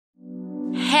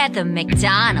Heather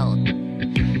McDonald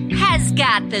has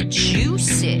got the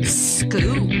juiciest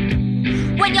scoop.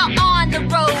 When you're on the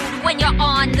road, when you're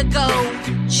on the go,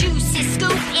 Juicy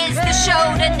Scoop is the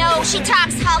show to know. She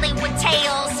talks Hollywood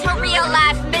tales, her real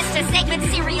life Mr. Segment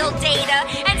serial data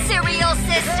and serial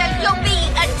sister. You'll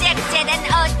be addicted and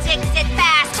addicted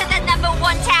fast to the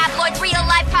 #1 tabloid real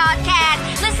life podcast.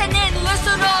 Listen in,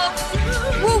 listen up.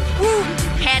 Whoop, whoop.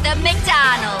 Heather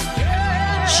McDonald,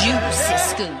 Juicy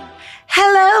Scoop.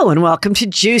 Hello and welcome to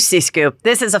Juicy Scoop.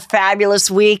 This is a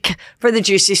fabulous week for the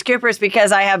Juicy Scoopers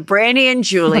because I have Brandy and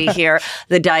Julie here,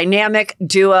 the dynamic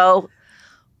duo,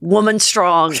 woman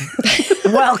strong.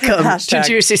 Welcome to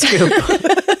Juicy Scoop.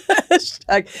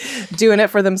 Hashtag doing it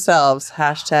for themselves.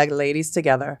 Hashtag ladies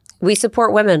together. We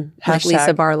support women like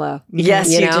Lisa Barlow. Yes,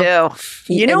 you do.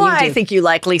 You know why I think you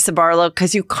like Lisa Barlow?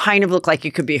 Because you kind of look like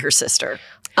you could be her sister.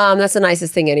 That's the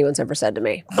nicest thing anyone's ever said to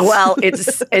me. Well,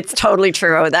 it's totally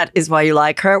true. That is why you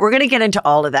like her. We're going to get into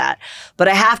all of that. But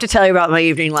I have to tell you about my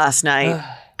evening last night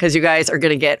because you guys are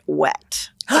going to get wet.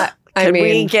 Can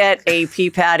we get a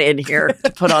pee pad in here to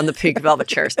put on the pink velvet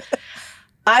chairs?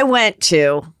 I went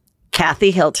to Kathy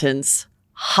Hilton's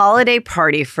holiday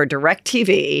party for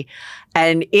DirecTV,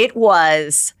 and it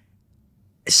was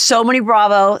so many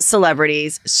Bravo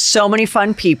celebrities, so many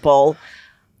fun people.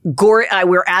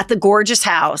 We're at the gorgeous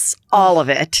house, all of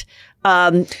it.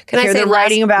 Can I say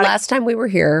writing about last time we were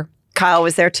here, Kyle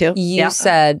was there too. You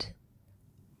said,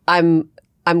 I'm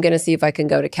going to see if I can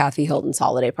go to Kathy Hilton's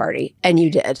holiday party. And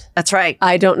you did. That's right.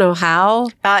 I don't know how.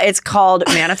 It's called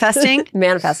manifesting.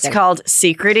 Manifesting. It's called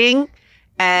secreting.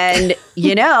 And,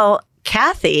 you know,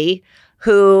 Kathy,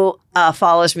 who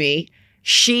follows me,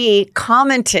 she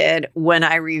commented when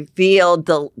I revealed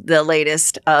the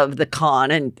latest of the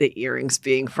con and the earrings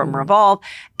being from Revolve.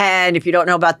 And if you don't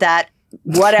know about that,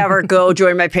 whatever, go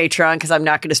join my Patreon because I'm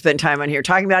not going to spend time on here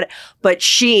talking about it. But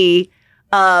she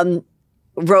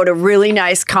wrote a really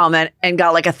nice comment and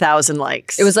got like 1,000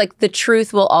 likes. It was like the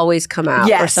truth will always come out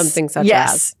or something such as.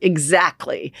 Yes,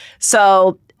 exactly.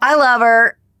 So I love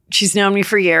her. She's known me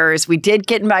for years. We did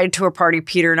get invited to her party,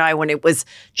 Peter and I, when it was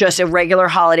just a regular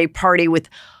holiday party with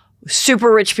super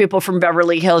rich people from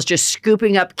Beverly Hills just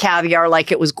scooping up caviar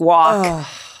like it was guac.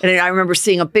 And I remember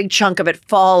seeing a big chunk of it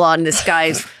fall on this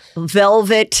guy's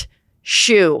velvet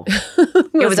shoe.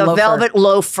 It was a velvet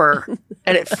loafer,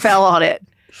 and it fell on it.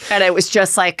 And it was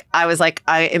just like, I was like,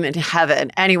 I am in heaven.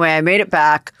 Anyway, I made it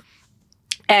back,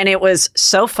 and it was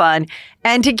so fun.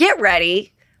 And to get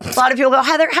ready, a lot of people go,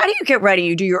 Heather, how do you get ready?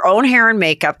 You do your own hair and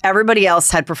makeup. Everybody else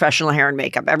had professional hair and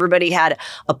makeup. Everybody had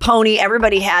a pony.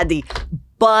 Everybody had the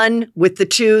bun with the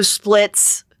 2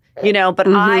 splits, you know, but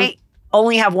I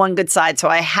only have one good side, so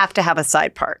I have to have a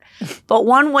side part. But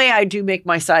one way I do make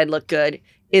my side look good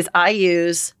is I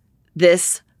use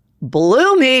this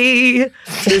Blumene.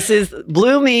 This is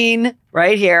Blumene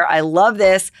right here. I love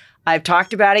this. I've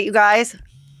talked about it, you guys.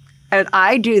 And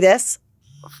I do this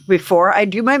before I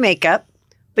do my makeup.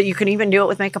 But you can even do it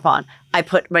with makeup on. I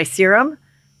put my serum,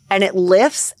 and it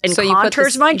lifts and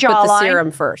contours my jawline. You put the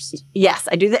serum first. Yes,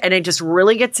 I do that, and it just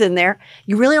really gets in there.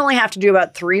 You really only have to do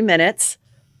about 3 minutes.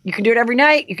 You can do it every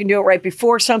night. You can do it right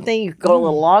before something. You can go a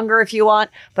little longer if you want.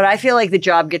 But I feel like the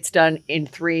job gets done in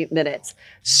 3 minutes.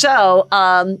 So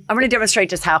I'm going to demonstrate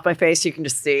just half my face so you can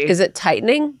just see. Is it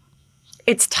tightening?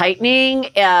 It's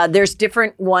tightening. There's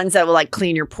different ones that will like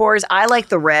clean your pores. I like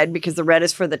the red because the red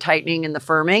is for the tightening and the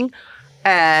firming.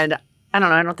 And I don't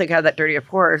know, I don't think I have that dirty of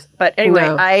pores. But anyway,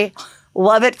 I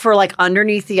love it for like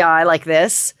underneath the eye like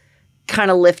this,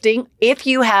 kind of lifting. If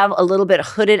you have a little bit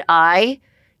hooded eye,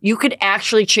 you could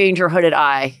actually change your hooded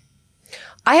eye.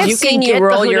 I have seen you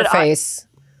roll your face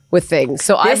with things.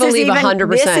 So I believe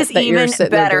 100% this is that you're even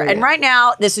better. And right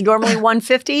now, this is normally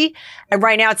 $150, and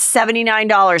right now it's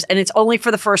 $79, and it's only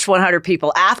for the first 100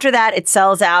 people. After that, it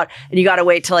sells out, and you got to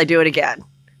wait till I do it again.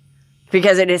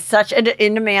 Because it is such an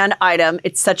in-demand item.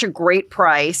 It's such a great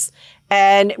price.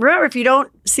 And remember, if you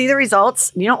don't see the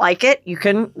results, you don't like it, you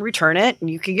can return it and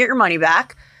you can get your money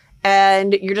back.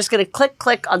 And you're just going to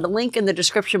click on the link in the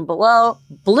description below,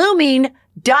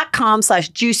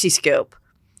 blumene.com/juicyscoop.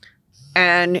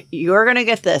 And you're going to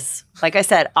get this. Like I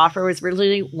said, offer was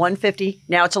originally $150.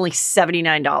 Now it's only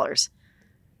 $79.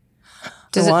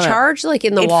 Does it charge like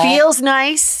in the wall? It feels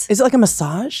nice. Is it like a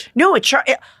massage? No, it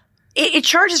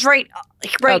charges right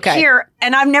here,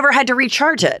 and I've never had to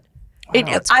recharge it.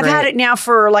 Wow, I've had it now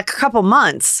for like a couple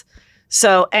months.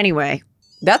 So anyway.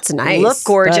 That's nice. Look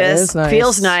gorgeous. Nice.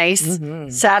 Feels nice.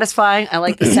 Satisfying. I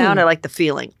like the sound. I like the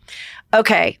feeling.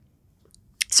 Okay.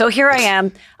 So here I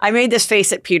am. I made this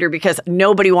face at Peter because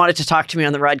nobody wanted to talk to me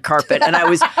on the red carpet. And I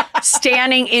was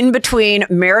standing in between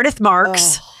Meredith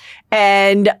Marks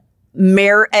and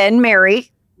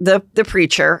Mary, the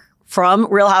preacher from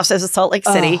Real Housewives of Salt Lake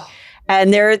City. Oh.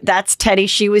 And that's Teddy.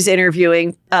 She was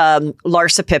interviewing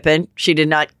Larsa Pippen. She did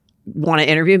not want to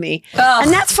interview me. Ugh.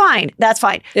 And that's fine. That's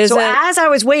fine. Is so it- as I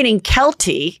was waiting,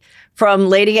 Kelty from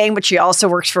Lady Gang, but she also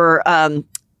works for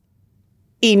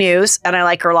E! News, and I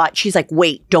like her a lot. She's like,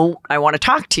 wait, I want to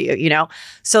talk to you, you know?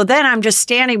 So then I'm just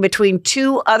standing between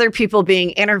two other people being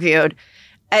interviewed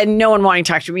and no one wanting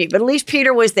to talk to me. But at least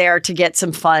Peter was there to get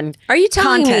some fun Are you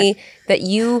telling content. me that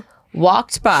you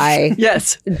walked by,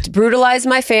 Yes. brutalized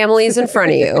my families in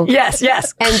front of you, Yes,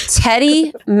 yes. and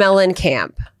Teddy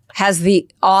Mellencamp has the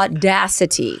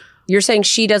audacity? You're saying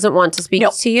she doesn't want to speak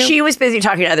to you? She was busy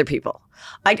talking to other people.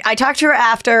 I talked to her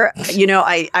after, you know,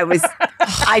 I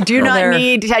do not there.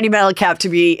 need Teddy Mellencamp to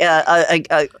be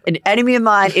an enemy of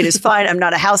mine. It is fine. I'm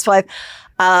not a housewife.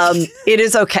 It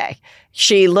is okay.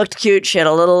 She looked cute. She had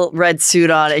a little red suit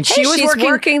on, and she was she's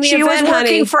working the she was event, working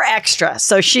honey. for extra,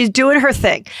 so she's doing her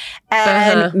thing.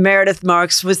 And Meredith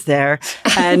Marks was there,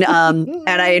 and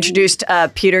I introduced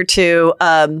Peter to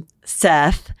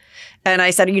Seth. And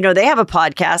I said, you know, they have a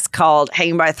podcast called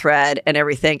Hanging by a Thread and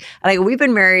everything. And I go, we've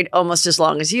been married almost as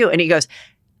long as you. And he goes,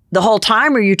 the whole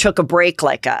time, or you took a break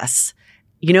like us?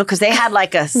 You know, because they had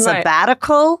like a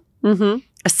sabbatical,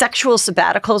 a sexual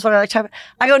sabbatical is what I like to talk about.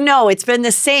 I go, no, it's been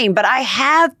the same. But I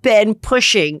have been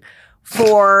pushing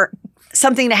for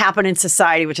something to happen in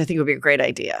society, which I think would be a great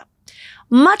idea.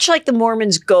 Much like the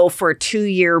Mormons go for a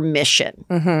 2-year mission.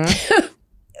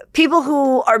 People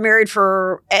who are married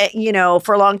for, you know,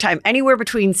 for a long time, anywhere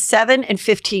between 7 and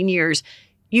 15 years,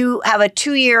 you have a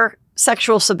 2-year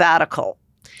sexual sabbatical.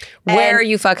 Where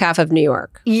you fuck half of New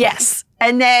York. Yes.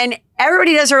 And then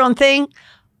everybody does their own thing.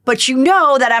 But you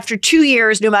know that after 2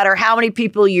 years, no matter how many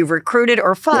people you've recruited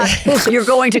or fucked, you're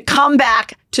going to come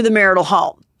back to the marital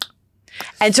home.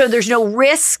 And so there's no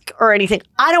risk or anything.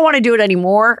 I don't want to do it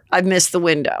anymore. I've missed the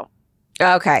window.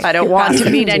 Okay. I don't want to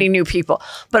meet any new people.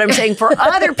 But I'm saying for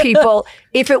other people,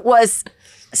 if it was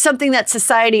something that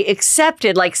society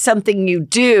accepted, like something you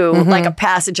do, like a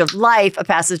passage of life, a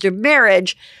passage of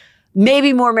marriage,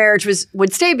 maybe more marriage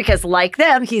would stay because like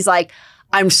them, he's like,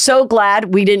 I'm so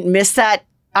glad we didn't miss that.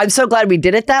 I'm so glad we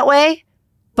did it that way,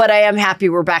 but I am happy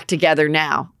we're back together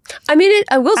now. I mean,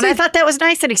 I will And say I thought that was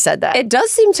nice that he said that. it does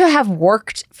seem to have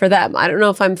worked for them. I don't know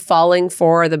if I'm falling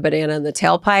for the banana in the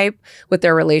tailpipe with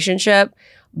their relationship,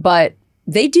 but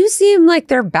they do seem like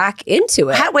they're back into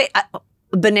it. Wait,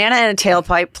 banana in a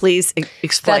tailpipe, please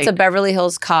explain. That's a Beverly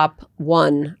Hills Cop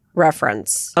 1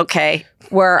 reference Okay.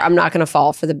 where I'm not going to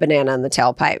fall for the banana in the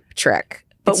tailpipe trick.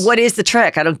 But what is the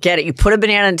trick? I don't get it. You put a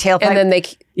banana in a tailpipe And then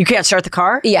you can't start the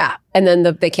car? and then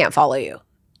they can't follow you.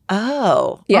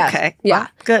 Oh, Yeah. okay. Yeah. Well,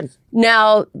 good.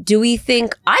 Now, do we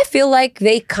think, I feel like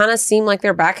they kind of seem like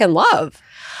they're back in love.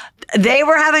 They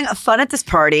were having fun at this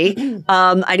party.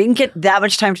 I didn't get that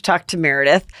much time to talk to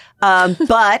Meredith,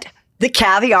 but the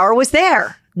caviar was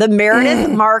there. The Meredith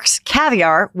Marks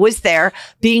caviar was there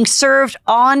being served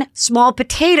on small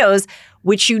potatoes,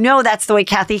 which you know that's the way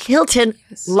Kathy Hilton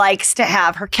likes to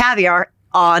have her caviar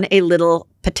on a little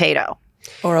potato.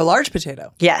 Or a large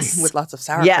potato. Yes. With lots of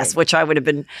sour Yes, cream. which I would have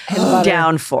been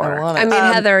down for. I want it. I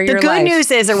mean, Heather, The your good life. news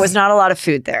is there was not a lot of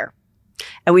food there.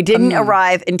 And we didn't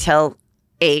arrive until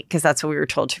 8 because that's what we were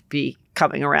told to be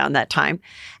coming around that time.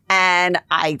 And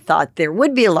I thought there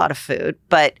would be a lot of food,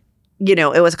 but, you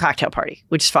know, it was a cocktail party,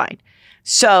 which is fine.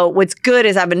 So what's good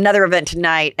is I have another event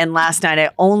tonight. And last night I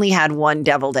only had one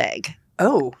deviled egg,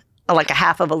 Oh. like a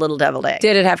half of a little deviled egg.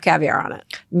 Did it have caviar on it?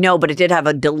 No, but it did have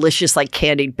a delicious like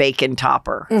candied bacon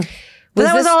topper. But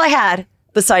that was this- all I had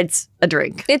besides a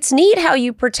drink. It's neat how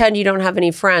you pretend you don't have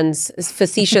any friends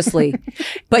facetiously,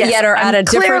 but Yes, yet are I'm at a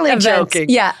different clearly event. joking.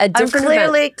 Yeah, a I'm different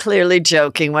event. clearly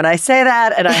joking when I say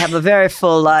that, and I have a very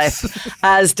full life,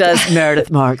 as does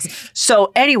Meredith Marks.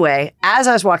 So anyway, as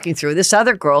I was walking through, this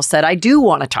other girl said, I do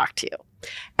want to talk to you.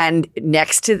 And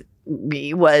next to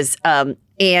me was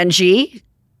Angie.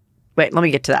 Wait, let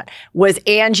me get to that. Was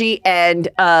Angie and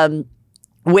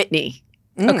Whitney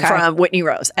from Whitney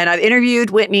Rose. And I've interviewed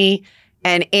Whitney,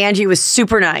 and Angie was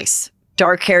super nice.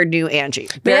 Dark-haired new Angie.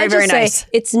 May I Very, very just say, nice.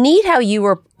 it's neat how you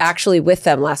were actually with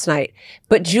them last night,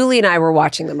 but Julie and I were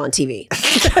watching them on TV.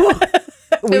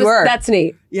 We were. That's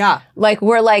neat. Yeah. Like,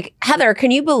 we're like, Heather, can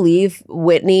you believe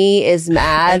Whitney is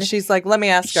mad? And she's like, let me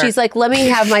ask her. She's like, let me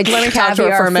have my Let me talk to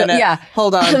her for a minute. Yeah.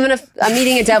 Hold on. I'm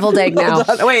eating a deviled egg now.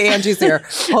 Hold on. Wait, Angie's here.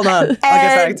 Hold on. I'll get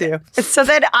back to you. So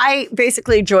then I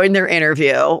basically joined their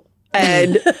interview,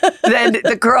 and then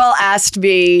the girl asked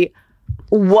me,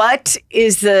 what's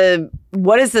the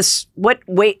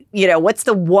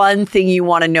one thing you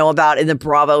want to know about in the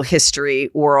Bravo history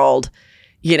world?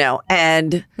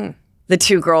 and the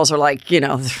two girls are like,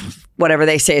 whatever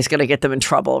they say is going to get them in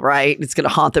trouble, right? It's going to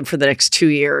haunt them for the next 2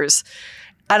 years.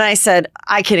 And I said,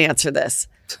 I can answer this.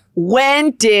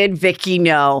 When did Vicky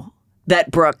know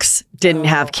that Brooks didn't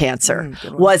have cancer?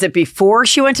 Was it before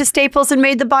she went to Staples and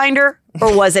made the binder,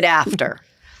 or was it after?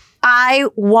 I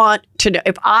want to know.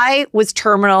 If I was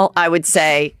terminal, I would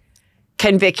say,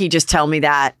 can Vicky just tell me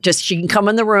that? Just she can come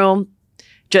in the room,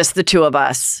 just the two of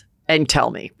us, and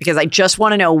tell me. Because I just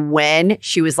want to know when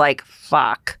she was like,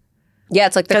 fuck. Yeah,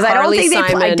 it's like the Because Carly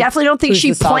Simon. I definitely don't think Who's she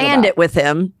the song planned about? it with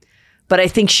him. But I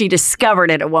think she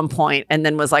discovered it at one point and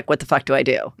then was like, what the fuck do I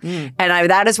do? And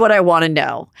that is what I want to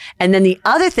know. And then the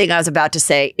other thing I was about to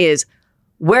say is,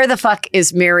 where the fuck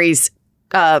is Mary's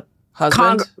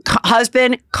Husband?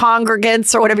 husband,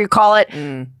 congregants, or whatever you call it?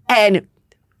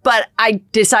 But I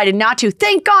decided not to.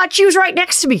 Thank God she was right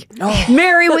next to me.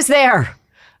 Mary was there.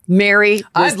 Mary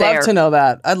was I'd there. love to know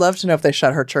that. I'd love to know if they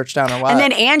shut her church down or what. And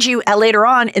then Angie, later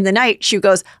on in the night, she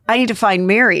goes, I need to find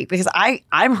Mary because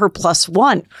I'm her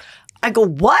 +1. I go,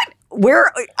 what?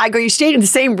 Where? I go, you stayed in the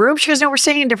same room? She goes, no, we're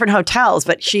staying in different hotels.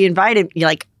 But she invited me,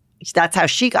 like, that's how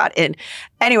she got in.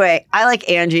 Anyway, I like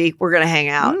Angie. We're going to hang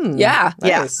out. Yeah.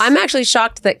 Nice. I'm actually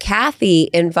shocked that Kathy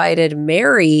invited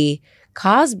Mary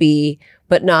Cosby,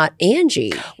 but not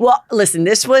Angie. Well, listen,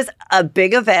 this was a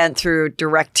big event through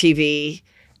DirecTV.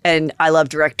 And I love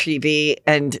DirecTV.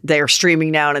 And they're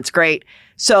streaming now and it's great.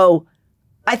 So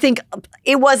I think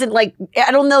it wasn't like,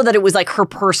 I don't know that it was like her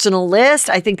personal list.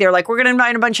 I think they're like, we're going to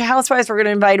invite a bunch of housewives. We're going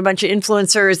to invite a bunch of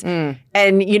influencers.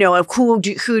 And, who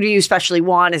do you especially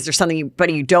want? Is there something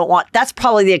you don't want? That's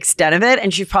probably the extent of it.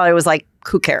 And she probably was like,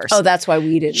 who cares? Oh, that's why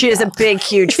we didn't. She has a big,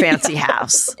 huge, fancy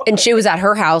house. And she was at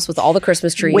her house with all the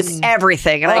Christmas trees. With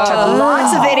everything. And I took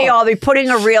lots of video. I'll be putting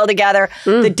a reel together.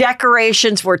 The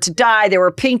decorations were to die. There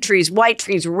were pink trees, white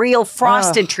trees, real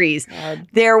frosted trees.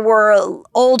 There were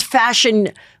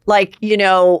old-fashioned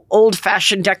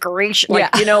decoration.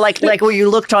 Like where you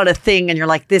looked on a thing and you're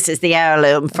like, this is the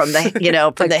heirloom from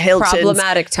the, from the Hilton.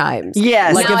 Problematic times.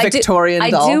 Yes. Like a Victorian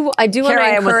doll. I do want Here to I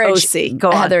am with encourage OC. Go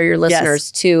on. Heather, your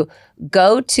listeners, to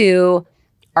go to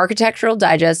Architectural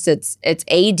Digest. It's AD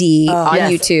on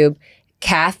yes. YouTube.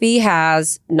 Kathy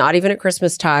has, not even at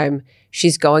Christmas time,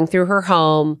 she's going through her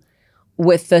home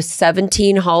with the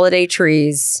 17 holiday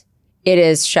trees. It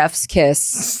is chef's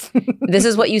kiss. This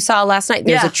is what you saw last night.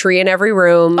 There's a tree in every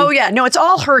room. Oh, yeah. No, it's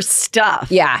all her stuff.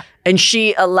 Yeah. And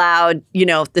she allowed,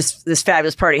 this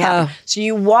fabulous party to happen. So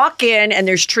you walk in and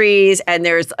there's trees and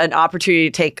there's an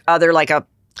opportunity to take other, like a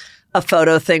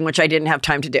photo thing, which I didn't have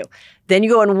time to do. Then you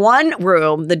go in one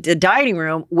room, the dining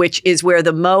room, which is where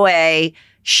the Moet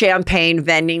champagne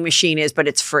vending machine is, but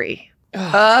it's free.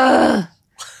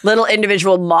 Little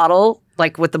individual model,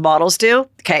 like what the models do.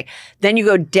 Okay. Then you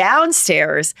go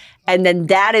downstairs and then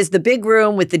that is the big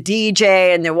room with the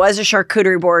DJ and there was a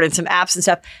charcuterie board and some apps and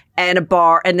stuff and a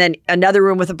bar and then another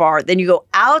room with a bar. Then you go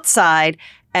outside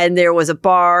and there was a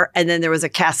bar and then there was a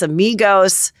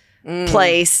Casamigos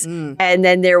place. And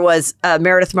then there was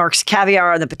Meredith Marks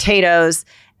caviar on the potatoes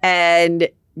and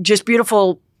just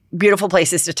beautiful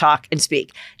places to talk and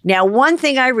speak. Now, one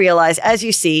thing I realized, as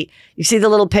you see the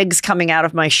little pigs coming out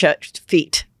of my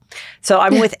feet. So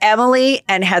I'm with Emily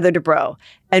and Heather Dubrow.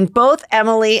 And both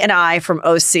Emily and I from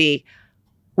OC,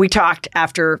 we talked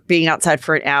after being outside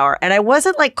for an hour. And I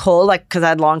wasn't like cold, like because I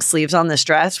had long sleeves on this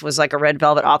dress, was like a red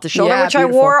velvet off the shoulder, which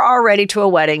beautiful. I wore already to a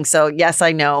wedding. So yes,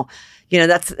 I know.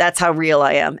 That's how real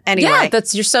I am. Anyway. Yeah,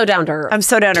 you're so down to earth. I'm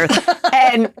so down to earth.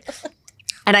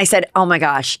 And I said, oh my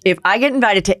gosh, if I get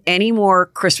invited to any more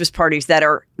Christmas parties that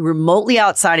are remotely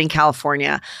outside in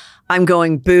California, I'm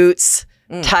going boots,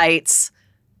 tights.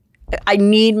 I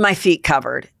need my feet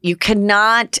covered. You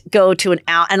cannot go to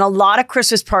and a lot of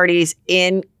Christmas parties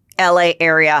in LA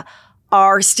area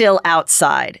are still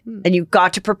outside. And you've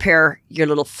got to prepare your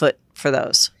little foot for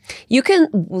those. You can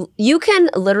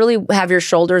literally have your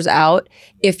shoulders out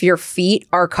if your feet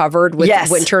are covered with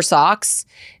winter socks.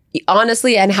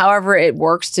 Honestly, and however it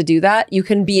works to do that, you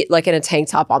can be like in a tank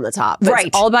top on the top. But right.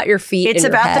 It's all about your feet. It's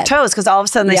and your about head. the toes because all of a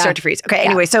sudden they start to freeze. Okay,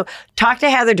 anyway, so talk to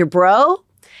Heather Dubrow.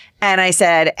 And I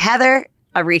said, Heather,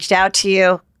 I reached out to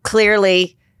you.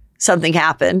 Clearly, something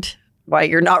happened. Why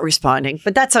you're not responding,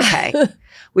 but that's okay.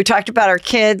 We talked about our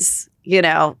kids,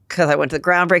 because I went to the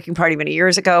groundbreaking party many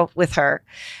years ago with her.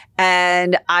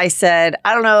 And I said,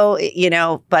 I don't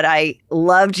know, but I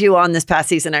loved you on this past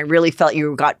season. I really felt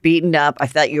you got beaten up. I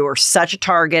felt you were such a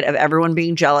target of everyone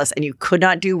being jealous and you could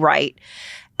not do right.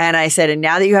 And I said, and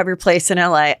now that you have your place in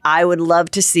LA, I would love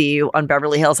to see you on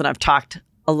Beverly Hills. And I've talked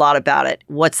a lot about it.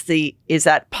 Is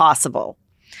that possible?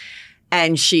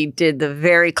 And she did the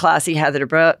very classy Heather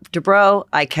Dubrow.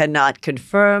 I cannot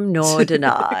confirm nor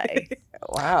deny.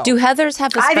 Wow. Do Heathers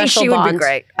have a special I think she bond? would be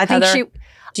great. I think Heather?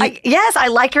 yes, I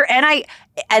like her.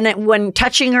 And when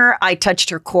touching her, I touched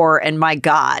her core, and my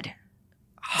God,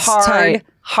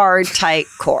 hard, tight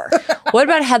core. What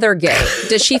about Heather Gay?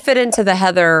 Does she fit into the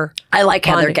Heather? I like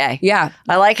Heather bonding? Gay. Yeah.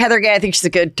 I like Heather Gay. I think she's a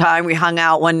good time. We hung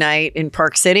out one night in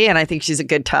Park City, and I think she's a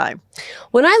good time.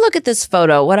 When I look at this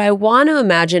photo, what I want to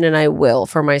imagine, and I will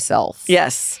for myself,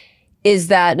 Yes. is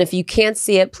that, and if you can't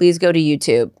see it, please go to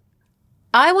YouTube.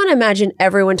 I want to imagine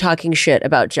everyone talking shit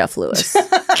about Jeff Lewis.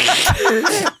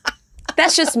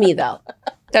 That's just me, though.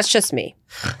 That's just me.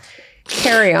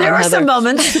 Carry on, There were Heather. some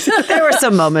moments. There were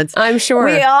some moments. I'm sure.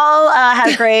 We all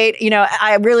had a great,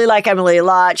 I really like Emily a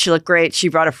lot. She looked great. She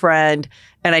brought a friend.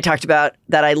 And I talked about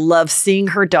that I love seeing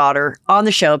her daughter on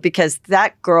the show because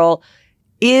that girl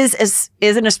is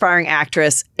an aspiring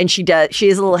actress and she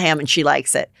is a little ham and she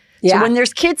likes it. Yeah. So when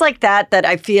there's kids like that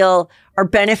I feel are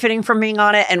benefiting from being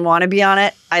on it and want to be on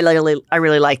it, I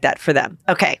really like that for them.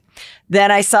 Okay.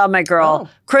 Then I saw my girl,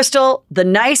 Crystal, the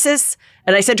nicest.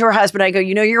 And I said to her husband, I go,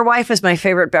 your wife is my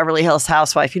favorite Beverly Hills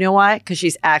housewife. You know why? Because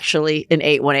she's actually an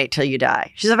 818 till you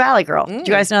die. She's a Valley girl. Did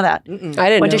you guys know that? I didn't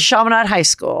Went know. to Chaminade High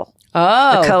School.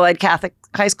 Oh. The co-ed Catholic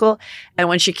high school. And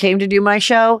when she came to do my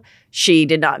show, she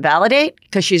did not validate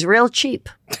because she's real cheap.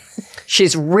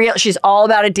 She's all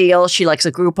about a deal. She likes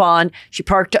a Groupon. She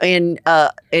parked in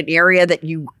an area that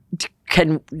you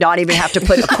can not even have to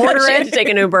put a quarter in to take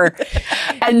an Uber.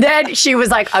 And then she was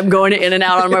like, I'm going to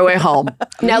In-N-Out on my way home.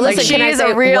 Now listen, she can I is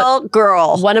say a real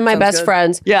girl. One of my best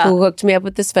friends who hooked me up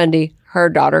with this Fendi, her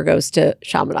daughter goes to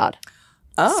Chaminade.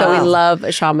 Oh. So we love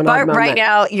a Chaminade But moment. right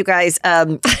now, you guys,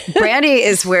 Brandy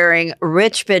is wearing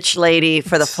Rich Bitch Lady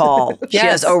for the fall. She Yes.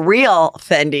 has a real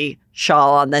Fendi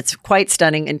shawl on that's quite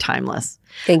stunning and timeless.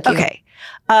 Thank you. Okay.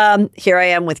 Here I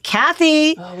am with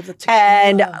Kathy. Oh, the tequila.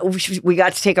 And we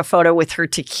got to take a photo with her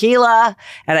tequila.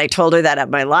 And I told her that at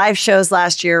my live shows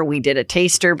last year, we did a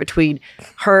taster between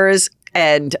hers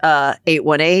and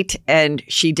 818. And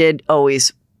she did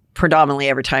always predominantly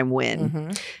every time win.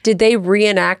 Mm-hmm. Did they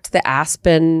reenact the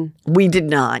Aspen? We did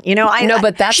not.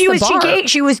 But that's she the was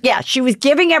bar. she was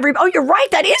giving every. Oh, you're right.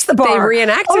 That is the bar. They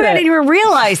reenacted I it. didn't even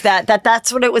realize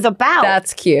that's what it was about.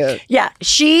 That's cute. Yeah,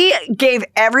 she gave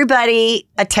everybody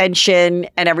attention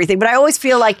and everything. But I always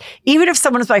feel like even if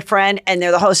someone is my friend and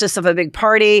they're the hostess of a big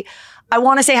party, I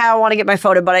want to say how I want to get my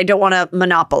photo, but I don't want to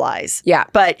monopolize. Yeah.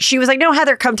 But she was like, no,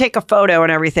 Heather, come take a photo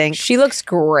and everything. She looks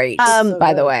great,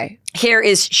 by the way. Here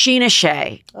is Sheena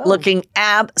Shea looking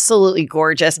absolutely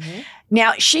gorgeous. Mm-hmm.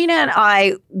 Now, Sheena and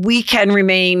I, we can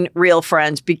remain real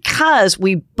friends because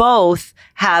we both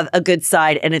have a good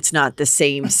side and it's not the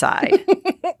same side.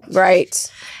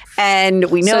 Right. And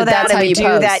we know So that that's and how we you do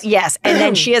pose. that. Yes. And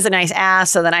then she has a nice ass.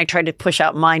 So then I tried to push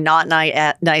out my not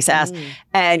nice ass.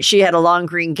 And she had a long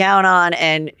green gown on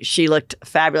and she looked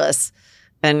fabulous.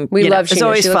 And We love it's Sheena.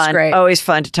 always She looks fun. great. Always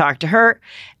fun to talk to her.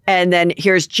 And then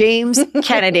here's James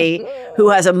Kennedy, who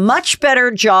has a much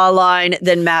better jawline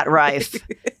than Matt Rife.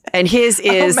 And his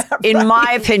is, in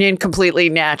my opinion, completely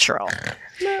natural.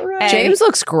 And James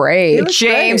looks great.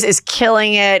 James is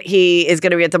killing it. He is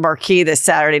going to be at the Marquee this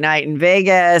Saturday night in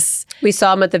Vegas. We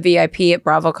saw him at the VIP at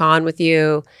BravoCon with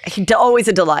you. Always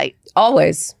a delight.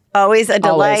 Always. Always a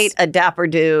delight, Always. a dapper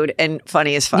dude, and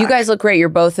funny as fuck. You guys look great. You're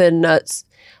both in a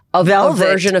Velvet.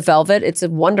 version of Velvet. It's a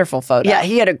wonderful photo. Yeah,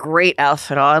 he had a great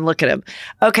outfit on. Look at him.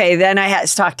 Okay, then I had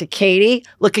to talk to Katie,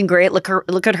 looking great. Look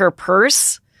at her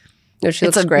purse. No, she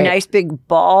It's looks a great. nice big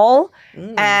ball,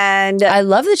 and I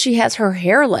love that she has her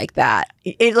hair like that.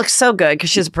 it looks so good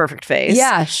because she has a perfect face.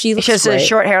 Yeah, she looks She has great. a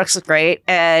short hair. Looks great.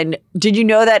 And did you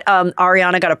know that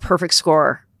Ariana got a perfect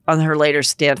score on her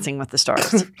latest Dancing with the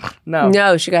Stars?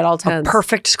 No, she got all 10s.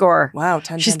 Perfect score. Wow,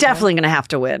 10, She's 10, 10. definitely going to have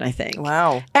to win, I think.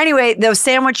 Wow. Anyway, the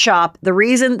sandwich shop, the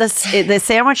reason the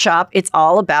sandwich shop, it's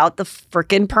all about the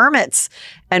freaking permits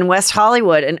and West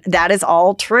Hollywood. And that is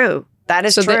all true. That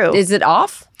is true. Is it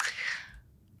off?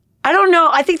 I don't know.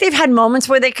 I think they've had moments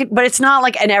where they could, but it's not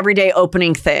like an everyday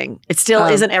opening thing. It still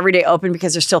isn't everyday open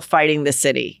because they're still fighting the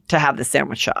city to have the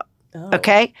sandwich shop.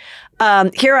 Okay.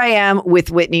 Here I am with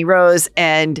Whitney Rose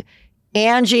and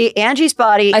Angie. Angie's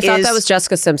body I thought is that was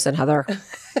Jessica Simpson, Heather.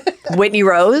 Whitney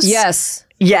Rose. Yes.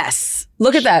 Yes.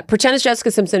 Look at that. Pretend it's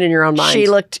Jessica Simpson in your own mind. She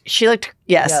looked,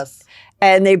 yes.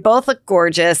 And they both look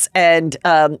gorgeous. And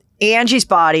Angie's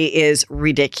body is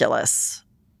ridiculous.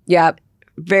 Yeah.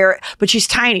 But she's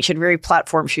tiny. She had very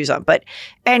platform shoes on. But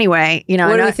anyway,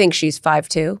 What do you think? She's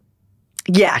 5'2"?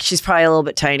 Yeah, she's probably a little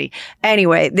bit tiny.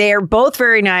 Anyway, they are both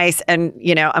very nice, and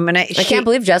I can't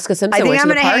believe Jessica Simpson. I think went I'm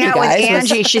to going to hang out party, with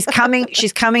guys. Angie. She's coming.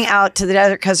 She's coming out to the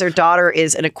desert because her daughter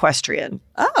is an equestrian.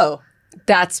 Oh.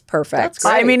 That's perfect. That's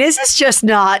great. I mean, is this just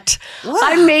not? Wow.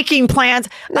 I'm making plans.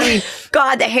 I mean,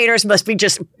 God, the haters must be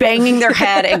just banging their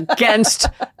head against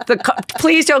the car.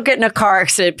 Please don't get in a car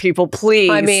accident, people.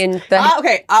 Please. I mean,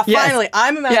 Okay, Yes. finally,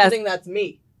 I'm imagining that's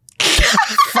me.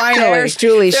 Finally. there's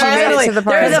Julie. She made it to the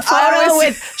party. There's a photo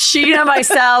with Sheena,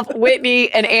 myself,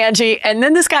 Whitney, and Angie, and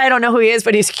then this guy. I don't know who he is,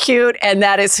 but he's cute, and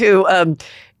that is who.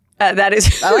 That is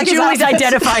who like his Julie's outfit.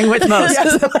 identifying with most.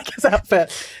 Yes, I like his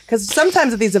outfit. Because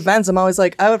sometimes at these events, I'm always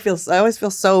like, I always feel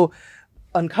so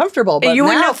uncomfortable. But You would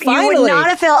now, not finally,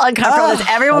 have felt uncomfortable because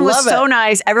everyone I was love so it.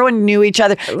 nice. Everyone knew each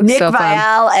other. Nick so fun.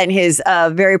 Vial and his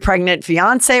very pregnant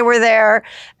fiance were there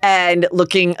and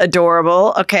looking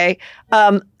adorable. Okay.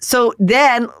 So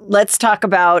then let's talk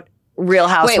about Real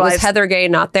Housewives. Wait, was Heather Gay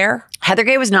not there? Heather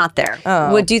Gay was not there.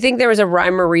 Do you think there was a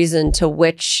rhyme or reason to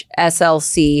which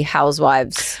SLC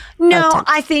housewives? No,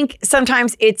 I think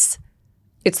sometimes it's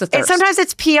the thirst. sometimes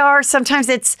it's PR. Sometimes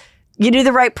it's you knew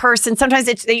the right person. Sometimes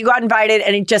it's that you got invited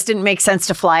and it just didn't make sense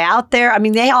to fly out there. I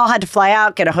mean, they all had to fly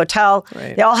out, get a hotel.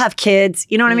 Right. They all have kids.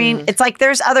 You know what I mean? It's like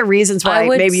there's other reasons why I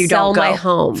would maybe you sell don't go. my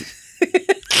home.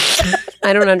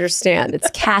 I don't understand. It's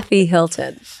Kathy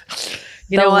Hilton.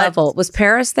 You know what? Level. Was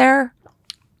Paris there?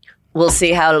 We'll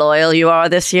see how loyal you are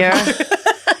this year.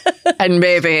 And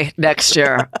maybe next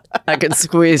year I can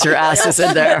squeeze your asses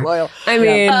in there. Loyal. I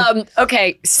mean,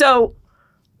 Okay, so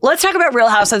let's talk about Real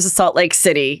Housewives of Salt Lake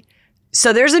City.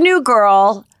 So there's a new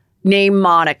girl named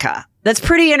Monica that's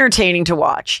pretty entertaining to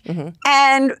watch.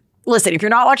 And listen, if you're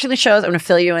not watching the shows, I'm going to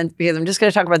fill you in because I'm just going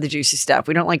to talk about the juicy stuff.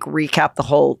 We don't like recap the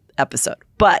whole episode.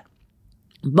 But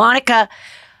Monica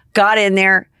got in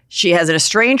there. She has an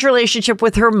estranged relationship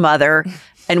with her mother.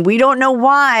 And we don't know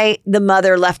why the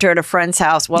mother left her at a friend's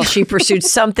house while she pursued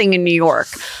something in New York.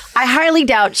 I highly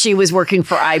doubt she was working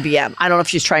for IBM. I don't know if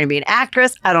she's trying to be an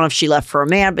actress. I don't know if she left for a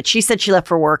man, but she said she left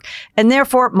for work. And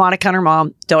therefore, Monica and her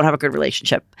mom don't have a good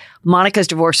relationship. Monica's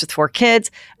divorced with 4 kids.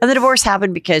 And the divorce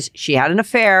happened because she had an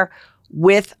affair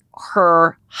with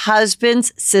her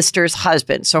husband's sister's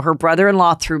husband. So her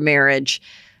brother-in-law through marriage,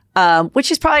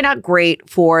 which is probably not great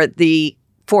for the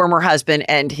former husband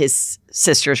and his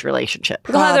sister's relationship.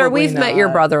 well, Heather, Probably we've met your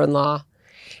not. brother-in-law.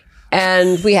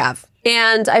 And we have.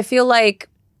 And I feel like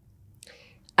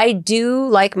I do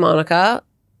like Monica,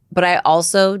 but I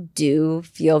also do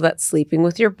feel that sleeping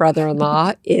with your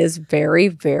brother-in-law is very,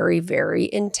 very, very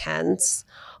intense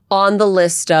on the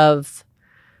list of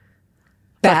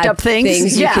Fucked bad up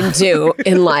things? you Yeah. can do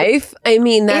in life. I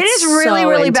mean, that's It is really, so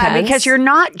really bad intense. because you're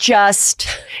not just.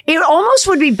 It almost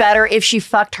would be better if she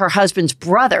fucked her husband's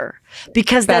brother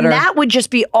because Better. then that would just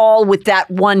be all with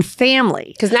that one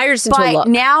family. Because now you're just into a But look.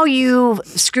 now you've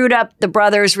screwed up the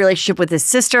brother's relationship with his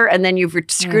sister, and then you've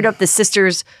screwed up the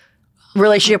sister's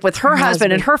relationship with her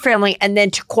husband and her family, and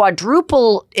then to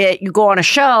quadruple it, you go on a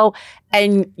show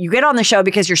and you get on the show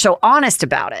because you're so honest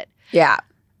about it. Yeah.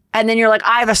 And then you're like,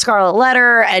 I have a scarlet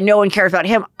letter and no one cares about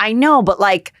him. I know, but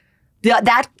like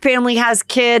that family has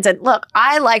kids. And look,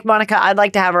 I like Monica. I'd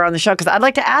like to have her on the show because I'd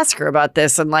like to ask her about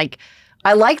this. And like,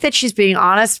 I like that she's being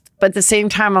honest, but at the same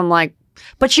time, I'm like,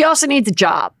 but she also needs a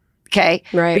job. Okay.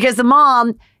 Right. Because the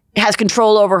mom has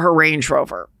control over her Range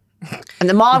Rover. And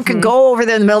the mom can go over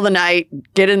there in the middle of the night,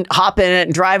 hop in it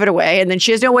and drive it away. And then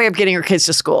she has no way of getting her kids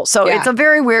to school. So Yeah. it's a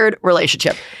very weird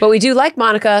relationship. But we do like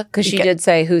Monica because she Okay. did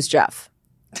say, "Who's Jeff?"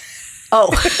 Oh,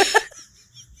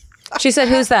 She said,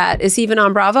 "Who's that? Is he even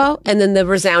on Bravo?" And then the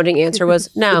resounding answer was,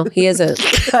 "No, he isn't."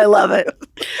 I love it.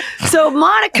 So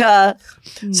Monica,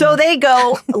 so they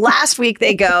go, last week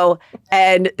they go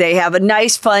and they have a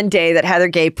nice fun day that Heather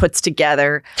Gay puts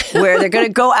together where they're going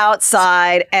to go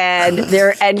outside and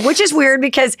which is weird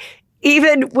because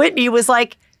even Whitney was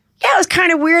like, yeah, it was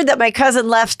kind of weird that my cousin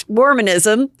left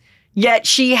Mormonism, yet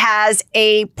she has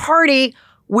a party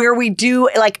where we do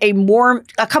like a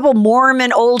couple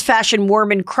Mormon, old-fashioned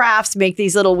Mormon crafts, make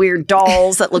these little weird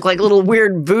dolls that look like little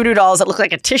weird voodoo dolls that look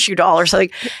like a tissue doll or something.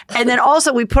 And then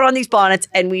also we put on these bonnets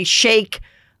and we shake,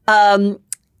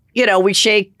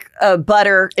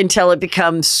 butter until it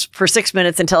becomes, for 6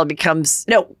 minutes until it becomes,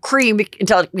 cream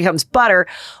until it becomes butter,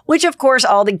 which of course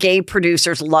all the gay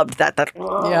producers loved that.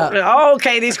 Oh,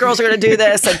 okay, these girls are going to do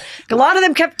this. And a lot of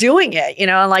them kept doing it,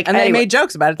 and like, And they anyway. made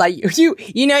jokes about it. Like,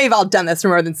 you've all done this for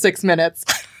more than 6 minutes.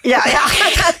 Yeah.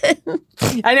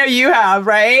 I know you have,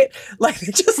 right? Like,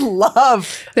 they just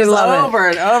love They this love it. over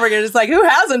and over again. It's like, who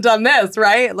hasn't done this,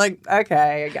 right? Like,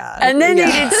 okay, I got it. And then Yeah.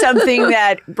 they did something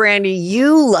that, Brandy,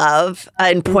 you love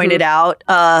and pointed out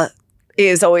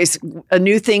is always a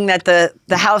new thing that the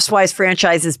Housewives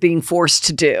franchise is being forced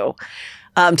to do.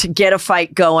 To get a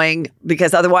fight going,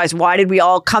 because otherwise, why did we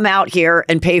all come out here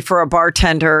and pay for a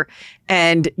bartender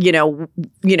and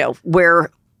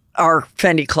wear our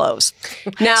Fendi clothes?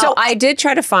 Now, So- I did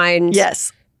try to find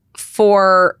Yes,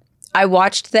 I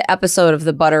watched the episode of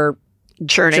the butter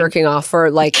churning. jerking off for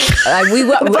like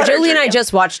Julie and I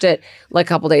just watched it like a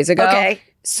couple days ago. Okay.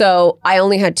 So I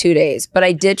only had 2 days, but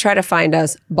I did try to find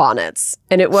us bonnets,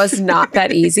 and it was not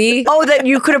that easy. Oh, that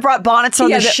you could have brought bonnets on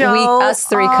the that show. us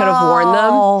three could have worn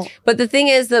Oh. them. But the thing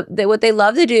is that what they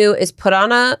love to do is put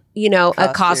on a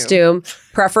costume,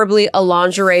 preferably a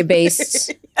lingerie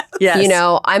based.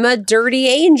 Yes. I'm a dirty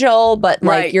angel, but like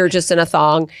Right. you're just in a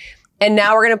thong. And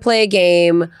now we're gonna play a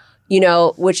game,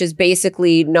 which is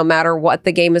basically no matter what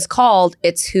the game is called,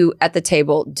 it's who at the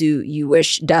table do you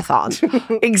wish death on.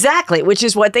 Exactly, which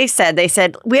is what they said. They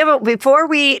said before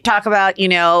we talk about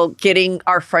getting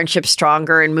our friendship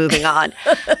stronger and moving on.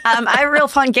 I have a real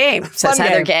fun game. Says Fun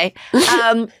Heather game.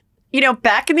 Gay.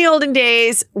 Back in the olden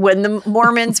days when the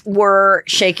Mormons were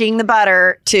shaking the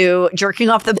butter to jerking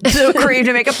off the cream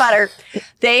to make a butter,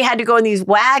 they had to go in these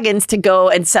wagons to go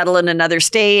and settle in another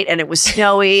state, and it was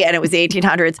snowy, and it was the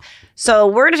 1800s. So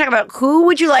we're going to talk about who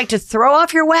would you like to throw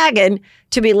off your wagon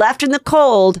to be left in the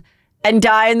cold and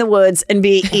die in the woods and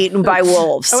be eaten by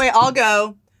wolves. Oh wait, I'll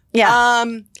go. Yeah.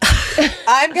 I'm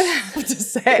gonna have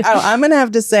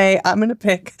to say. I'm gonna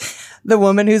pick the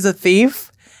woman who's a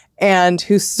thief and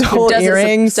who stole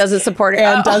earrings, doesn't support it,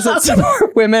 and doesn't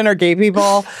support women or gay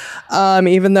people.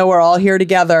 Even though we're all here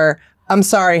together. I'm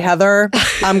sorry, Heather.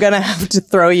 I'm gonna have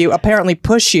to apparently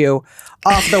push you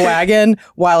off the wagon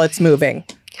while it's moving.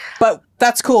 But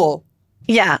that's cool.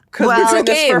 Yeah. Because we're doing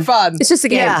this for fun. It's just a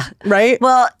game. Yeah. Right?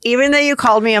 Well, even though you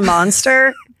called me a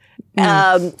monster,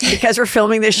 because we're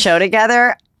filming this show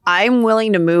together, I'm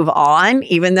willing to move on,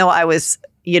 even though I was,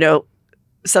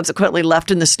 subsequently left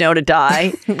in the snow to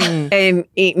die and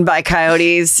eaten by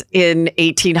coyotes in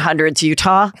 1800s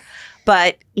Utah.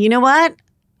 But you know what?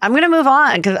 I'm going to move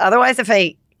on, because otherwise, if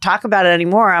I talk about it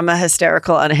anymore, I'm a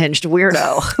hysterical, unhinged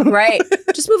weirdo. Right.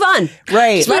 Just move on.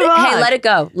 Right. Let it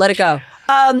go. Let it go.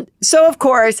 So, of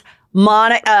course,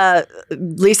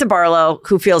 Lisa Barlow,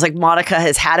 who feels like Monica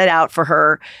has had it out for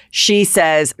her, she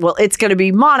says, well, it's going to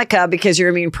be Monica because you're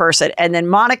a mean person. And then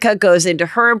Monica goes into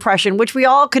her impression, which we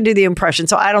all can do the impression.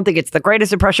 So I don't think it's the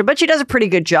greatest impression, but she does a pretty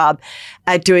good job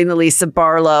at doing the Lisa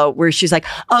Barlow, where she's like,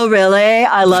 oh, really?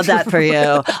 I love that for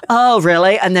you. Oh,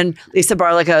 really? And then Lisa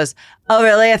Barlow goes, oh,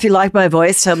 really? If you like my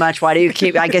voice so much, why do you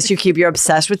you're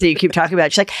obsessed with it. You keep talking about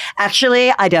it. She's like,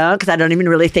 actually, I don't, because I don't even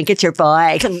really think it's your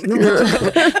voice.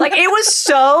 Like, it was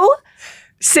so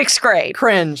sixth grade.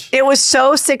 Cringe. It was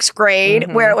so sixth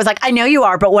grade where it was like, I know you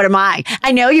are, but what am I?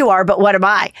 I know you are, but what am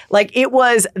I? Like, it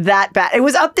was that bad. It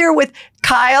was up there with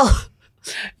Kyle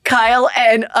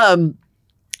and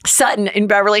Sutton in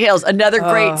Beverly Hills. Another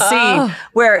great scene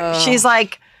where she's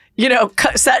like,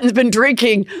 Sutton's been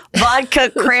drinking vodka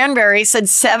cranberry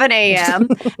since 7 a.m.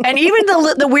 And even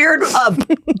the weird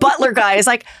butler guy is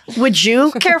like, would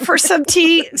you care for some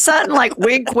tea, Sutton? Like,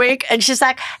 wink, wink. And she's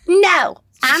like, no,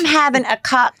 I'm having a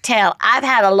cocktail. I've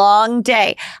had a long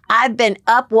day. I've been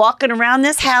up walking around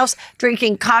this house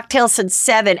drinking cocktails since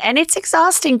 7, and it's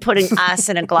exhausting putting ice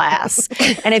in a glass.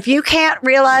 And if you can't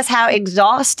realize how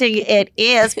exhausting it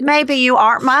is, maybe you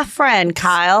aren't my friend,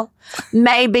 Kyle.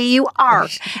 Maybe you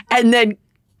aren't. And then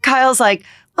Kyle's like,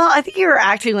 well, I think you're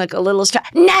acting like a little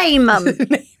Name them.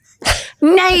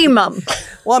 Name them.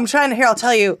 Well, I'm trying to hear. I'll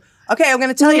tell you. Okay, I'm going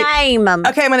to tell you. Name them.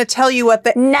 Okay, I'm going to tell you what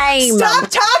the. Name them.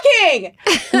 Stop talking.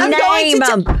 Name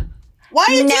them. Why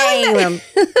are you doing that?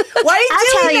 Why are you I'll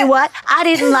doing tell you that? what, I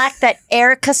didn't like that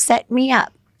Erica set me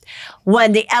up.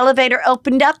 When the elevator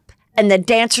opened up and the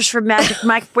dancers from Magic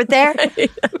Mike were there,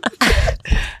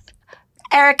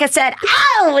 Erica said,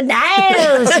 oh,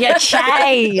 nice, your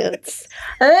chance.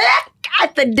 Look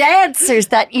at the dancers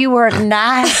that you were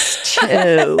nice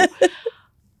to.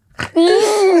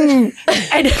 And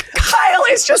Kyle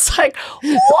is just like,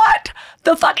 what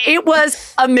the fuck? It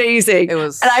was amazing. It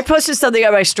was. And I posted something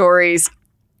on my stories.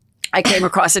 I came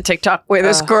across a TikTok where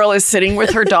this girl is sitting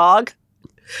with her dog,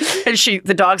 and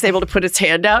the dog's able to put its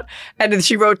hand out. And then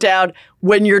she wrote down,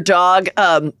 when your dog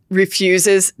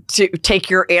refuses to take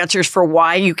your answers for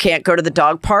why you can't go to the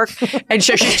dog park. And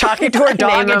so she's talking to her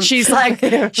dog, and she's like,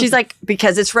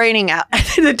 because it's raining out. And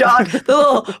then the dog, the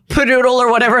little poodle or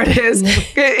whatever it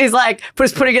is like,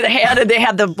 putting it in the hand, and they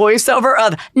have the voiceover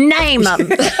of, name them.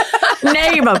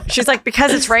 Name them. She's like,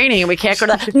 because it's raining and we can't go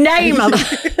to name them.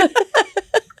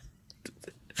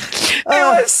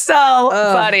 was so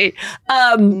funny.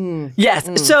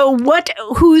 Yes. So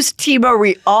whose team are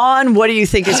we on? What do you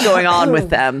think is going on with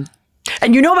them?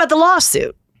 And you know about the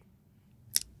lawsuit.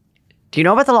 Do you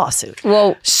know about the lawsuit?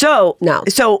 Well, no.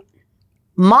 So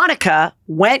Monica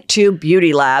went to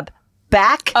Beauty Lab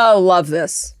back. Oh, love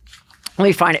this. Let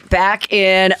me find it. Back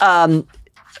in,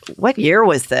 what year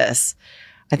was this?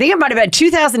 I think it might have been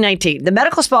 2019. The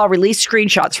medical spa released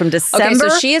screenshots from December. Okay,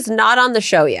 so she is not on the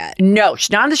show yet. No, she's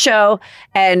not on the show.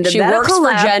 And she works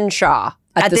for Jen Shah.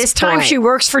 At this time, point. she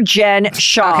works for Jen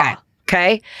Shah.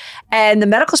 Okay. And the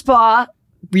medical spa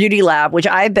Beauty Lab, which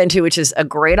I've been to, which is a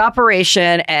great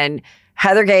operation, and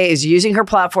Heather Gay is using her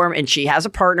platform, and she has a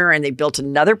partner, and they built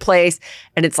another place,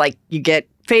 and it's like you get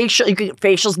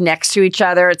facials next to each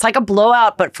other. It's like a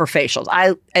blowout, but for facials.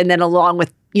 And then along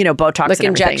with Botox like and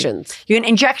injections. Everything. You can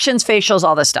injections, facials,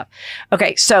 all this stuff.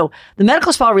 Okay, so the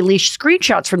medical spa released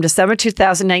screenshots from December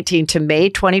 2019 to May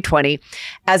 2020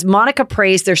 as Monica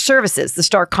praised their services. The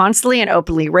star constantly and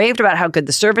openly raved about how good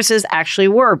the services actually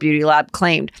were, Beauty Lab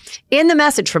claimed. In the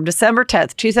message from December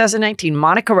 10th, 2019,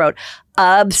 Monica wrote,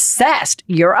 "Obsessed.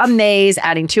 You're amazed,"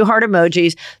 adding 2 heart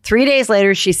emojis. 3 days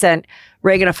later, she sent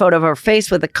Reagan a photo of her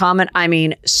face with a comment, "I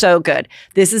mean, so good."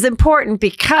 This is important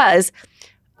because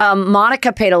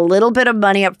Monica paid a little bit of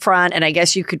money up front, and I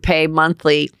guess you could pay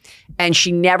monthly, and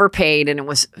she never paid, and it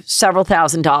was several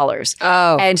 $1,000s.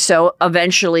 Oh. And so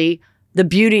eventually the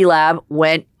Beauty Lab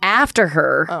went after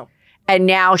her, and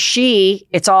now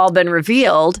it's all been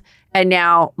revealed, and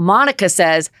now Monica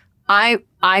says, I'm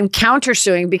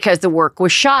countersuing because the work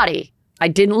was shoddy. I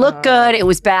didn't look good, it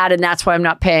was bad, and that's why I'm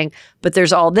not paying. But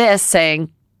there's all this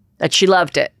saying that she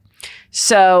loved it.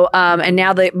 So, and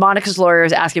now Monica's lawyer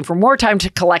is asking for more time to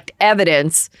collect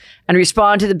evidence and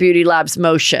respond to the Beauty Lab's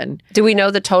motion. Do we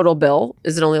know the total bill?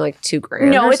 Is it only like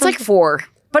 $2,000? No, it's like $4,000.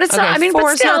 But it's not, I mean,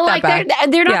 but still, like,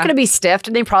 they're not going to be stiffed,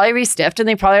 and they probably be stiffed, and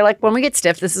they probably like, when we get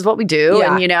stiffed, this is what we do.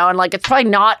 And, and like, it's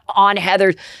probably not on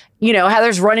Heather.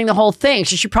 Heather's running the whole thing.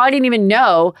 So she probably didn't even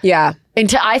know. Yeah.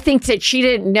 I think that she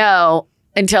didn't know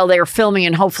until they were filming,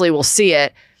 and hopefully we'll see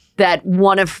it, that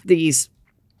one of these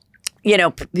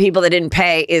people that didn't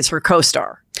pay is her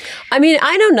co-star. I mean,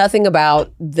 I know nothing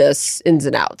about this ins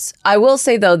and outs. I will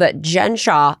say, though, that Jen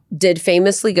Shah did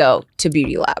famously go to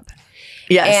Beauty Lab.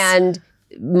 Yes. And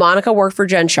Monica worked for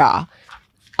Jen Shah.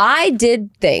 I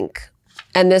did think,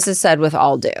 and this is said with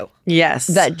all due, yes,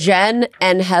 that Jen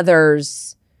and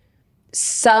Heather's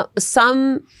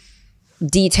some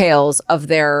details of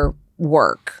their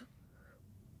work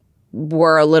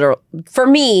were for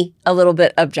me, a little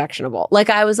bit objectionable. Like,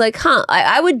 I was like,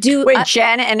 I would do... Wait,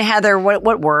 Jen and Heather,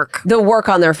 what work? The work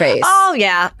on their face. Oh,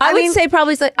 yeah. I would say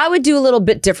probably, like, I would do a little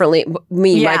bit differently,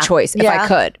 my choice, if I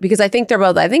could. Because I think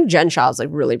I think Jen Shah is, like,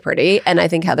 really pretty, and I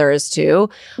think Heather is too.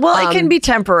 Well, it can be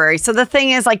temporary. So the thing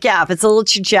is, like, if it's a little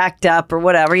too jacked up or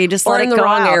whatever, you just let it go out. Or in the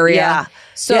wrong area. Yeah.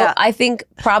 So I think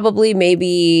probably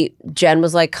maybe Jen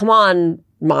was like, come on,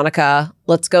 Monica,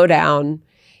 let's go down.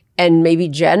 And maybe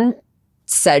Jen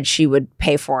said she would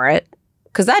pay for it,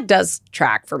 because that does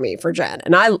track for me for Jen.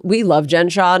 And we love Jen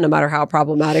Shah, no matter how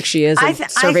problematic she is, and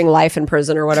serving life in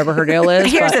prison or whatever her deal is.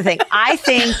 Here's the thing. I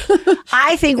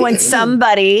think when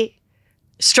somebody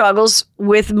struggles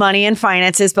with money and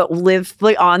finances but live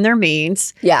on their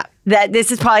means, that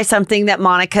this is probably something that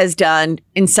Monica's done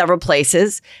in several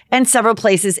places. And several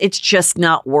places, it's just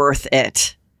not worth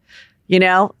it.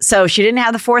 So she didn't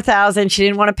have the $4,000. She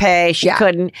didn't want to pay. She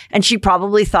couldn't. And she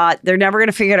probably thought they're never going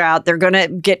to figure it out. They're going to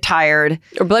get tired.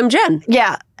 Or blame Jen.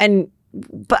 Yeah.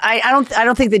 But I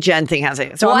don't think the Jen thing has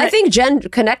it. So I think Jen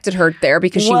connected her there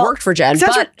because she worked for Jen,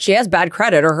 but she has bad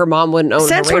credit, or her mom wouldn't own her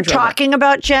Range Rover. Since we're talking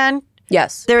about Jen,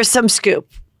 yes, there's some scoop.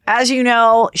 As you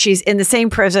know, she's in the same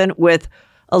prison with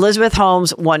Elizabeth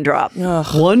Holmes, One Drop.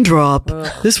 One drop.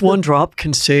 This one drop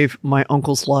can save my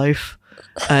uncle's life.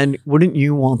 And wouldn't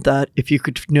you want that if you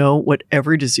could know what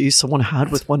every disease someone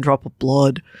had with one drop of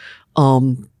blood?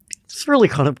 It's really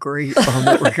kind of great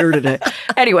that we're here today.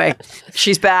 Anyway,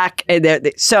 she's back.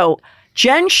 And so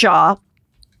Jen Shah,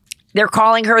 they're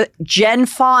calling her Jen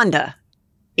Fonda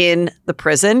in the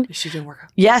prison. Is she doing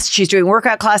workout? Yes, she's doing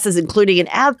workout classes, including an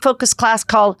ab-focused class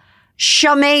called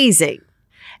Shamazing,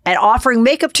 and offering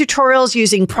makeup tutorials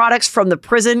using products from the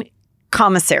prison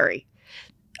commissary.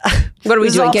 What are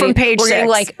we doing? From page we're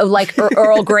 6. getting like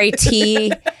Earl Grey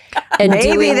tea and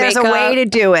maybe there's makeup. a way to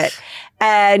do it.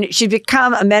 And she's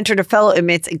become a mentor to fellow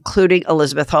inmates, including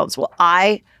Elizabeth Holmes. Well,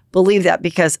 I believe that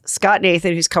because Scott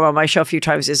Nathan, who's come on my show a few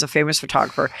times, is a famous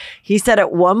photographer. He said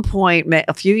at one point,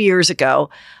 a few years ago,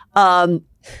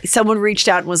 someone reached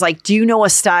out and was like, do you know a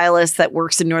stylist that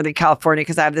works in Northern California?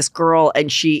 Because I have this girl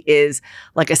and she is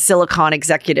like a Silicon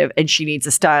executive and she needs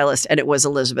a stylist. And it was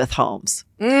Elizabeth Holmes.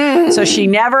 So she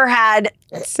never had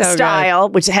style,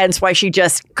 which hence why she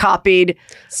just copied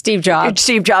Steve Jobs'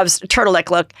 turtleneck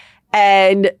look.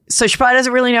 And so she probably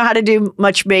doesn't really know how to do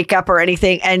much makeup or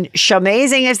anything. And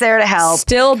Shamazing is there to help.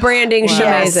 Still branding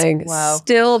Shamazing. Yes. Wow.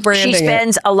 Still branding. She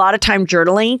spends a lot of time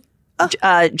journaling,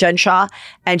 Jen Shah,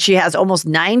 and she has almost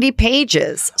 90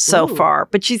 pages so far.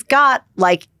 But she's got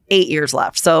like 8 years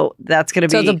left. So that's going to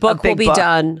be So the book will be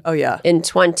done in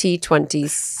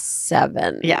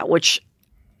 2027. Yeah, which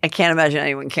I can't imagine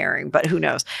anyone caring, but who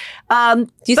knows. Do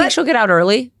you think she'll get out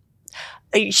early?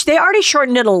 They already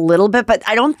shortened it a little bit, but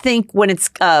I don't think when it's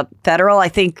federal, I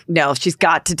think, no, she's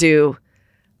got to do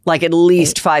like at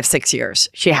least 5-6 years.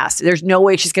 She has to. There's no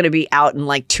way she's going to be out in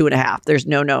like 2.5. There's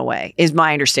no way, is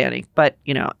my understanding. But,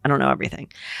 you know, I don't know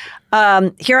everything.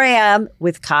 Here I am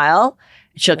with Kyle.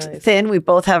 She looks thin. We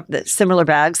both have the similar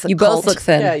bags. You both look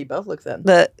thin. Yeah, you both look thin.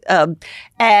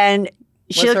 And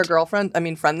she was her girlfriend,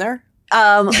 friend there?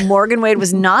 Morgan Wade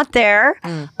was not there.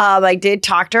 I did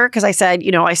talk to her because I said,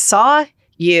 you know, I saw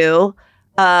you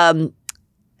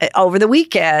over the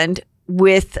weekend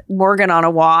with Morgan on a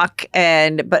walk,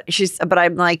 but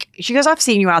I'm like, she goes, I've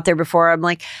seen you out there before. I'm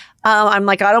like, I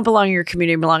don't belong in your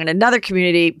community, I belong in another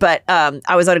community, but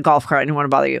I was at a golf cart. I didn't want to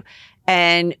bother you.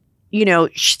 And you know,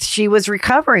 she was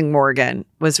recovering. Morgan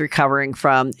was recovering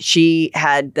from. She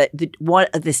had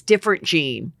this different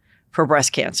gene for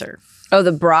breast cancer. Oh,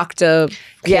 the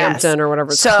Brocta-Campton or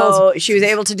whatever it's called. So she was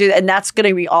able to do that. And that's going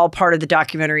to be all part of the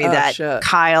documentary that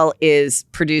Kyle is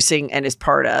producing and is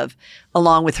part of,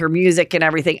 along with her music and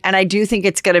everything. And I do think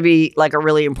it's going to be like a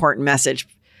really important message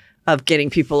of getting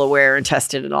people aware and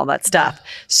tested and all that stuff.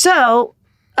 So,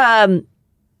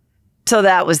 so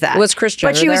that was that. Was Kris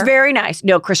Jenner But she was there? very nice.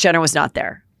 No, Kris Jenner was not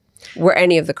there. Were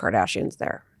any of the Kardashians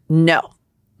there? No.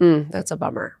 That's a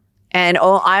bummer. And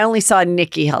I only saw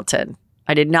Nikki Hilton.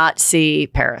 I did not see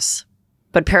Paris,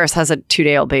 but Paris has a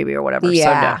 2-day-old baby or whatever.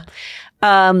 Yeah. So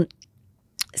no.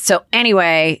 So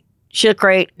anyway, she looked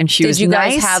great and she was nice. Did you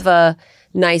guys have a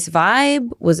nice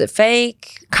vibe? Was it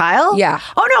fake? Kyle? Yeah.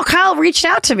 Oh no, Kyle reached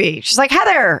out to me. She's like,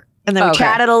 Heather. And then we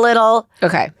chatted a little.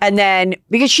 Okay. And then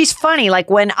because she's funny, like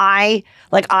when I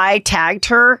tagged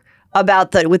her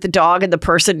about with the dog and the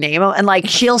person name, and like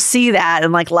she'll see that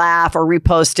and like laugh or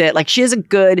repost it. Like she has a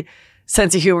good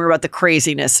sense of humor about the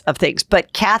craziness of things.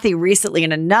 But Kathy recently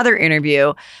in another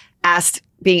interview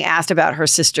being asked about her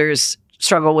sister's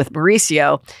struggle with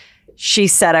Mauricio, she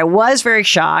said, I was very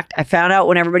shocked. I found out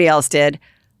when everybody else did,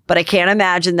 but I can't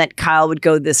imagine that Kyle would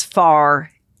go this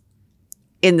far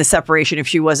in the separation if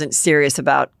she wasn't serious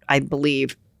about, I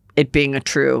believe, it being a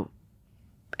true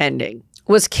ending.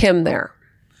 Was Kim there?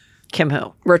 Kim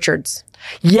who? Richards.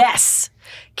 Yes.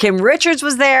 Kim Richards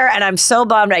was there, and I'm so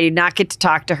bummed I did not get to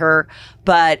talk to her,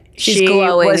 but she's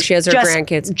glowing. She has her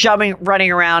grandkids.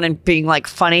 Running around and being like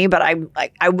funny, but I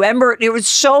remember it was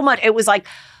so much, it was like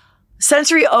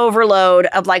sensory overload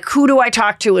of like, who do I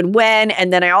talk to and when?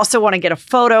 And then I also want to get a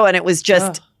photo, and it was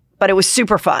just, but it was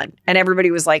super fun. And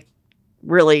everybody was like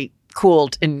really cool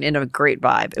in a great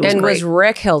vibe. It was great. Was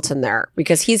Rick Hilton there?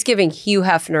 Because he's giving Hugh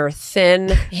Hefner thin,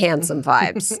 handsome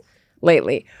vibes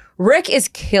lately. Rick is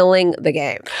killing the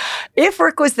game. If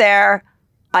Rick was there,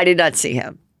 I did not see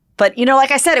him. But, you know,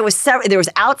 like I said, it was there was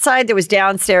outside, there was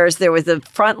downstairs, there was the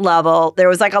front level, there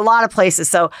was like a lot of places.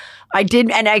 So I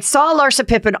didn't, and I saw Larsa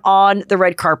Pippen on the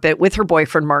red carpet with her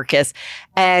boyfriend, Marcus.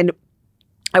 And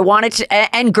I wanted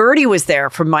to, and Gertie was there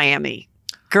from Miami.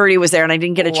 Gertie was there, and I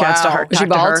didn't get a chance to talk Was she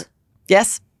to her. bald?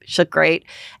 Yes, she looked great.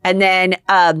 And then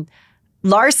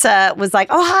Larsa was like,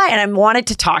 oh, hi. And I wanted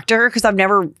to talk to her because I've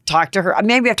never talked to her.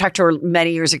 Maybe I've talked to her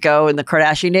many years ago in the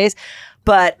Kardashian days,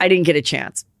 but I didn't get a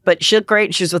chance. But she looked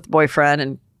great. She was with the boyfriend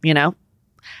and, you know,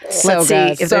 let's see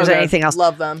if there's anything else.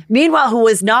 Love them. Meanwhile, who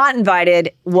was not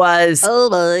invited was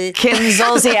Kim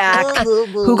Zolciak,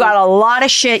 who got a lot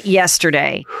of shit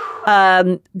yesterday.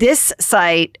 This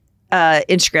site,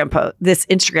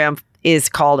 Instagram is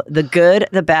called The Good,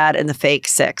 the Bad, and the Fake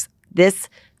Six.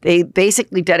 They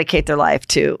basically dedicate their life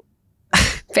to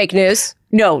fake news.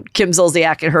 No, Kim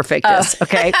Zolciak and her fake news.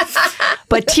 Okay,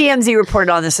 but TMZ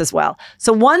reported on this as well.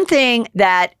 So one thing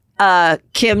that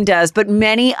Kim does, but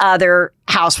many other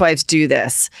housewives do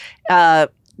this.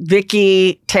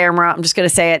 Vicky, Tamara, I'm just going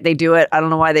to say it. They do it. I don't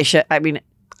know why they should. I mean,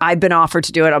 I've been offered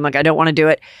to do it. I'm like, I don't want to do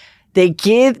it.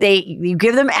 You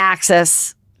give them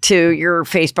access to your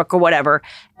Facebook or whatever,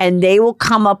 and they will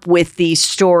come up with these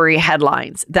story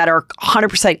headlines that are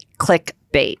 100%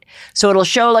 clickbait. So it'll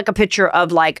show like a picture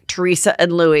of like Teresa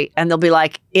and Louis, and they'll be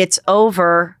like, it's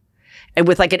over, and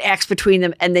with like an X between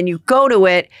them. And then you go to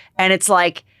it and it's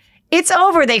like, it's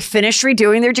over. They finished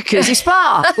redoing their jacuzzi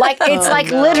spa. Like,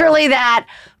 it's literally that.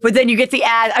 But then you get the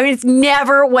ad. I mean, it's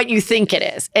never what you think it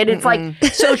is. And it's like,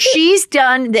 so she's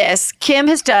done this. Kim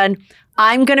has done,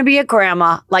 I'm going to be a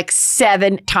grandma like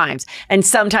 7 times. And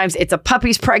sometimes it's a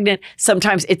puppy's pregnant.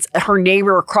 Sometimes it's her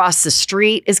neighbor across the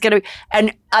street is going to,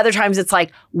 and other times it's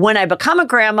like, when I become a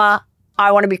grandma,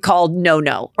 I want to be called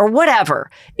no, or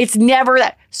whatever. It's never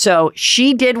that. So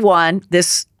she did one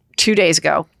this 2 days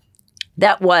ago.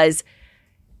 That was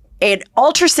an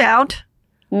ultrasound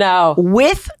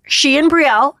with she and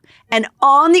Brielle. And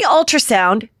on the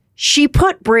ultrasound, she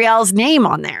put Brielle's name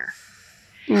on there.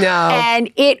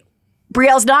 And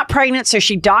Brielle's not pregnant, so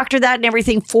she doctored that and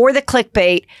everything for the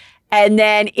clickbait. And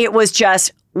then it was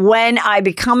just, when I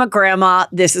become a grandma,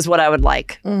 this is what I would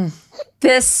like.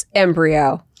 This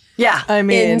embryo. Yeah. I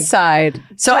mean, inside.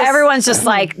 So everyone's just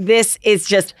like, this is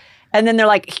just... And then they're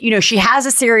like, you know, she has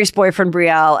a serious boyfriend,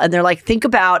 Brielle. And they're like, think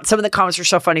about, some of the comments are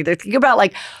so funny. They think about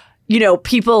like, you know,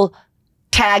 people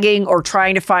tagging or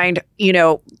trying to find, you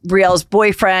know, Brielle's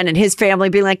boyfriend and his family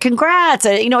being like, congrats.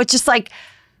 And, you know, it's just like,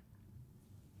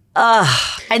 and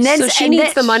then so she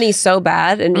needs the money so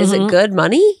bad. And is it good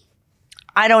money?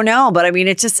 I don't know, but I mean,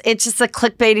 it's just a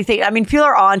clickbaity thing. I mean, people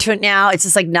are onto it now. It's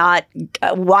just like not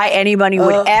why anybody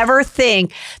would ever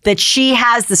think that she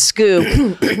has the scoop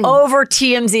over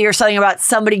TMZ or something about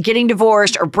somebody getting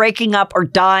divorced or breaking up or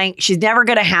dying. She's never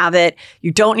going to have it.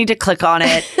 You don't need to click on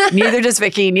it. Neither does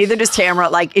Vicky. Neither does Tamara.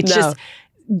 Like, it's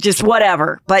just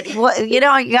whatever. But you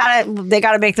know, they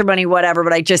gotta make their money, whatever.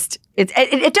 But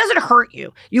it doesn't hurt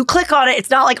you. You click on it. It's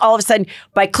not like all of a sudden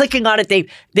by clicking on it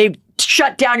they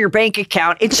shut down your bank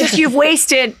account. It's just you've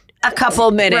wasted a couple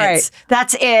of minutes. Right.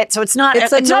 That's it. So it's not a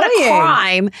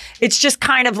crime. It's just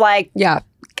kind of like,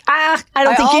 I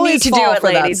don't think you need to do it,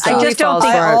 ladies. I just don't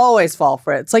think I always fall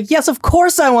for it. It's like, yes, of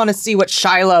course I want to see what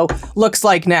Shiloh looks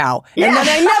like now. Yeah. And then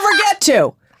I never get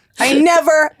to. I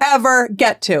never, ever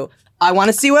get to. I want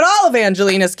to see what all of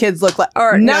Angelina's kids look like.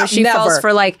 Or no, she falls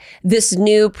for like this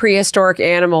new prehistoric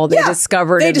animal they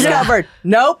discovered. They discovered.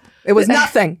 Nope. It was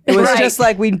nothing. It was just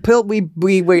like we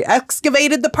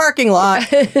excavated the parking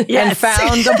lot and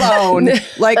found a bone.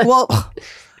 Like, well,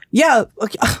 yeah.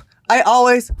 I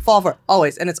always fall for it.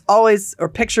 Always. And it's always, or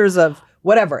pictures of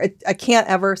whatever. I can't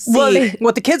ever see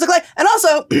what the kids look like. And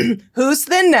also, who's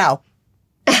thin now?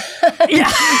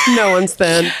 No one's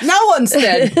thin. No one's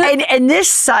thin. And this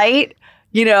site,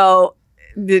 you know,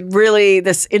 really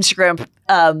this Instagram,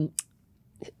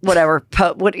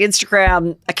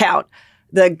 Instagram account,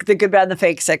 the good, bad, and the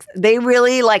fake sex, they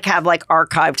really like have like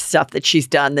archived stuff that she's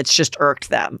done that's just irked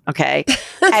them. Okay.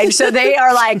 And so they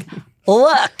are like,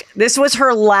 look, this was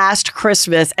her last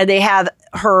Christmas, and they have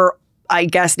her, I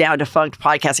guess now defunct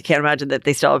podcast. I can't imagine that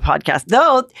they still have a podcast.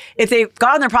 Though, if they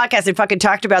got on their podcast, they fucking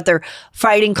talked about their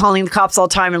fighting, calling the cops all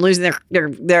the time and losing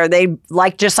they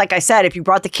like, just like I said, if you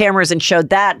brought the cameras and showed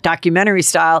that documentary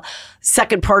style,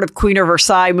 second part of Queen of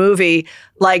Versailles movie,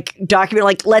 like document,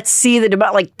 like let's see the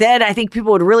debate. Like then I think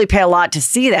people would really pay a lot to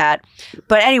see that.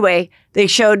 But anyway, she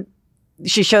showed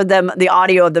them the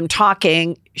audio of them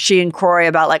talking, she and Croy,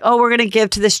 about like, oh, we're going to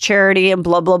give to this charity and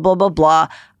blah, blah, blah, blah, blah.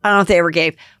 I don't know if they ever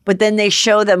gave, but then they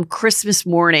show them Christmas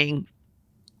morning,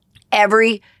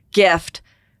 every gift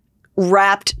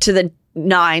wrapped to the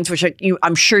nines, which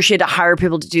I'm sure she had to hire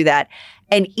people to do that.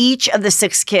 And each of the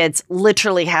 6 kids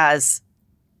literally has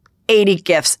 80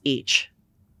 gifts each.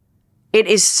 It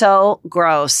is so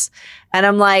gross. And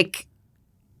I'm like,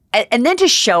 and then to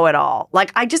show it all.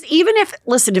 Like,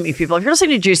 listen to me, people, if you're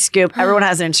listening to Juice Scoop, everyone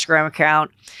has an Instagram account.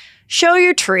 Show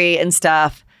your tree and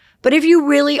stuff. But if you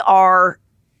really are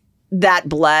that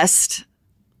blessed,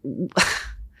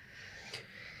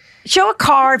 show a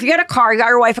car. If you got a car, you got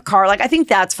your wife a car, like I think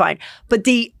that's fine. But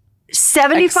the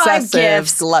 75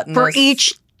 gifts for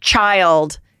each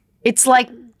child, it's like,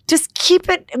 just keep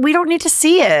it. We don't need to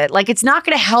see it. Like, it's not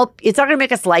going to help. It's not going to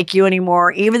make us like you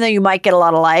anymore, even though you might get a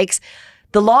lot of likes.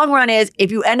 The long run is,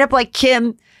 if you end up like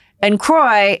Kim and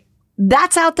Croy,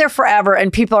 that's out there forever,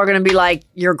 and people are going to be like,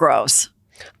 you're gross.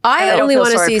 I only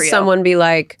want to see someone be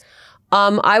like,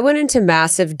 I went into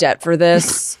massive debt for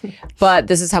this, but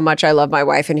this is how much I love my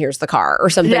wife, and here's the car, or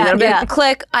something. Yeah, like,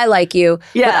 click, I like you.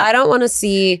 Yeah. But I don't want to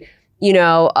see, you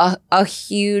know, a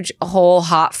huge whole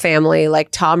hot family like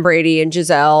Tom Brady and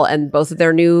Giselle and both of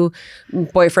their new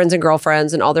boyfriends and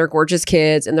girlfriends and all their gorgeous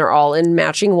kids, and they're all in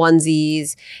matching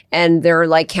onesies and they're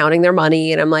like counting their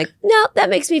money. And I'm like, no, that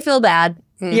makes me feel bad.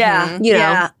 Yeah. You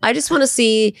know, I just want to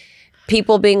see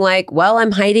people being like, well,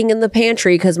 I'm hiding in the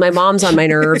pantry because my mom's on my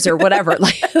nerves or whatever.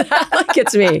 Like that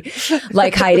gets me.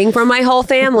 Like hiding from my whole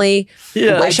family.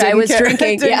 Yeah. Wish I was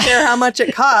drinking. I didn't care how much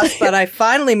it cost, but I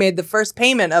finally made the first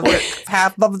payment of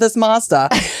half of this Mazda.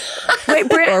 Wait,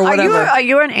 Britt, Or whatever. are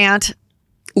you an aunt?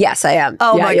 Yes, I am.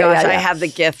 Oh Yeah, my yeah, gosh, yeah, I yeah. have the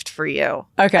gift for you.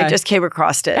 Okay. I just came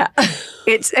across it. Yeah.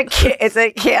 It's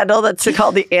a candle that's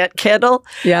called the Ant Candle.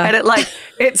 Yeah. And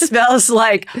it smells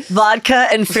like vodka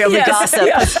and family gossip.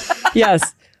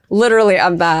 Yes. Literally,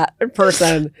 I'm that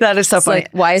person. That is so It's funny.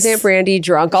 like, why is Aunt Brandy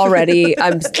drunk already?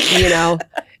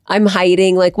 I'm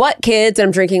hiding. Like, what, kids?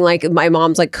 I'm drinking, like, my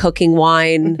mom's, like, cooking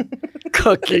wine.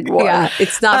 Cooking wine. Yeah,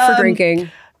 it's not for drinking.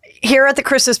 Here at the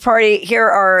Christmas party, here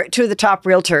are two of the top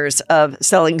realtors of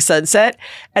Selling Sunset.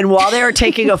 And while they are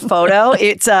taking a photo,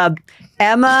 it's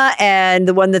Emma and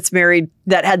the one that's married,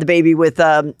 that had the baby with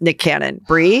Nick Cannon,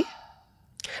 Bree.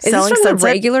 Is this from the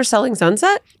regular Selling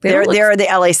Sunset? They're the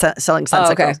LA Selling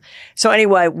Sunset okay. girls. So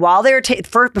anyway, while they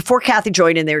were before Kathy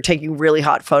joined in, they were taking really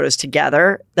hot photos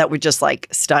together that were just like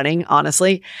stunning,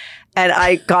 honestly. And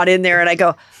I got in there and I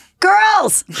go,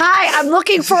 girls, hi, I'm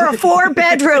looking for a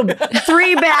 4-bedroom,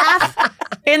 3-bath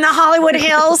in the Hollywood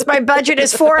Hills. My budget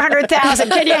is $400,000.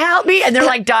 Can you help me? And they're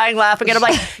like dying laughing. And I'm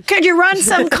like, could you run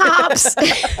some comps? Do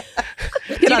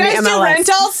you guys do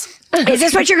rentals? Is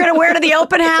this what you're going to wear to the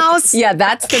open house? Yeah,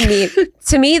 that's the meme.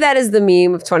 To me, that is the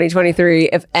meme of 2023.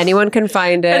 If anyone can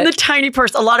find it. And the tiny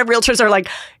purse. A lot of realtors are like,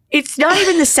 it's not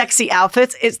even the sexy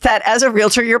outfits. It's that as a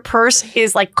realtor, your purse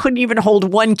is like, couldn't even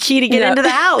hold one key to get into the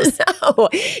house. No,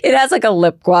 it has like a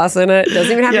lip gloss in it. It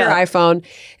doesn't even have your iPhone.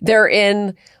 They're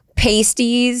in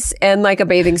pasties and like a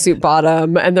bathing suit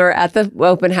bottom, and they're at the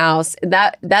open house.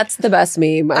 That's the best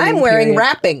meme. I'm wearing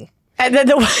wrapping. And then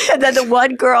the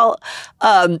one girl,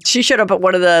 she showed up at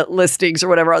one of the listings or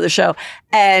whatever on the show,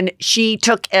 and she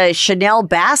took a Chanel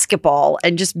basketball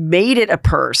and just made it a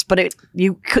purse, but it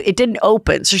didn't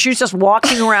open. So she was just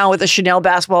walking around with a Chanel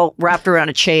basketball wrapped around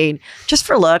a chain just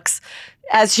for looks.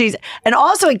 And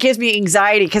also it gives me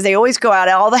anxiety because they always go out,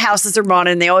 all the houses are on,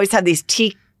 and they always have these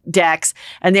teak decks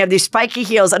and they have these spiky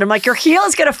heels, and I'm like, your heel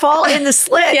is going to fall in the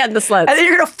slit. Yeah, the slits. And then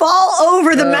you're going to fall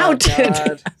over the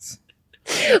mountain.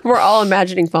 We're all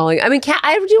imagining falling. I mean,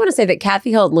 I do want to say that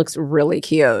Kathy Hilton looks really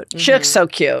cute. She looks so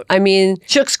cute. I mean,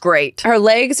 She looks great. her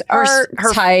legs are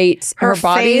tight. Her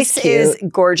body face is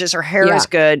cute. gorgeous. Her hair is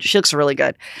good. She looks really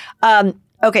good.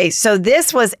 Okay, so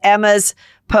this was Emma's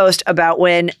post about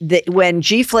when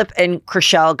G Flip and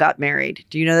Chrishell got married.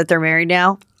 Do you know that they're married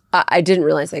now? I didn't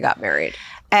realize they got married.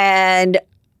 And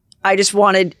I just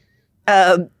wanted,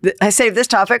 I saved this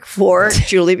topic for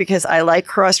Julie because I like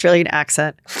her Australian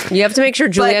accent. You have to make sure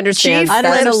Julie But understands. G-Flip-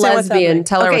 That's a understand what that lesbian. means.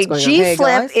 Tell her Okay, what's going on. G Hey,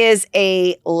 Flip guys. is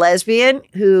a lesbian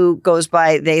who goes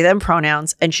by they, them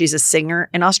pronouns, and she's a singer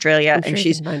in Australia, I'm sure and you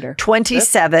she's can find her.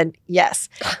 27. Yes.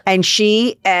 And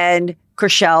she and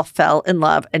Chrishell fell in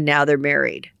love, and now they're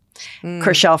married.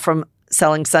 Chrishell from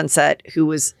Selling Sunset, who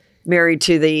was married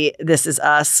to the This Is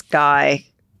Us guy,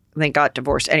 and they got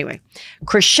divorced. Anyway,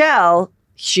 Chrishell,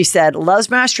 she said, loves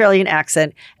my Australian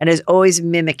accent and is always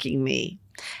mimicking me.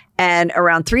 And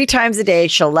around 3 times a day,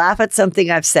 she'll laugh at something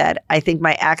I've said. I think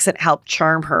my accent helped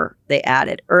charm her, they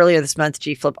added. Earlier this month,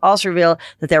 G Flip also revealed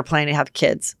that they're planning to have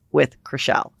kids with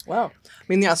Chrishell. Wow. I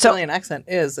mean, the Australian accent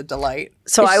is a delight.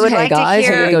 So I would Hey, like guys,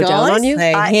 to are hear. we gonna go down on you?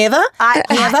 Hey, I- Heather.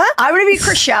 Heather? I'm going to be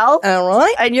Chrishell, All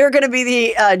right. and you're going to be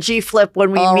the G Flip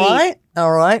when we All meet. right.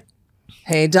 All right.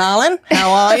 Hey, darling.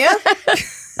 How are you?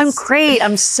 I'm great.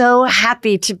 I'm so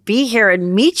happy to be here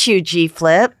and meet you, G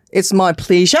Flip. It's my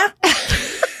pleasure.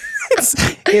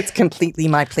 It's completely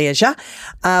my pleasure.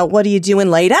 What are you doing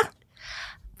later?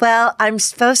 Well, I'm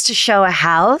supposed to show a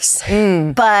house,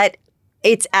 but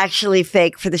it's actually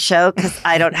fake for the show because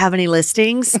I don't have any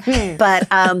listings. But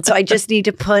so I just need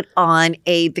to put on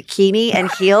a bikini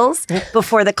and heels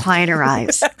before the client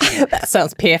arrives. That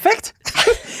sounds perfect.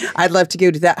 I'd love to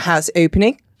go to that house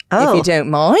opening, if Oh. you don't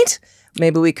mind.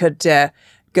 Maybe we could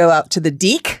go out to the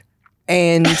deck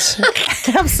and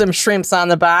have some shrimps on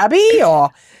the barbie or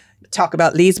talk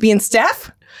about lesbian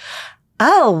stuff.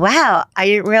 Oh, wow. I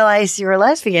didn't realize you were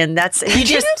lesbian. That's You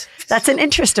didn't? That's an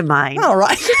interest of mine. All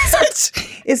right.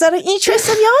 Is that an interest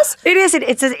of yours? It is.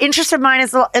 It's an interest of mine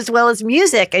as well as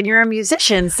music, and you're a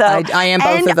musician. So I am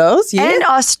both of those, yeah. And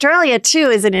Australia too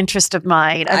is an interest of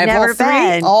mine. I've I have never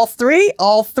been. all three.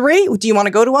 Do you want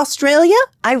to go to Australia?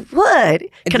 I would.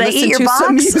 Could I Listen eat your to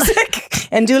some box? music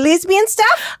and do lesbian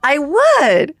stuff? I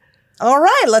would. All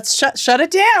right, let's shut it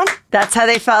down. That's how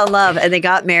they fell in love, and they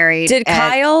got married. Did and-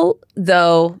 Kyle,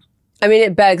 though, I mean,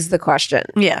 it begs the question.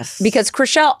 Yes. Because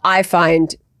Chrishell, I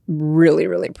find really,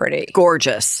 really pretty.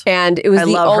 Gorgeous. And it was I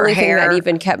the love her only thing that hair.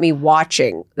 even kept me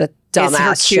watching the It's her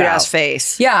dumbass cute show. ass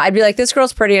face. Yeah, I'd be like, this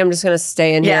girl's pretty. I'm just going to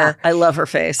stay in Yeah, here. I love her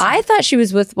face. I thought she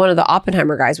was with one of the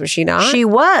Oppenheimer guys. Was she not? She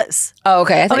was. Oh,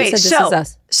 okay. I thought Okay, you said This Is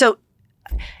Us. so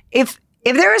if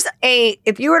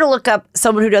you were to look up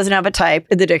someone who doesn't have a type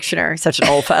in the dictionary, such an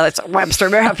old file, it's Webster,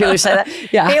 remember how people say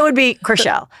that? Yeah. It would be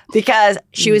Chrishell, because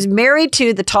she was married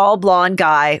to the tall blonde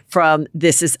guy from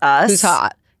This Is Us. Who's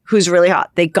hot. Who's really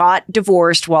hot. They got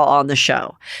divorced while on the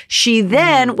show. She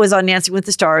then was on Dancing with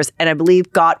the Stars, and I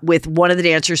believe got with one of the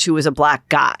dancers who was a black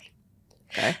guy.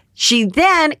 Okay. She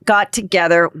then got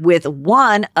together with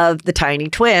one of the tiny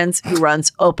twins who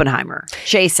runs Oppenheimer,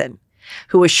 Jason,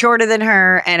 who was shorter than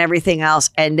her and everything else.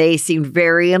 And they seemed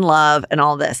very in love and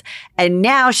all this. And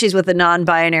now she's with a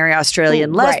non-binary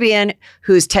Australian Right. lesbian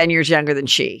who's 10 years younger than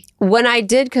she. When I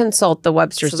did consult the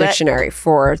Webster's So that- Dictionary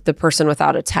for the person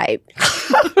without a type,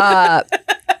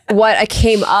 what I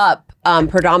came up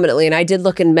predominantly, and I did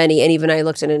look in many, and even I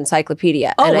looked in an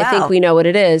encyclopedia, Oh, and I wow. think we know what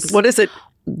it is. What is it?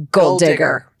 Gold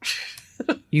digger.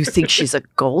 You think she's a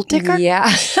gold digger?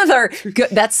 Yeah, They're good.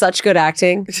 That's such good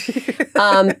acting.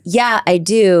 Yeah, I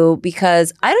do,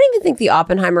 because I don't even think the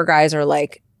Oppenheimer guys are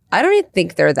like, I don't even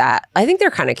think they're that. I think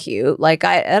they're kind of cute. Like,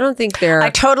 I don't think they're. I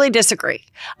totally disagree.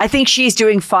 I think she's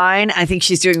doing fine. I think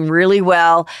she's doing really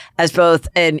well as both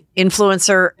an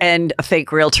influencer and a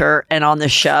fake realtor and on the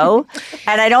show.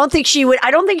 And I don't think she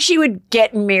would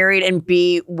get married and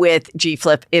be with G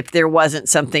Flip if there wasn't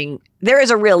something. There is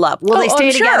a real love. Will they Oh, stay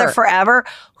I'm together sure. forever?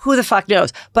 Who the fuck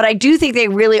knows? But I do think they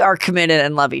really are committed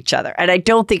and love each other. And I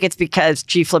don't think it's because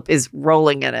G Flip is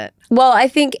rolling in it. Well, I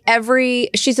think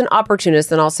she's an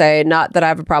opportunist, and I'll say, not that I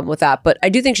have a problem with that, but I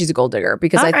do think she's a gold digger,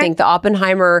 because I Okay. think the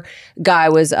Oppenheimer guy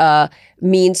was a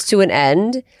means to an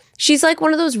end. She's like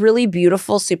one of those really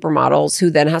beautiful supermodels who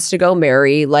then has to go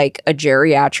marry like a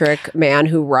geriatric man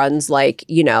who runs like,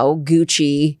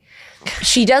 Gucci.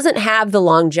 She doesn't have the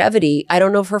longevity. I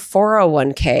don't know if her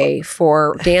 401k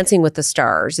for Dancing with the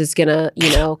Stars is gonna,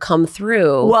 come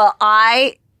through. Well,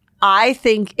 I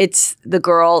think it's the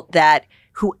girl that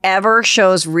whoever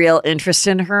shows real interest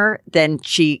in her, then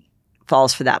she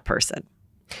falls for that person.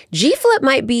 G Flip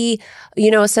might be,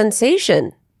 a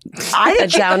sensation. I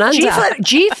think Down under.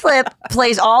 G Flip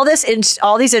plays all these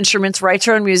instruments, writes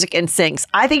her own music, and sings.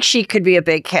 I think she could be a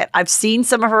big hit. I've seen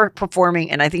some of her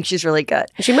performing, and I think she's really good.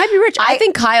 She might be rich. I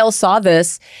think Kyle saw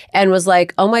this and was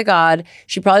like, oh my God.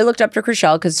 She probably looked up to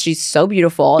Chrishell because she's so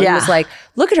beautiful and Yeah. was like,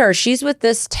 look at her. She's with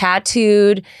this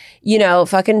tattooed,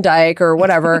 fucking dyke or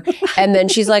whatever. And then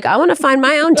she's like, I want to find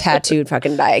my own tattooed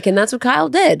fucking dyke. And that's what Kyle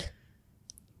did.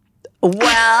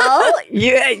 Well,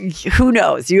 who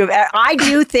knows? I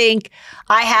do think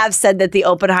I have said that the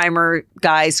Oppenheimer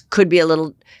guys could be a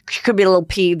little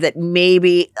peeved that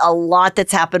maybe a lot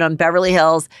that's happened on Beverly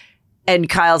Hills and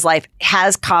Kyle's life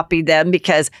has copied them,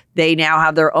 because they now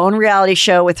have their own reality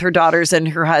show with her daughters and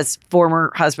her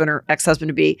former husband or ex-husband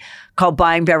to be, called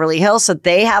Buying Beverly Hills. So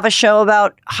they have a show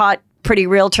about hot, pretty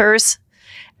realtors.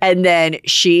 And then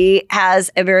she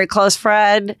has a very close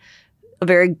friend.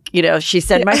 She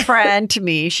said my friend to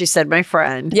me. She said my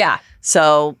friend. Yeah.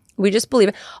 So We just believe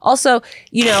it. Also,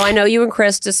 I know you and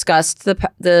Chris discussed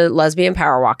the lesbian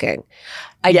power walking.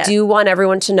 I do want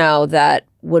everyone to know that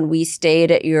when we stayed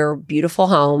at your beautiful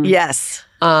home, yes,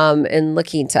 in La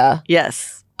Quinta,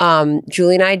 yes,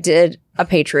 Julie and I did a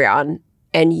Patreon,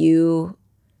 and you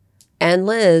and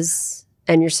Liz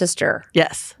and your sister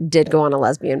yes. did go on a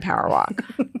lesbian power walk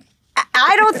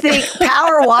I don't think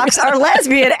power walks are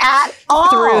lesbian at all.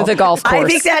 through the golf course. I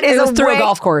think that is It was through way, a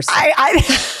golf course.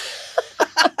 I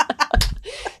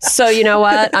So you know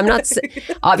what? I'm not.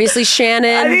 Obviously,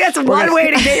 Shannon. I think that's one way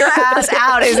to get your ass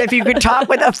out, is if you could talk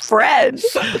with a friend.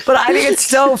 But I think it's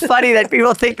so funny that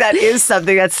people think that is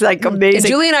something that's like amazing.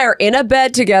 Julie and I are in a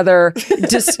bed together,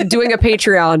 just doing a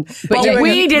Patreon. But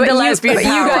we did the lesbian But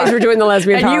power you guys walk. were doing the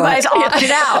lesbian And power you guys walk.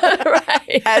 opted out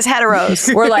Right. as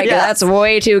heteros. We're like, Yeah. that's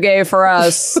way too gay for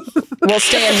us. We'll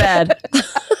stay in bed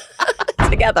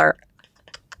together.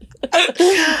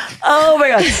 Oh my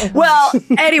God. Well,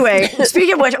 anyway,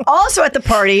 speaking of which, also at the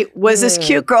party was this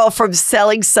cute girl from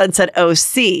Selling Sunset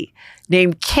OC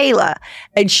named Kayla.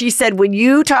 And she said, when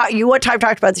you one time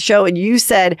talked about the show, and you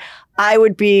said, I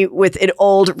would be with an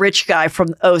old rich guy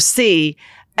from OC.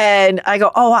 And I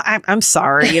go, oh, I'm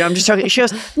sorry. I'm just joking. She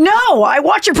goes, no, I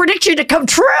want your prediction to come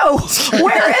true.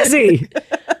 Where is he?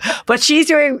 But she's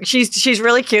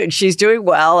really cute and she's doing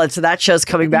well. And so that show's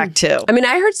coming back too. I mean,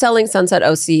 I heard Selling Sunset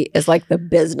OC is like the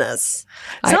business.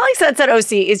 Selling Sunset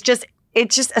OC is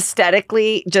it's just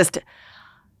aesthetically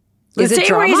The Is it same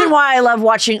drama? reason why I love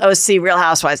watching OC Real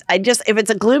Housewives. If it's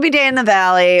a gloomy day in the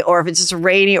valley or if it's just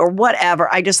rainy or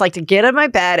whatever, I just like to get in my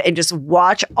bed and just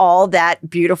watch all that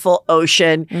beautiful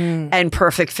ocean and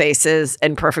perfect faces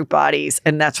and perfect bodies.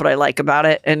 And that's what I like about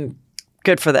it. And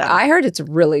good for them. I heard it's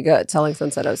really good, Selling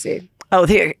Sunset OC. Oh,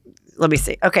 here, let me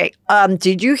see. Okay.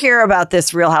 Did you hear about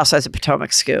this Real Housewives of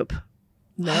Potomac scoop?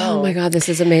 No. Oh my God, this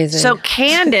is amazing. So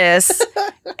Candace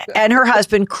and her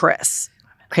husband, Chris.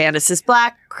 Candace is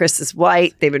black. Chris is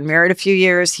white. They've been married a few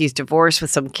years. He's divorced with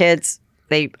some kids.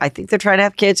 I think they're trying to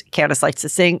have kids. Candace likes to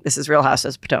sing. This is Real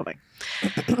Housewives of Potomac.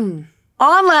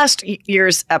 On last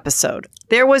year's episode,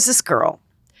 there was this girl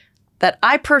that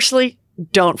I personally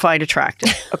don't find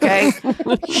attractive. Okay.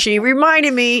 She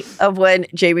reminded me of when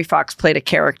Jamie Foxx played a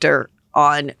character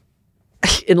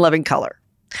in Living Color,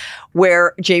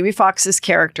 where Jamie Foxx's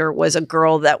character was a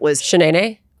girl that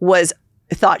Shanae?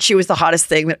 thought she was the hottest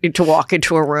thing to walk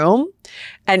into a room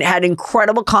and had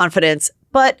incredible confidence,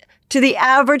 but to the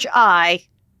average eye,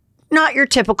 not your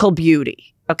typical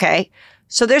beauty. Okay.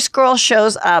 So this girl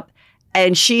shows up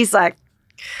and she's like,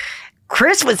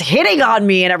 Chris was hitting on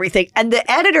me and everything. And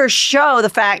the editors show the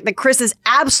fact that Chris is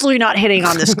absolutely not hitting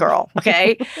on this girl.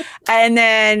 Okay. And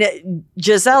then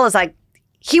Giselle is like,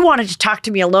 he wanted to talk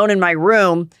to me alone in my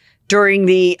room during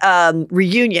the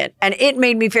reunion. And it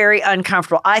made me very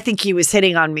uncomfortable. I think he was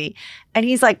hitting on me. And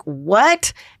he's like,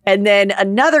 what? And then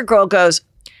another girl goes,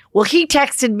 well, he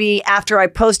texted me after I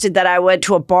posted that I went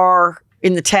to a bar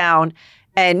in the town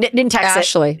and didn't text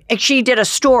Ashley. it. And she did a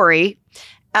story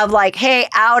of like, hey,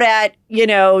 out at,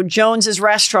 Jones's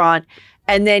restaurant.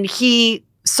 And then he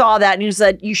saw that and he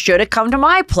said, you should have come to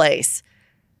my place.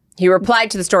 He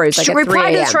replied to the story. It was like She at 3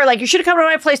 replied to the a.m. story like, you should have come to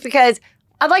my place because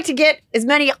I'd like to get as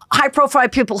many high-profile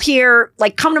people here.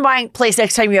 Like, come to my place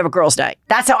next time you have a girls' night.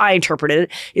 That's how I interpreted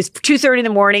it. It's 2:30 in the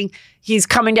morning. He's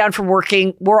coming down from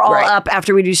working. We're all up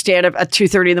after we do stand-up at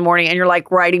 2:30 in the morning, and you're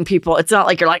like writing people. It's not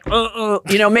like you're like,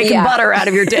 making butter out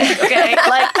of your dick. Okay,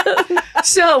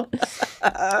 so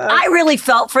I really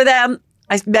felt for them.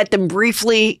 I met them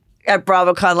briefly at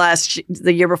BravoCon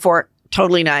the year before.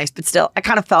 Totally nice, but still, I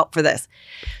kind of felt for this.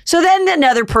 So then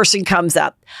another person comes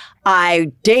up.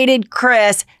 I dated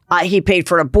Chris. He paid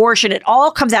for an abortion. It all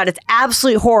comes out. It's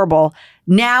absolutely horrible.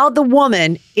 Now the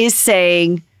woman is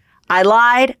saying, I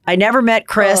lied. I never met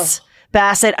Chris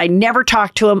Bassett. I never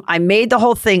talked to him. I made the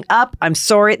whole thing up. I'm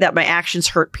sorry that my actions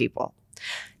hurt people.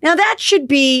 Now that should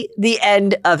be the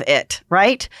end of it,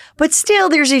 right? But still,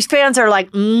 there's these fans that are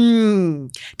like,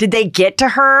 did they get to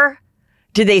her?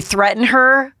 Did they threaten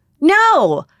her?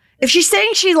 No. If she's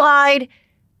saying she lied,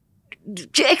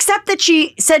 accept that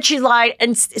she said she lied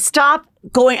and stop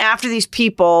going after these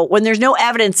people when there's no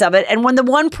evidence of it. And when the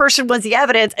one person was the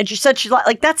evidence and she said she lied,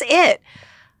 like, that's it.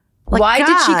 Like, Why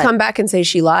did she come back and say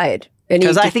she lied?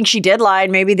 Because I think she did lie.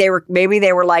 And maybe they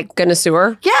were like gonna sue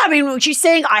her. Yeah, I mean, she's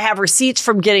saying I have receipts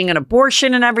from getting an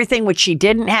abortion and everything, which she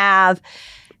didn't have.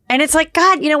 And it's like,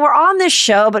 God, we're on this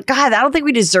show, but God, I don't think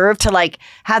we deserve to like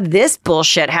have this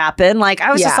bullshit happen. Like,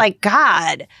 I was just like,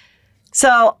 God.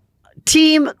 So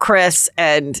team Chris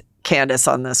and Candace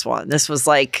on this one. This was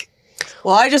like,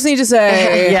 well, I just need to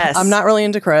say, yes. I'm not really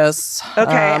into Chris.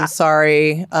 Okay. I'm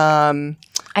sorry.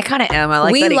 I kind of am. I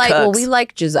like that he cooks. we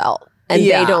like Giselle, and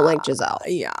they don't like Giselle.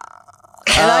 Yeah.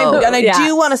 And I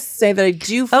do want to say that I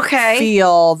do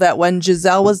feel that when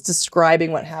Giselle was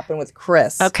describing what happened with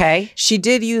Chris, she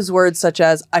did use words such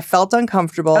as, I felt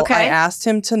uncomfortable. I asked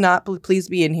him to not please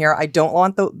be in here. I don't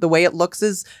want the way it looks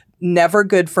is never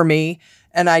good for me.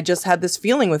 And I just had this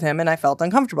feeling with him and I felt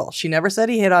uncomfortable. She never said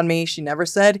he hit on me. She never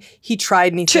said he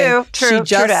tried anything. True. She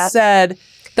just said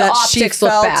the that optics she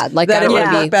look felt bad. Like that it would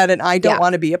be look bad, and I don't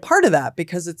want to be a part of that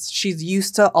because she's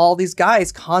used to all these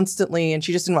guys constantly, and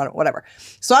she just didn't want it. Whatever.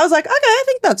 So I was like, okay, I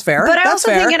think that's fair. But I also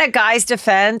think in a guy's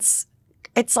defense,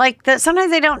 it's like that.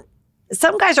 Sometimes they don't.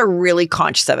 Some guys are really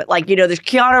conscious of it. Like, there's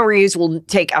Keanu Reeves will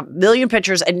take a million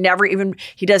pictures and never even.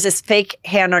 He does this fake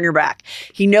hand on your back.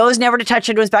 He knows never to touch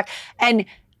into his back, and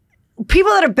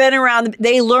people that have been around,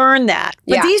 they learn that.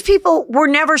 But these people were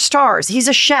never stars. He's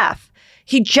a chef.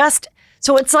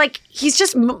 So it's like he's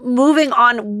just moving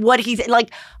on what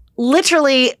like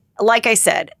literally, like I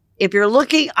said, if you're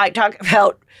looking, I talk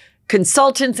about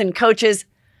consultants and coaches.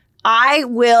 I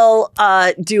will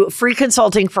do free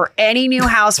consulting for any new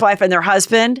housewife and their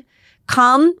husband.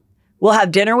 Come. We'll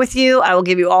have dinner with you. I will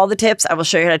give you all the tips. I will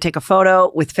show you how to take a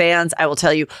photo with fans. I will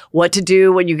tell you what to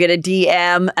do when you get a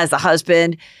DM as a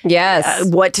husband. Yes.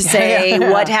 What to say,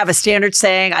 what to have a standard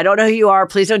saying. I don't know who you are.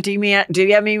 Please don't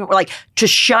DM me. Like, to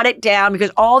shut it down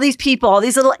because all these people, all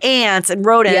these little ants and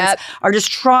rodents are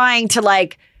just trying to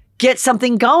like get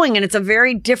something going. And it's a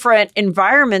very different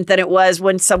environment than it was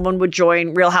when someone would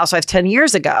join Real Housewives 10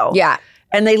 years ago. Yeah.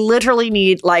 And they literally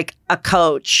need like a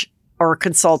coach or a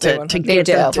consultant to get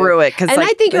them through it. And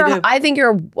I think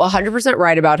you're 100%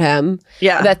 right about him.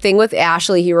 Yeah. That thing with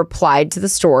Ashley, he replied to the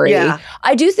story. Yeah.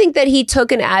 I do think that he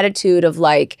took an attitude of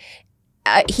like,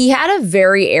 he had a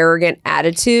very arrogant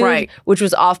attitude, right, which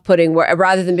was off-putting, where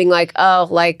rather than being like, oh,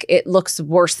 like it looks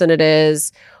worse than it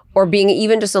is, or being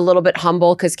even just a little bit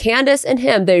humble, because Candace and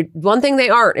him, one thing they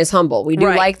aren't is humble. We do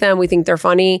like them. We think they're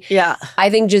funny. Yeah. I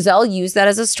think Giselle used that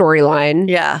as a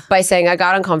storyline by saying, I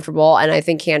got uncomfortable. And I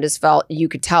think Candace you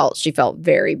could tell she felt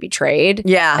very betrayed.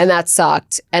 Yeah. And that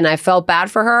sucked. And I felt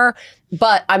bad for her.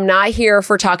 But I'm not here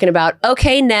for talking about,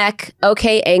 okay, neck,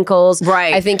 okay, ankles.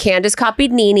 Right. I think Candace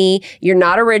copied Nene. You're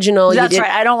not original. That's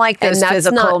right. I don't like those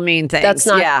physical mean things. That's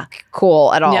not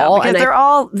cool at all. No,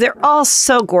 because they're all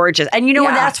so gorgeous. And you know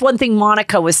what? That's one thing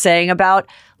Monica was saying about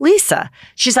Lisa.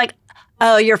 She's like,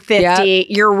 oh, you're 50,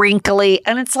 you're wrinkly.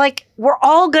 And it's like, we're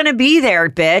all going to be there,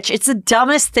 bitch. It's the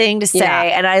dumbest thing to say. Yeah.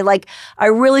 And I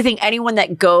really think anyone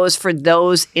that goes for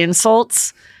those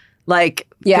insults, like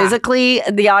physically,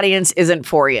 the audience isn't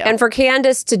for you. And for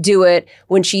Candace to do it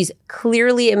when she's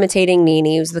clearly imitating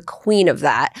Nene, who's the queen of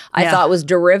that, I thought was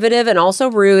derivative and also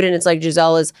rude. And it's like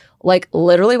Giselle is like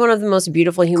literally one of the most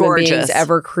beautiful human beings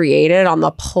ever created on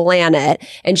the planet.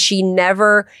 And she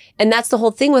never, and that's the whole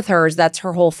thing with her, is that's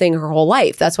her whole thing, her whole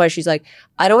life. That's why she's like,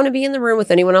 I don't want to be in the room with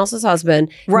anyone else's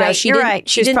husband. Right, now, you're right.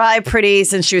 She's probably pretty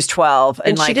since she was 12.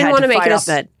 And like, she didn't want to make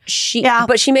it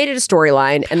but she made it a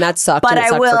storyline, and that sucked. But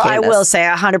I will say,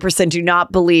 I 100% do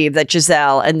not believe that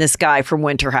Giselle and this guy from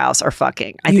Winter House are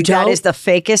fucking. I think that is the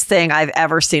fakest thing I've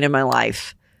ever seen in my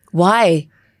life. Why?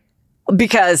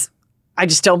 Because I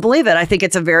just don't believe it. I think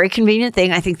it's a very convenient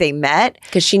thing. I think they met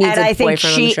because she needs a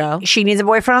boyfriend on the show. She needs a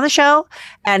boyfriend on the show,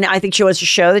 and I think she wants to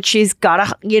show that she's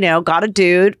got a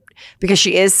dude. Because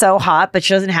she is so hot, but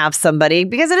she doesn't have somebody.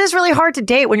 Because it is really hard to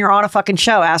date when you're on a fucking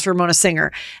show. Ask Ramona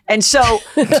Singer. And so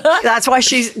that's why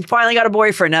she's finally got a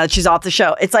boyfriend now that she's off the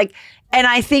show. It's like, and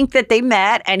I think that they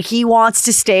met and he wants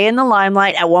to stay in the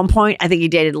limelight. At one point, I think he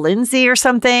dated Lindsay or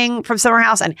something from Summer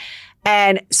House.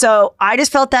 And so I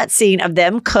just felt that scene of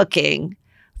them cooking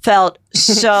felt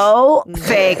so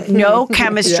fake, no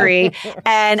chemistry.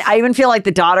 And I even feel like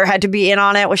the daughter had to be in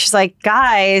on it, where she's like,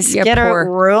 guys, get a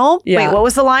room. Wait, what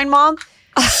was the line, Mom?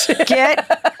 Get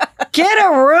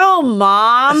a room,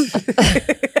 Mom.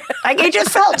 Like, it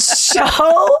just felt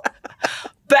so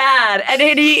bad. And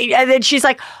then she's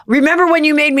like, remember when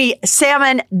you made me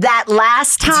salmon that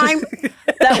last time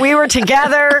that we were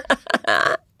together?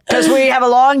 Because we have a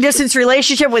long distance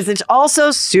relationship, which is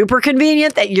also super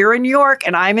convenient that you're in New York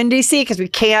and I'm in DC because we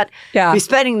can't be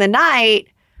spending the night.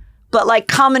 But like,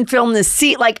 come and film this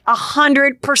scene. Like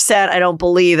 100%, I don't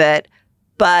believe it.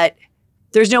 But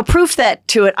there's no proof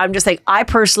to it. I'm just like, I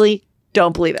personally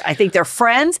don't believe it. I think they're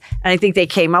friends, and I think they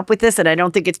came up with this, and I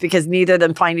don't think it's because neither of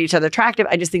them find each other attractive.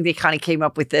 I just think they kind of came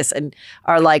up with this and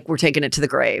are like, we're taking it to the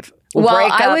grave.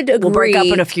 I would agree we'll break up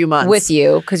in a few months with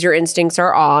you because your instincts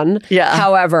are on. Yeah.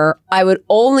 However, I would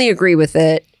only agree with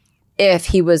it if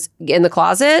he was in the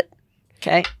closet.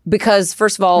 Okay. Because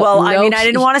first of all, I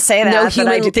didn't want to say that, but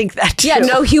I do think that too. Yeah,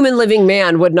 no human living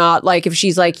man would not, like, if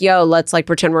she's like, yo, let's like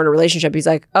pretend we're in a relationship. He's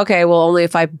like, okay, well, only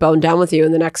if I bone down with you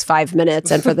in the next 5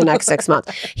 minutes and for the next 6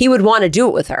 months. He would want to do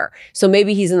it with her. So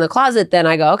maybe he's in the closet, then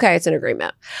I go, okay, it's an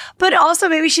agreement. But also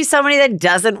maybe she's somebody that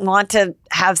doesn't want to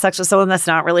have sex with someone that's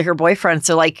not really her boyfriend.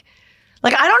 So like I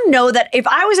don't know that if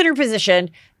I was in her position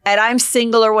and I'm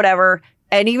single or whatever,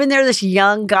 and even they're this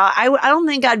young guy, I don't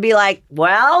think I'd be like,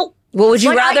 well, would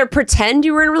you rather pretend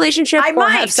you were in a relationship or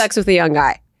have sex with a young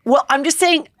guy? Well, I'm just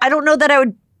saying, I don't know that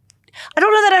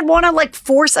I'd want to like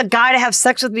force a guy to have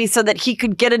sex with me so that he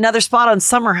could get another spot on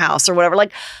Summer House or whatever.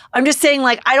 Like, I'm just saying,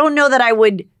 like, I don't know that I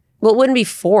would. Well, it wouldn't be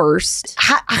forced.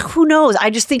 Who knows? I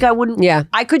just think I wouldn't. Yeah.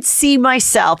 I could see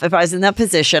myself if I was in that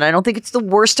position. I don't think it's the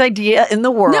worst idea in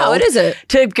the world. No, it isn't.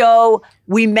 To go,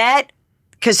 we met,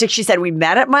 because she said, we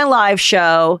met at my live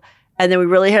show and then we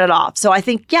really hit it off. So I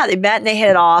think, they met and they hit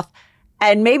it off.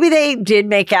 And maybe they did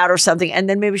make out or something. And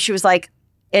then maybe she was like,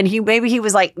 and he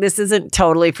was like, this isn't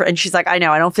totally for, and she's like, I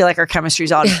know, I don't feel like our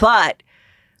chemistry's on, but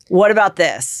what about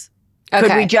this? Okay.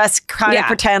 Could we just kind of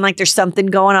pretend like there's something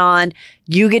going on?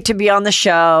 You get to be on the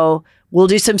show. We'll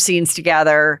do some scenes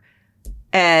together.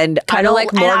 And kind of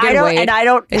like Morgan Wade and I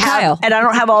don't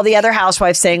have all the other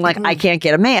housewives saying like, I can't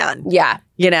get a man. Yeah.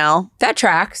 You know? That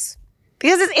tracks.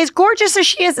 Because as gorgeous as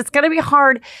she is, it's going to be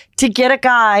hard to get a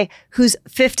guy who's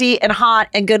 50 and hot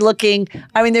and good looking.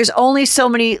 I mean, there's only so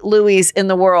many Louis in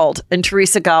the world, and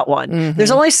Teresa got one. Mm-hmm.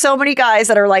 There's only so many guys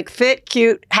that are like fit,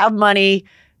 cute, have money,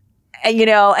 and, you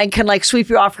know, and can like sweep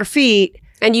you off your feet.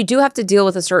 And you do have to deal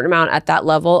with a certain amount at that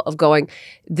level of going,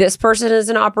 this person is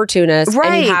an opportunist,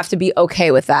 and you have to be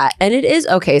okay with that. And it is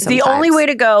okay sometimes. The only way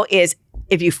to go is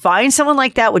if you find someone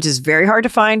like that, which is very hard to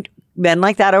find men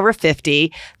like that over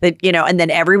 50, that, you know, and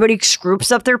then everybody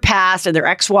scoops up their past and their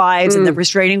ex-wives and the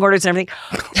restraining orders and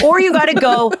everything. Or you got to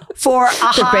go for a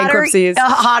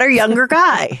hotter, younger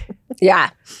guy. Yeah.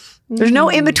 There's no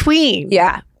in between.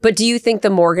 Yeah. But do you think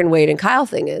the Morgan, Wade, and Kyle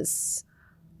thing is...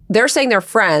 They're saying they're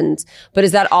friends, but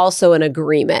is that also an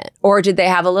agreement? Or did they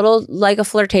have a little, like a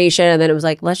flirtation, and then it was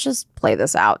like, let's just play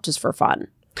this out just for fun?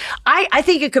 I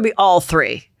think it could be all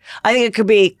three. I think it could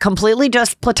be completely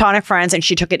just platonic friends, and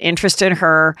she took an interest in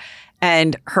her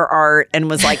and her art and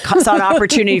was like, saw an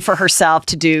opportunity for herself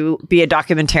to be a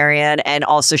documentarian and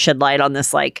also shed light on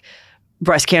this like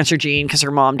breast cancer gene because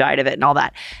her mom died of it and all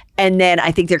that. And then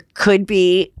I think there could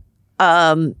be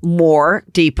more,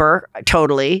 deeper,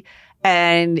 totally.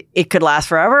 And it could last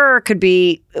forever, or it could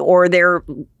be, or they're,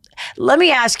 let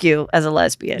me ask you as a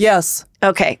lesbian. Yes.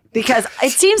 Okay. Because it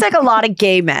seems like a lot of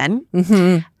gay men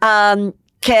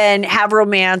can have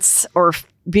romance or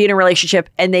be in a relationship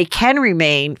and they can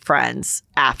remain friends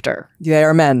after. They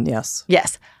are men, yes.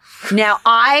 Yes. Now,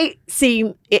 I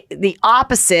see the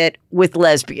opposite with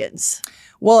lesbians.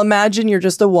 Well, imagine you're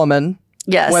just a woman.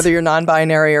 Yes. Whether you're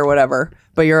non-binary or whatever,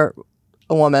 but you're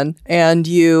a woman, and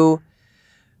you...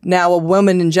 Now, a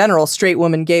woman in general, straight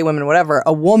woman, gay woman, whatever,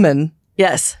 a woman.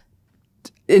 Yes.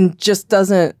 And just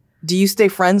doesn't, do you stay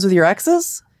friends with your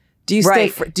exes? Do you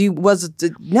stay,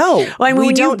 no, well, I mean,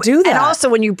 we don't do that. And also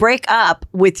when you break up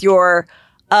with your,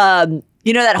 you know,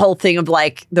 that whole thing of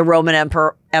like the Roman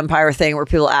Empire thing where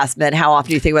people ask men, how often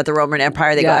do you think about the Roman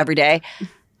Empire? They go every day.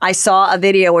 I saw a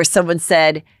video where someone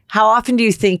said, how often do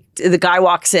you think the guy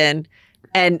walks in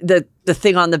and the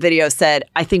thing on the video said,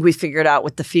 I think we figured out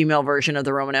what the female version of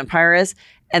the Roman Empire is.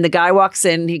 And the guy walks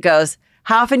in and he goes,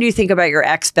 how often do you think about your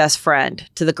ex-best friend,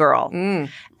 to the girl?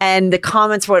 And the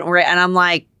comments went right. And I'm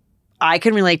like, I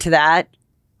can relate to that.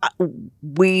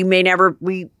 We may never,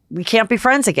 we can't be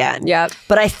friends again. Yeah.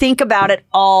 But I think about it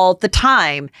all the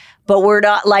time. But we're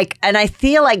not like, and I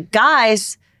feel like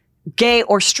guys, gay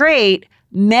or straight,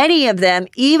 many of them,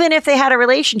 even if they had a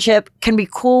relationship, can be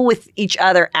cool with each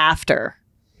other after.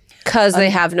 Because they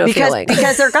have no feelings.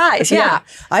 Because they're guys, yeah.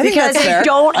 I think because that's fair. they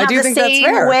don't have the think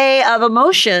same way of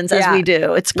emotions as we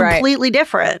do. It's completely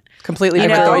different. Completely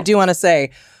different. Though I do want to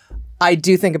say, I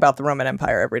do think about the Roman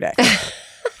Empire every day.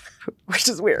 Which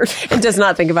is weird. It does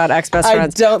not think about ex-best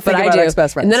friends. I don't think about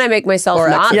ex-best friends. And then I make myself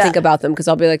not think about them because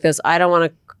I'll be like this, I don't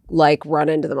want to like run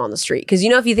into them on the street. Because you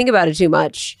know, if you think about it too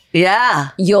much,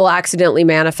 you'll accidentally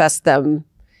manifest them.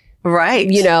 Right.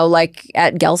 You know, like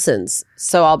at Gelson's.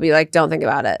 So I'll be like, don't think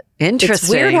about it. Interesting. It's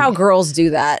weird how girls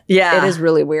do that. Yeah. It is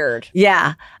really weird.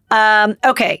 Yeah.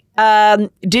 Okay.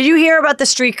 Did you hear about the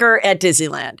streaker at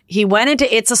Disneyland? He went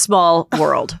into It's a Small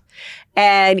World.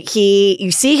 And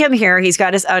you see him here, he's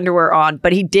got his underwear on,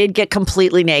 but he did get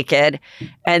completely naked.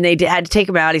 And they had to take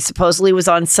him out. He supposedly was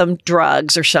on some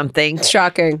drugs or something.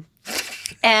 Shocking.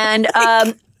 And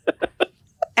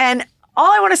all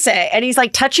I want to say, and he's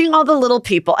like touching all the little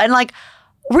people. And like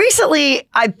recently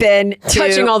I've been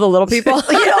touching all the little people.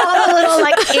 You know, all the little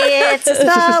like, it's a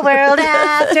small world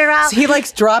after all. So he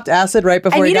like dropped acid right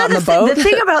before he got on the boat. The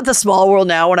thing about the small world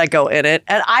now when I go in it,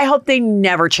 and I hope they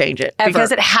never change it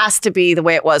because it has to be the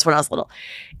way it was when I was little.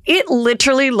 It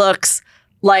literally looks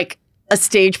like a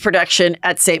stage production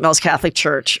at St. Mel's Catholic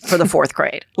Church for the 4th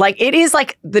grade. Like it is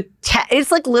like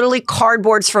it's like literally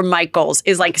cardboards from Michael's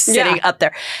is like sitting up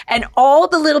there. And all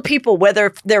the little people,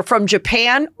 whether they're from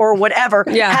Japan or whatever,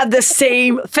 have the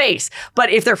same face. But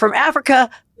if they're from Africa,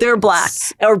 they're black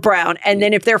or brown. And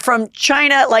then if they're from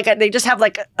China, like they just have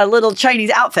like a little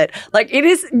Chinese outfit. Like it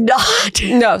is not.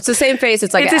 No, it's the same face.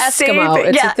 It's like an Eskimo.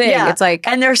 It's a thing. Yeah. It's like.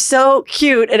 And they're so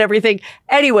cute and everything.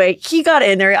 Anyway, he got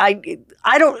in there.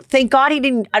 I don't think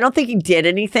he did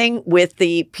anything with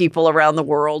the people around the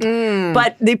world,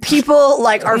 but the people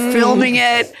like are filming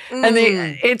it, and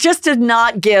it just did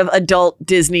not give adult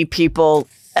Disney people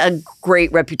a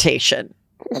great reputation.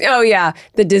 Oh yeah,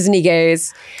 the Disney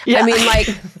gays. Yeah. I mean, like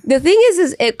the thing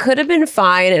is it could have been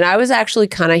fine, and I was actually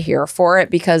kind of here for it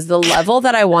because the level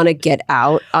that I want to get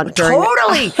out on during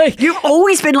Totally. You've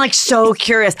always been like so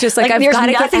curious. Just like, I've there's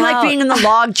gotta get nothing like out. being in the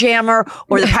log jammer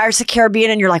or the Pirates of the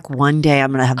Caribbean, and you're like, one day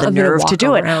I'm gonna have the I'm gonna nerve to walk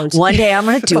do around. it. One day I'm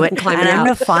gonna do it, and Climb I'm it out.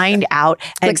 gonna find out.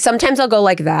 And like sometimes I'll go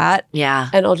like that, yeah.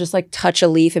 and I'll just like touch a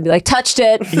leaf and be like, touched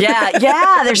it.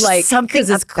 Yeah. There's Like, something 'cause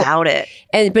it's about it.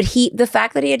 And but the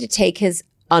fact that he had to take his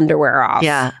underwear off.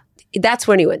 Yeah. That's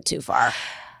when he went too far.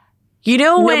 You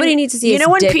know when Nobody needs to see you his know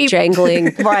when dick people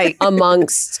jangling right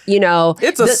amongst,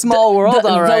 It's a small world,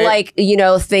 all right. The like,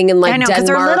 thing in like I know because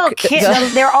they're little Denmark.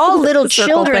 kids. They're all little circle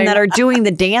children thing. that are doing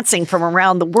the dancing from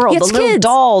around the world. Yeah, The it's little kids.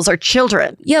 dolls are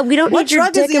children. Yeah, we don't What need your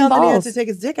drug is dick he and on that he had balls. to take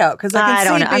his dick out? Because I I can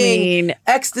don't see know. I being mean,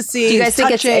 ecstasy. Do you guys think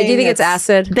do you think it's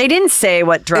acid? They didn't say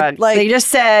what drug. like- they just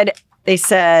said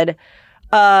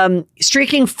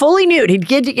streaking fully nude. He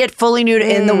did get fully nude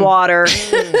in the water,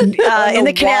 in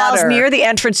the canals water. near the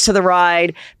entrance to the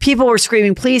ride. People were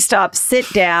screaming, "Please stop! Sit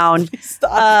down!"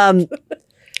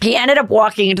 He ended up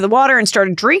walking into the water and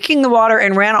started drinking the water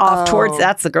and ran off towards.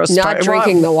 That's the gross Not part.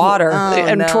 drinking the water.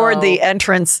 and toward the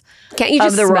entrance. Can't you of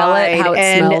just the smell ride. it? How it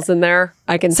And smells in there?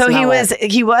 I can. So smell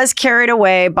he was carried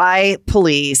away by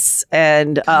police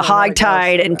and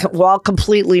hogtied and while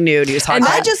completely nude. He was hogtied. And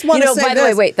I just want to say by the way,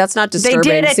 this. wait, that's not They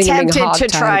disturbing. did seeing him being attempted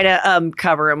to hogtied. try to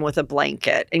cover him with a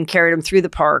blanket and carried him through the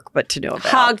park, but to no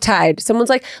avail. Hogtied. Someone's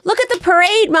like, look at the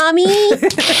parade, mommy.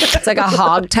 It's like a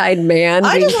hogtied man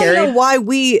I being just want to carried. know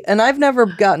why and I've never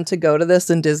gotten to go to this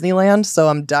in Disneyland, so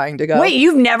I'm dying to go. Wait,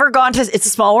 you've never gone to It's a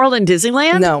Small World in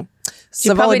Disneyland? No.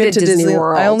 So I've probably only been did to Disney Disney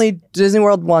World. I only Disney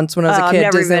World once when I was a I've kid.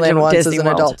 never been to Disneyland once Disney as an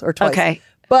World. adult or twice. Okay.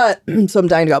 But so I'm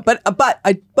dying to go.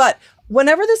 But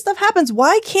whenever this stuff happens,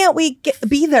 why can't we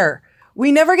be there?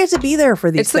 We never get to be there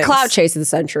for these It's the things. cloud chase of the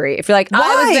century. If you're like, I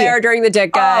Why? was there during the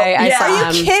dick guy. I yeah. saw Are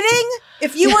him. you kidding?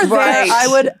 If you were Right. there, I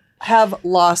would have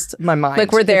lost my mind.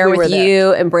 Like we're if there we were with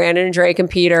you and Brandon and Drake and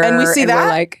Peter. And we see that?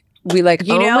 We're like,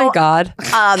 You oh know- my God.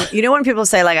 You know when people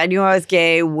say like I knew I was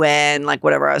gay when like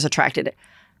whatever I was attracted.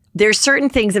 There's certain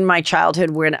things in my childhood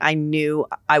when I knew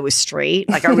I was straight.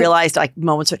 Like I realized like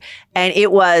moments, and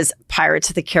it was Pirates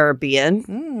of the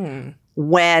Caribbean.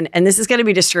 When, and this is going to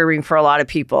be disturbing for a lot of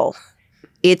people.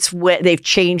 It's when they've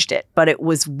changed it, but it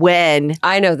was when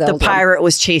I know the pirate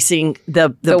was chasing the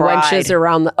bride. wenches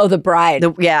around the bride.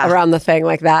 Yeah. Around the thing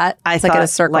like that. I It's like in a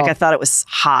circle. I thought it was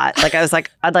hot. Like I was like,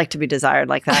 I'd like to be desired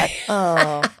like that.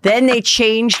 Oh. Then they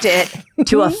changed it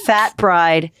to a fat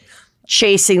bride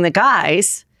chasing the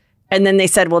guys. And then they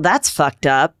said, well, that's fucked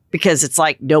up because it's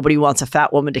like nobody wants a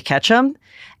fat woman to catch them.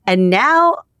 And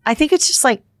now I think it's just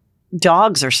like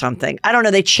dogs or something. I don't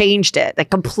know. They changed it. They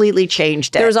completely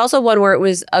changed it. There was also one where it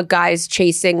was a guys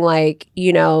chasing like,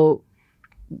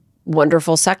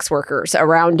 wonderful sex workers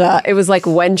around. It was like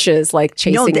wenches like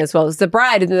chasing as well as the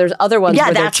bride. And then there's other ones. yeah,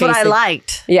 where they're that's what I chasing-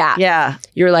 liked. Yeah. Yeah.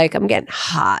 You're like, I'm getting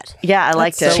hot. Yeah, I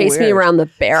liked That's it. so Chase me weird. around the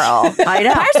barrel. I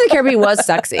know. Pirates of the Caribbean was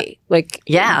sexy. Like,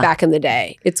 Yeah. back in the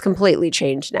day. It's completely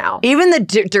changed now. Even the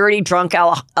dirty, drunk,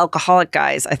 alcoholic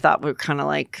guys, I thought were kind of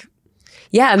like,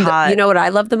 Yeah. And hot. you know what I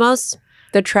love the most?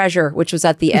 The treasure, which was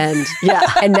at the end. Yeah.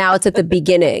 And now it's at the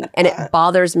beginning. And it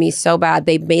bothers me so bad.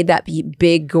 They made that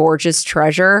big, gorgeous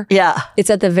treasure. yeah. It's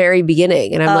at the very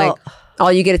beginning. And I'm like,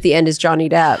 all you get at the end is Johnny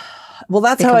Depp. Well,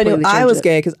 that's They how I knew completely I changed was it.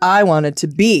 gay because I wanted to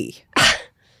be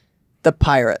the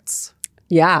pirates.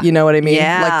 Yeah. You know what I mean?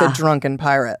 Yeah. Like the drunken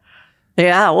pirate.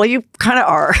 Yeah. Well, you kind of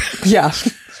are. Yeah.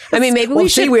 I mean, maybe Well, we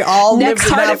should. we all next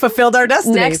lived time- that, fulfilled our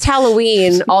destiny. Next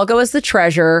Halloween, I'll go as the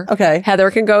treasure. Okay.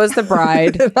 Heather can go as the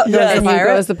bride. as the and you pirate?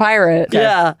 go as the pirate.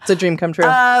 Yeah. It's a dream come true.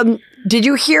 Did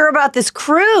you hear about this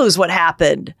cruise? What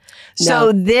happened?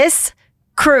 So this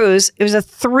cruise, it was a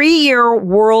 3-year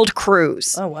world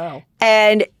cruise. oh, wow.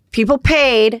 And people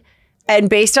paid, and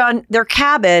based on their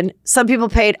cabin, some people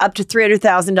paid up to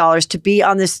 $300,000 to be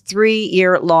on this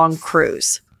 3-year long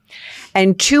cruise.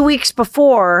 And 2 weeks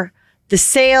before, the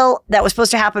sale that was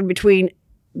supposed to happen between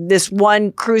this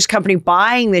one cruise company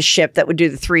buying this ship that would do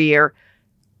the 3-year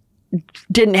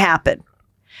didn't happen.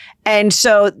 And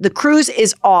so the cruise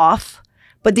is off,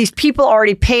 but these people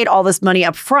already paid all this money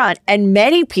up front, and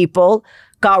many people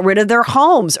got rid of their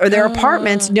homes or their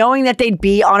apartments knowing that they'd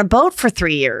be on a boat for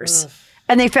 3 years.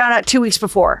 And they found out 2 weeks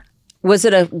before. Was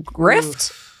it a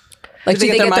grift? Like, do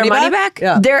they get their money back?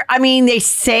 Yeah. They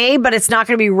say, but it's not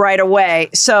going to be right away.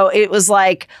 So it was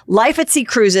like Life at Sea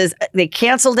Cruises. They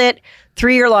canceled it.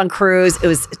 3-year-long cruise. It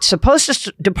was supposed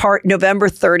to depart November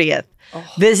 30th.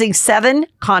 Visiting 7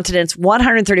 continents,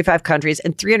 135 countries,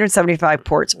 and 375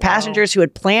 ports. Wow. Passengers who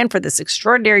had planned for this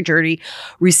extraordinary journey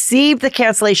received the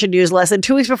cancellation news less than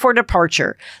 2 weeks before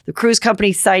departure. The cruise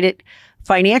company cited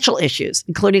financial issues,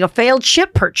 including a failed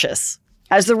ship purchase,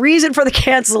 as the reason for the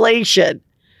cancellation.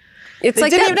 They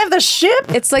didn't even have the ship.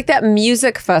 It's like that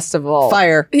music festival.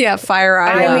 Fire. Yeah, Fire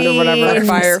Island or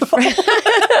whatever.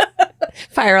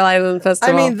 Fire Island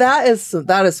Festival. I mean, that is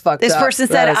fucked This up. person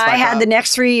said, I had the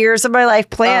next 3 years of my life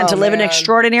planned to live an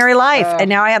extraordinary life, and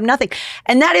now I have nothing.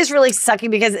 And that is really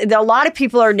sucking because a lot of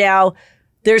people are now,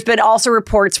 there's been also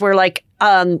reports where like,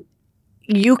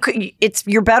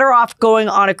 you're better off going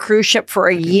on a cruise ship for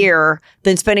a year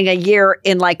than spending a year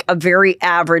in like a very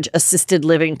average assisted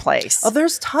living place. Oh,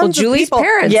 there's tons of Julie's people.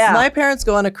 parents. Yeah. My parents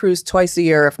go on a cruise twice a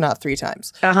year, if not 3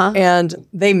 times. Uh-huh. And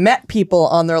they met people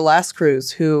on their last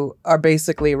cruise who are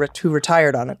basically who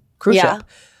retired on a cruise ship.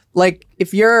 Like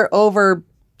if you're over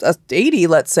 80,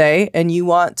 let's say, and you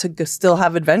want to still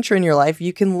have adventure in your life,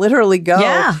 you can literally go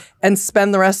and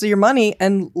spend the rest of your money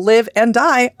and live and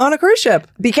die on a cruise ship.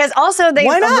 Because also,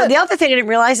 Why not? The other thing I didn't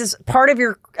realize is part of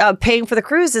your paying for the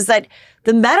cruise is that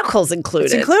the medical's included.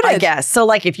 It's included. I guess. So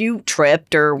like if you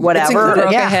tripped or whatever. included.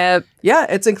 Broke a hip. Yeah,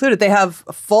 it's included. They have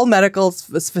full medical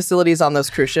facilities on those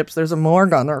cruise ships. There's a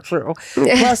morgue on there too.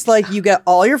 Plus, like you get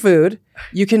all your food,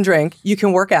 you can drink, you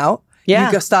can work out. Yeah.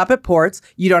 You go stop at ports.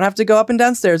 You don't have to go up and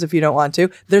down stairs if you don't want to.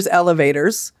 There's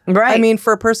elevators. Right. I mean,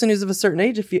 for a person who's of a certain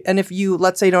age, if you,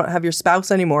 let's say, don't have your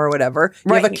spouse anymore or whatever,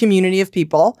 you have a community of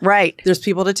people. Right. There's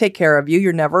people to take care of you.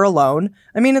 You're never alone.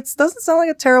 I mean, it doesn't sound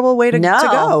like a terrible way to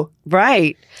go.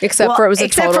 Right. Except for it was a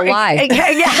total lie.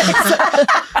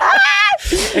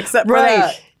 Except for Right.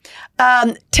 that.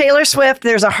 Taylor Swift,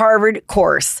 there's a Harvard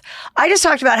course. I just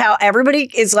talked about how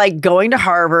everybody is like going to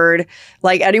Harvard.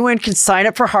 Like anyone can sign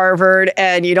up for Harvard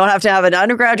and you don't have to have an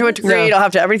undergraduate degree. You don't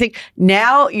have to everything.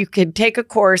 Now you can take a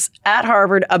course at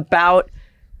Harvard about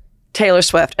Taylor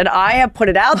Swift. And I have put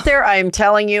it out there. I am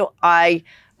telling you, I'm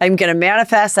going to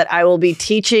manifest that I will be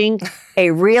teaching a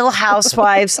Real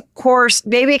Housewives course.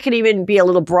 Maybe it can even be a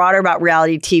little broader about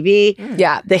reality TV.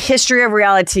 Yeah. The history of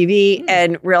reality TV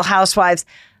and Real Housewives.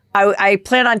 I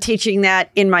plan on teaching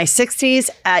that in my 60s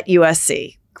at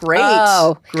USC. Great.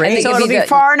 Oh, great. So it'll be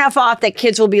far enough off that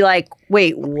kids will be like,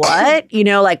 wait, what? You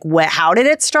know, like, how did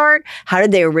it start? How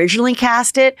did they originally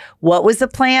cast it? What was the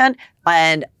plan?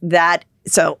 And that,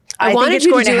 so I wanted think it's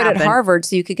you going to do to it happen. at Harvard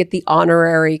so you could get the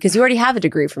honorary, because you already have a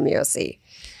degree from USC.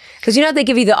 Because you know they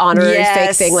give you the honorary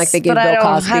fake thing like they give Bill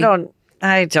Cosby. I don't.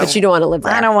 But you don't want to live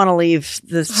there. I don't want to leave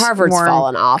this Harvard's warm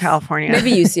fallen off. California.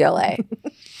 Maybe UCLA.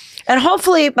 And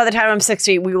hopefully by the time I'm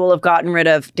 60, we will have gotten rid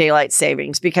of daylight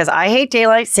savings because I hate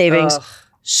daylight savings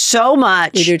so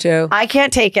much. You do too. I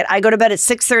can't take it. I go to bed at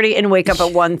 6:30 and wake up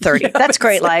at 1:30. That's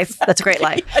great life. That's a great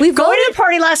life. We've going to the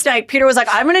party last night. Peter was like,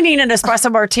 I'm going to need an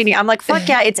espresso martini. I'm like, fuck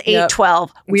yeah, it's 8:12.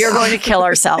 We are going to kill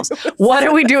ourselves. What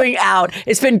are we doing out?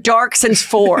 It's been dark since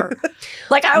 4.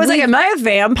 Like, I was like, am I a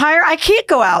vampire? I can't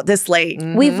go out this late.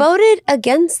 We voted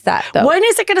against that, though. When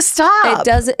is it going to stop? It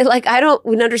doesn't, like, I don't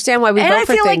understand why we and vote I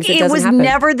for feel things. like it was happen.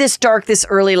 never this dark this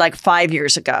early, like 5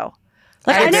 years ago.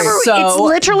 Like I never. It's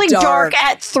literally dark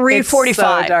at 3:45. It's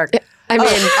so dark. I mean,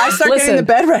 I start getting the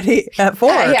bed ready at 4.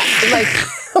 Yeah,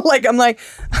 like I'm like,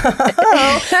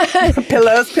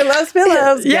 pillows,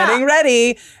 getting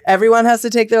ready. Everyone has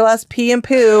to take their last pee and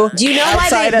poo. Do you know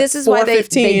why this is why they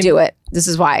do it? This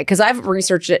is why, because I've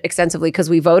researched it extensively because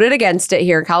we voted against it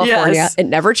here in California. Yes. It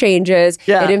never changes.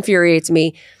 Yeah. It infuriates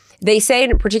me. They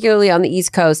say, particularly on the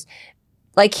East Coast,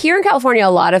 like here in California, a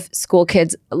lot of school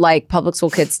kids, like public school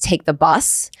kids, take the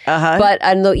bus. But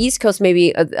on the East Coast,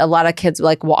 maybe a lot of kids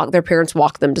like their parents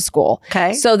walk them to school.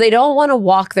 Okay. So they don't want to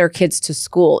walk their kids to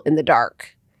school in the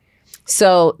dark.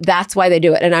 So that's why they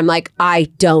do it. And I'm like, I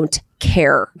don't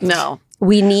care. No.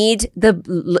 We need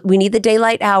the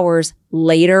daylight hours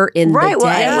later in the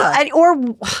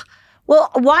day. Well,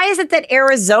 why is it that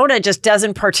Arizona just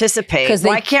doesn't participate?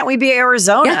 Why can't we be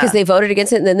Arizona? Yeah, because they voted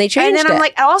against it and then they changed it. And then I'm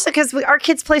like, also because our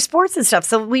kids play sports and stuff,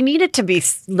 so we need it to be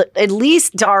at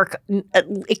least dark.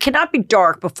 It cannot be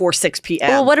dark before 6 p.m.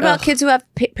 Well, what about kids who have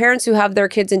parents who have their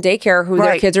kids in daycare who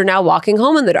their kids are now walking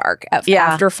home in the dark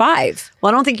after 5?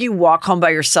 Well, I don't think you walk home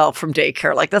by yourself from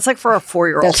daycare. Like that's like for a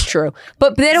 4-year-old. That's true.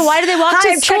 But then why do they walk to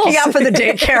I'm school? checking out for the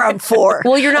daycare. I'm 4.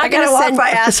 Well, you're not I gotta walk my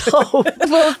ass home.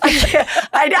 Well,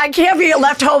 I can't be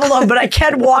left home alone, but I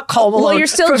can walk home alone. Well, you're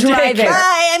still driving.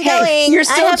 Hi, I'm going. You're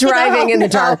still driving in the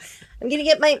dark. I'm going to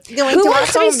get my going Who to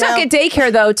wants to our be home stuck now. at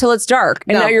daycare though till it's dark,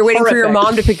 and No, now you're waiting for your horrific.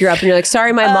 mom to pick you up, and you're like,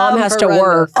 sorry, my mom has to horrendous.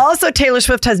 work. Also, Taylor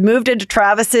Swift has moved into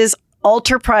Travis's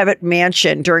ultra-private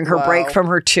mansion during her break from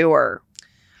her tour.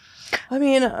 I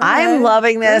mean, I'm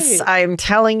loving this. great. I'm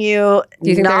telling you, Do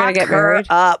you think they're gonna knock get her married?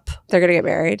 up. They're gonna get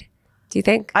married. Do you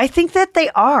think? I think that they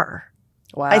are.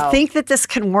 Wow. I think that this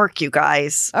can work, you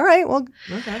guys. All right. Well,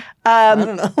 okay. I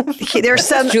don't know. There's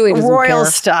some Julie doesn't royal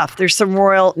care. stuff. There's some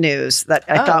royal news that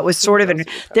I thought was sort of.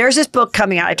 There's this book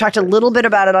coming out. I talked a little bit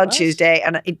about it on Tuesday,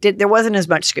 and there wasn't as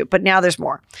much scoop, but now there's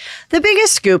more. The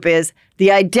biggest scoop is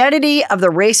the identity of the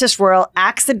racist royal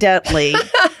accidentally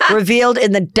revealed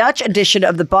in the Dutch edition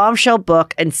of the bombshell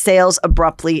book, and sales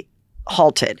abruptly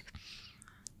halted.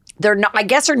 They're not. I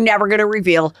guess they're never going to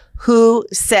reveal who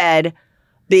said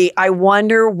I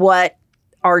wonder what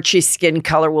Archie's skin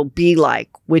color will be like,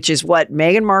 which is what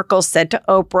Meghan Markle said to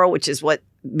Oprah, which is what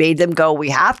made them go, we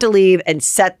have to leave and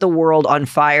set the world on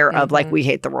fire of like, we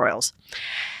hate the royals.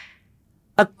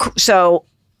 So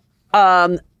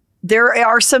there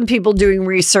are some people doing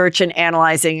research and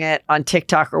analyzing it on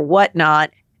TikTok or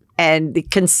whatnot. And the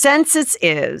consensus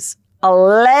is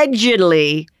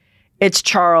allegedly it's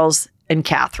Charles and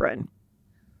Catherine,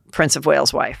 Prince of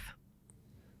Wales' wife.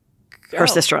 Her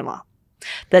sister-in-law,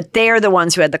 that they are the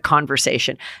ones who had the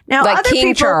conversation. Now, Like other King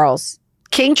people, Charles.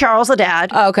 King Charles, the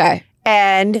dad, Oh, okay.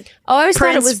 and Oh, I always thought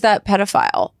it Prince- was that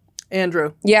pedophile.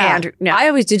 Andrew. Yeah. Andrew, no. I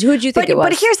always did. Who did you think it was?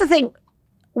 But here's the thing: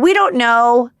 we don't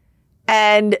know,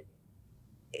 and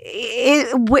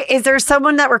is there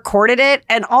someone that recorded it?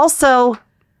 And also,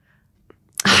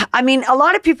 I mean, a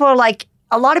lot of people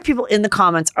in the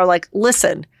comments are like,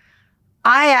 listen.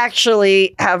 I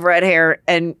actually have red hair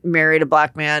and married a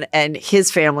black man, and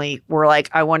his family were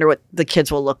like, I wonder what the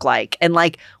kids will look like. And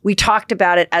like, we talked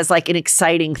about it as like an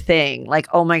exciting thing. Like,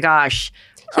 oh my gosh,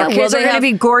 Yeah, our will kids they are going to have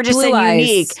be gorgeous blue and eyes?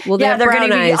 unique. Will they have they're brown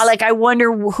gonna be eyes? like, I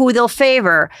wonder who they'll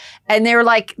favor. And they were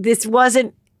like, this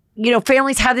wasn't,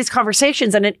 families have these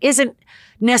conversations, and it isn't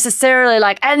necessarily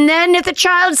like, and then if the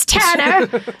child's tanner,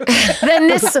 then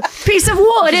this piece of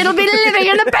wood, it'll be living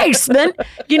in the basement.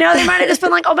 They might have just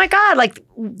been like, oh my God, like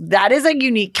that is a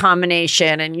unique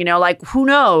combination. And, like, who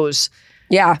knows?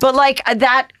 Yeah. But like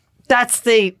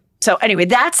so anyway,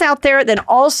 that's out there. Then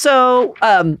also,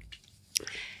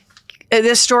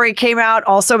 this story came out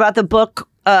also about the book,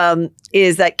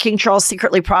 is that King Charles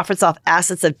secretly profits off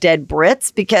assets of dead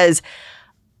Brits because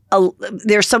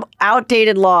there's some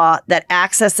outdated law that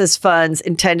accesses funds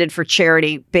intended for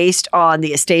charity based on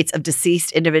the estates of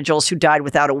deceased individuals who died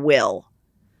without a will.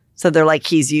 So they're like,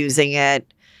 he's using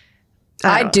it.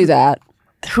 I'd do that.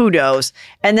 Who knows?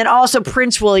 And then also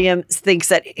Prince William thinks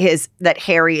that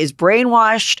Harry is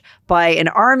brainwashed by an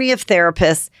army of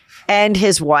therapists and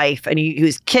his wife, and he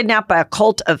was kidnapped by a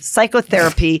cult of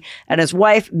psychotherapy, and his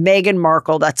wife, Meghan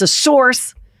Markle, that's a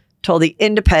source, told The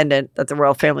Independent that the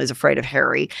royal family is afraid of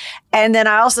Harry. And then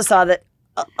I also saw that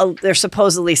they're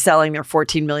supposedly selling their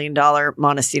 $14 million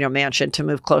Montecito mansion to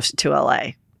move closer to LA.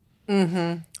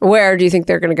 Where do you think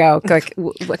they're going to go? Like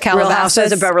Calabasas? Real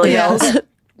Housewives of Beverly Hills.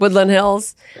 Woodland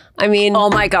Hills? I mean, Oh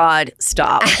my God,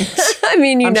 stop. I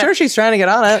mean, I'm sure she's trying to get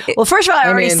on it. Well, first of all, I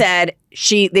already mean- said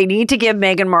they need to give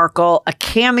Meghan Markle a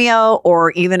cameo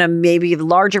or even a maybe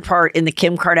larger part in the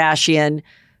Kim Kardashian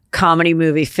comedy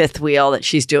movie Fifth Wheel that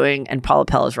she's doing, and Paula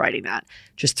Pell is writing that.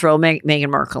 Just throw Meghan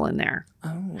Markle in there.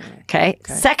 Okay.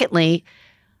 Secondly,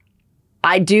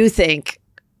 I do think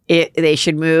they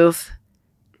should move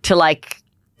to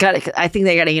I think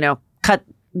they got to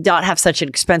not have such an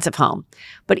expensive home.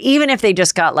 But even if they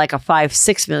just got like a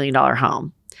 $5-6 million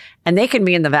home, and they can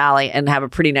be in the valley and have a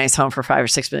pretty nice home for $5 or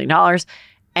 $6 million,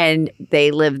 and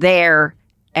they live there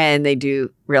and they do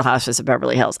Real Housewives of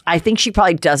Beverly Hills. I think she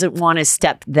probably doesn't want to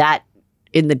step that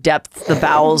in the depths, the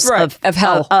bowels Right. of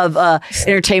hell. of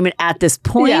entertainment at this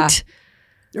point. Yeah.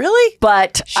 Really?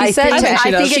 But she said I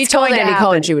think she it's told going to Andy happen.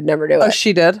 Cohen she would never do it. Oh,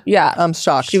 she did? Yeah. I'm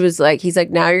shocked. She was like, he's like,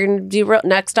 now you're going to do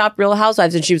next stop Real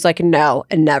Housewives. And she was like, no,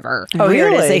 and never. Oh, here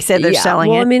it is. Really? They said they're Yeah. selling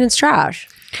well, it. I mean, it's trash.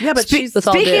 yeah, but she's Let's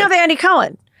all do Speaking it. of Andy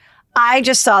Cohen, I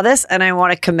just saw this and I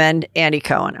want to commend Andy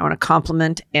Cohen. I want to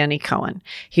compliment Andy Cohen.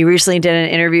 He recently did an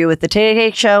interview with the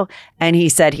Tay Show, and he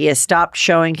said he has stopped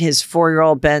showing his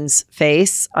 4-year-old Ben's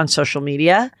face on social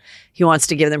media. He wants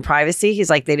to give them privacy. He's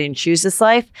like, they didn't choose this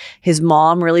life. His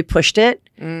mom really pushed it.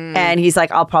 And he's like,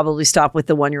 I'll probably stop with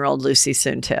the 1-year-old Lucy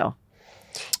soon too.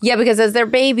 Yeah, because as they're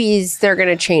babies, they're going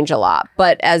to change a lot.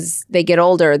 But as they get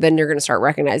older, then you're going to start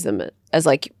recognizing them as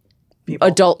like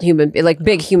adult human, like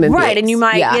big human beings. Right. And you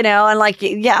might, Yeah. and like,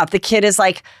 if the kid is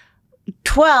like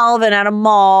 12 and at a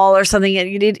mall or something, and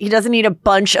he doesn't need a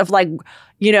bunch of like,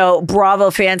 Bravo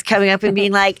fans coming up and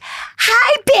being like,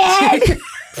 "Hi, Ben."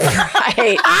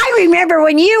 Right. I remember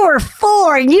when you were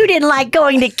 4 and you didn't like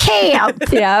going to camp.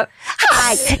 Yep.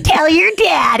 Hi, tell your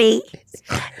daddy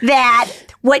that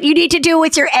what you need to do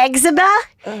with your eczema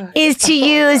is to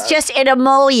use just an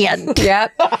emollient.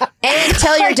 Yep. And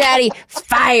tell your daddy,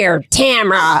 fire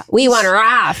Tamara. We want her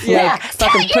off. Yeah. Like,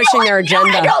 fucking pushing their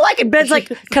agenda. I don't like it. Ben's like,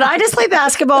 can I just play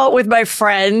basketball with my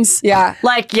friends? Yeah.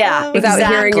 Like, yeah. Without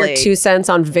hearing your exactly. 2 cents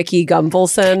on Vicky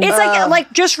Gunvalson. It's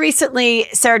like just recently,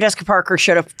 Sarah Jessica Parker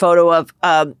showed a photo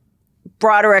of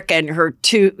Broderick and her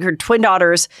twin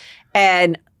daughters,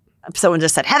 and someone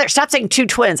just said, "Heather, stop saying 2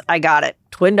 twins." I got it.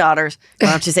 Twin daughters. I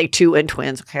don't have to say 2 and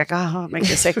twins. Okay, I make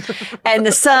this mistake. And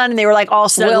the son, they were like all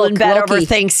snuggled in bed over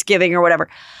Thanksgiving or whatever.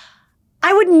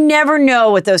 I would never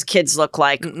know what those kids look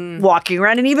like walking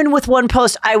around. And even with one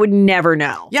post, I would never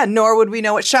know. Yeah, nor would we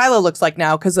know what Shiloh looks like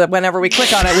now, because whenever we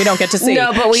click on it, we don't get to see.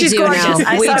 No, but She's do gorgeous. now.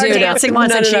 I we saw her do dancing now.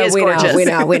 once and she is gorgeous. We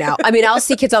know. I mean, I'll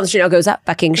see kids on the street and I'll goes, "That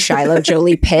fucking Shiloh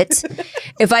Jolie Pitt."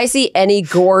 If I see any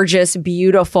gorgeous,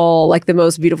 beautiful, like the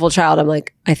most beautiful child, I'm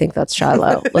like, I think that's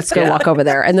Shiloh. Let's go walk over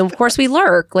there. And then, of course, we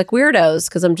lurk like weirdos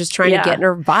because I'm just trying to get in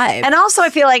her vibe. And also, I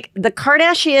feel like the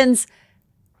Kardashians,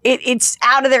 it's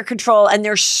out of their control, and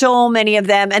there's so many of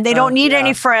them, and they don't need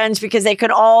any friends because they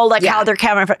could all like how they're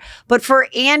camera. But for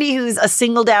Andy, who's a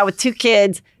single dad with 2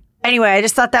 kids, anyway, I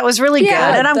just thought that was really good,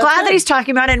 and I'm glad that he's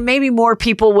talking about it, and maybe more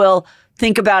people will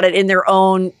think about it in their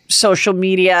own social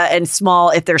media and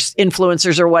small, if there's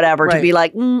influencers or whatever, to be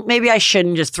like, maybe I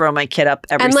shouldn't just throw my kid up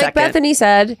every second. And like Bethany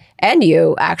said, and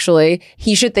you actually,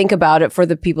 he should think about it for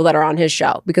the people that are on his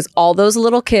show, because all those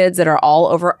little kids that are all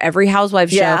over every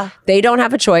housewife show, they don't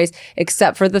have a choice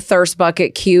except for the thirst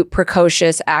bucket, cute,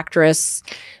 precocious actress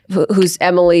who's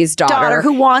Emily's daughter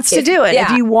who wants to do it.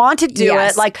 Yeah. If you want to do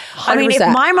it, like, 100%. I mean, if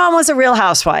my mom was a Real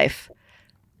Housewife,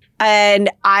 and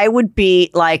I would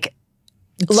be like,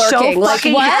 lurking, so like,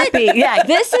 fucking what? happy. Yeah.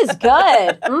 This is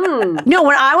good. No,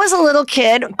 when I was a little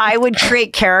kid, I would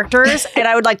create characters and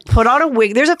I would like put on a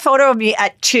wig. There's a photo of me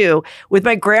at 2 with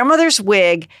my grandmother's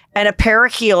wig and a pair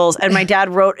of heels. And my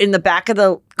dad wrote in the back of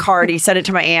the card, he sent it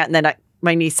to my aunt, and then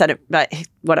my niece sent it,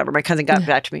 whatever, my cousin got it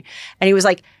back to me. And he was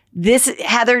like, this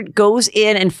Heather goes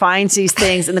in and finds these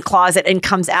things in the closet and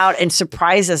comes out and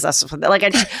surprises us with it.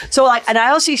 And I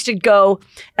also used to go,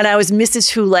 and I was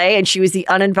Mrs. Houlet, and she was the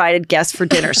uninvited guest for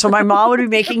dinner. So my mom would be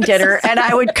making dinner, and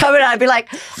I would come in and I'd be like,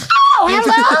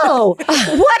 "Oh, hello.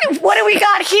 What do we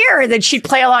got here?" And then she'd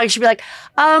play along and she'd be like,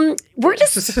 I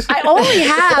only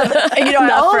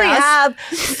have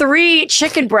 3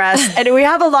 chicken breasts, and we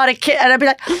have a lot of kids. And I'd be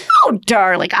like, "Oh,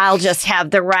 darling, I'll just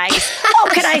have the rice. Oh,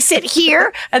 can I sit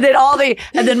here?" And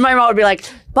then my mom would be like,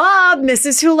 "Bob,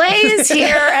 Mrs. Houlet is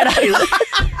here." And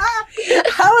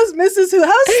How is Mrs. Houlet?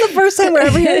 How is this the first time we're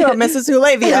ever hearing about Mrs.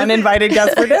 Houlet, the uninvited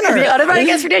guest for dinner? The uninvited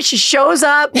guest for dinner. She shows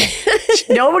up.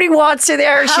 Nobody wants her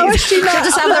there. How is she not? She'll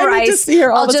just have the rice.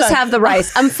 I'll just have the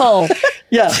rice. I'm full.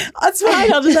 Yeah, that's fine.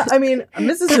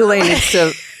 Mrs. Houlet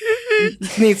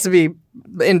needs to be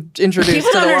introduced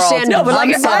People to the understand. no, world. but like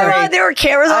if there were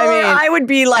cameras on, I would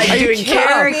be like doing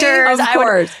characters. Of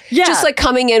course. Just like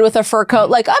coming in with a fur coat,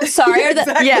 like, "I'm sorry."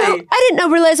 Exactly. I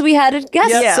didn't realize we had a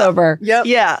guest over. Yep.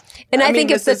 Yeah. And I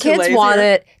think if the kids want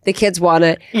it, the kids want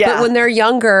it. Yeah. But when they're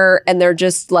younger and they're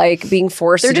just like being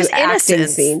forced to do acting innocent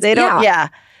scenes. They don't,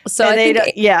 So and I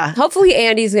think, hopefully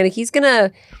Andy's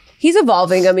he's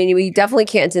evolving. I mean, we definitely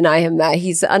can't deny him that.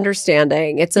 He's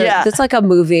understanding. It's like a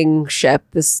moving ship.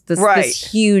 This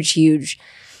huge.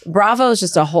 Bravo is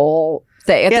just a whole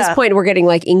thing. At this point, we're getting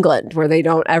like England, where they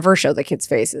don't ever show the kids'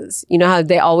 faces. You know how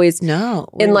they always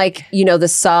in like, the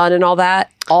sun and all that.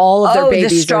 All of their babies,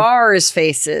 the stars'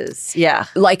 faces. Yeah,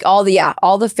 like all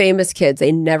the famous kids,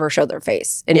 they never show their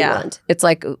face in England. It's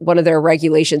like one of their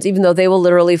regulations, even though they will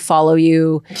literally follow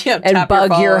you and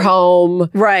bug your home.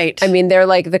 Right. I mean, they're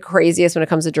like the craziest when it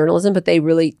comes to journalism, but they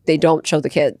don't show the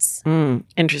kids.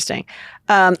 Interesting.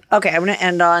 Okay, I'm going to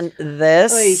end on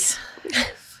this.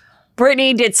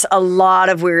 Britney did a lot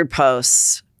of weird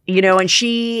posts, and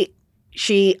she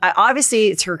obviously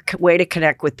it's her way to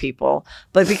connect with people,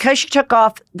 but because she took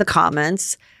off the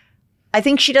comments, I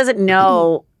think she doesn't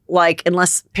know, like,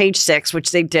 unless Page Six,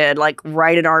 which they did, like,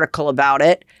 write an article about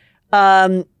it.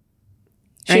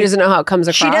 She doesn't know how it comes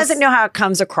across. She doesn't know how it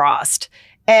comes across.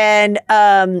 And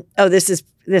this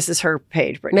is her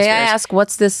page, Britney May Spears. I ask,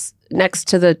 what's this next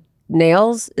to the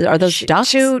nails? Are those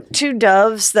ducks? Two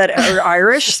doves that are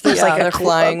Irish. There's like they're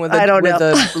flying with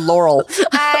a laurel.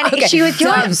 And she was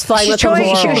doves flying with a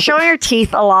laurel. She was showing her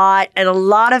teeth a lot, and a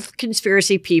lot of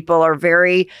conspiracy people are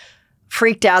very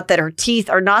freaked out that her teeth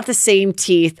are not the same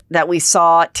teeth that we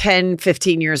saw 10,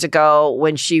 15 years ago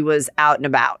when she was out and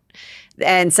about.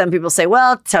 And some people say,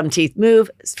 well, some teeth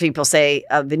move. Some people say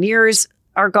veneers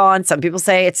are gone. Some people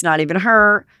say it's not even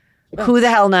her. Who the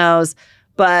hell knows?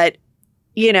 But,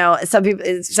 you know, some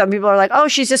people are like, oh,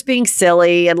 she's just being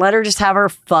silly and let her just have her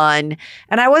fun.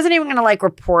 And I wasn't even going to like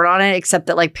report on it, except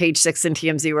that like Page 6 and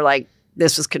TMZ were like,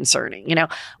 this was concerning. You know,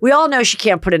 we all know she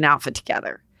can't put an outfit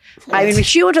together. I mean,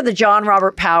 she went to the John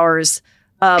Robert Powers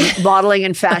modeling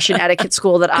and fashion etiquette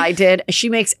school that I did. She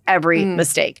makes every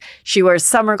mistake. She wears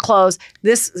summer clothes.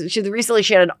 Recently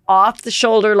she had an off the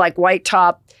shoulder like white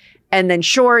top and then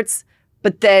shorts,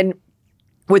 but then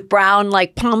with brown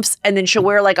like pumps, and then she'll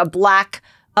wear like a black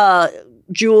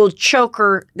jeweled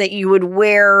choker that you would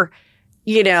wear,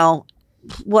 you know,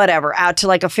 whatever, out to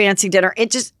like a fancy dinner.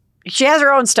 She has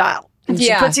her own style. And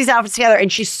she puts these outfits together,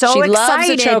 and she's so excited. Loves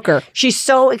a choker. She's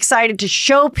so excited to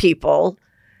show people,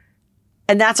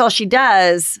 and that's all she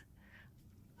does.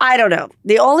 I don't know.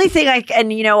 The only thing I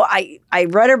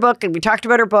read her book, and we talked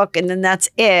about her book, and then that's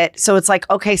it. So it's like,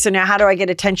 okay, so now how do I get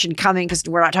attention coming? Because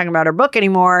we're not talking about her book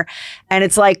anymore. And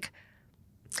it's like,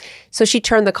 so she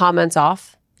turned the comments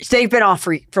off? They've been off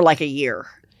for like a year.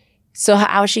 So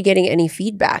how is she getting any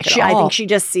feedback at all? I think she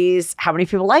just sees how many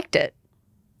people liked it.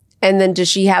 And then does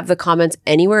she have the comments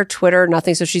anywhere? Twitter,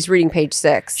 nothing. So she's reading Page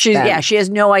 6. She has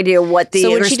no idea what the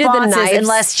response she did the is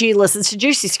unless she listens to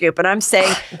Juicy Scoop. And I'm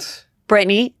saying,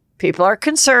 Brittany, people are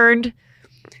concerned.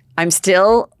 I'm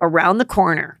still around the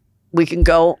corner. We can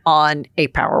go on a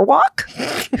power walk.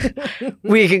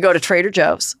 We can go to Trader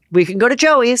Joe's. We can go to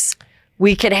Joey's.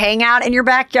 We can hang out in your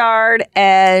backyard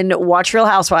and watch Real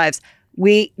Housewives.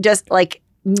 We just like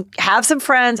have some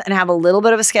friends and have a little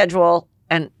bit of a schedule.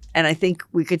 And I think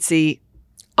we could see.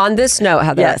 On this note,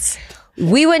 Heather. Yes.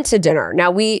 We went to dinner.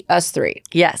 Now us three.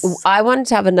 Yes. I wanted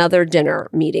to have another dinner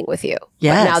meeting with you.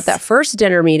 Yes. But now at that first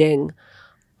dinner meeting,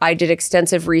 I did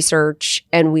extensive research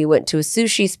and we went to a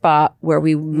sushi spot where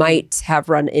we might have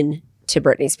run into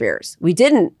Britney Spears. We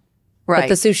didn't. Right. But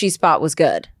the sushi spot was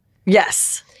good.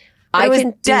 Yes. It was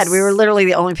dead. We were literally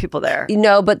the only people there.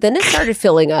 No, but then it started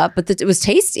filling up, but it was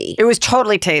tasty. It was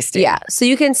totally tasty. Yeah. So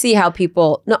you can see how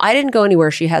people, no, I didn't go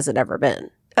anywhere she hasn't ever been.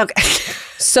 Okay.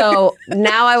 So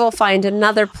now I will find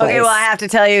another place. Okay, well, I have to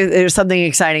tell you, there's something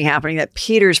exciting happening that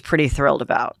Peter's pretty thrilled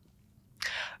about.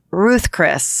 Ruth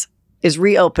Chris is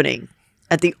reopening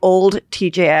at the old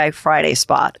TGI Friday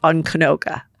spot on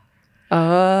Canoga.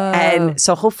 Oh. And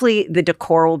so hopefully the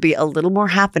decor will be a little more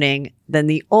happening than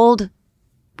the old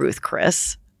Ruth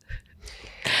Chris.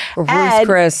 Ruth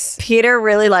Chris. Peter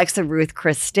really likes the Ruth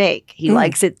Chris steak. He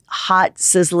likes it hot,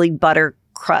 sizzling butter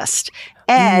crust.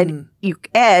 And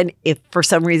if for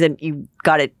some reason you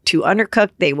got it too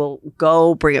undercooked, they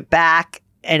will bring it back,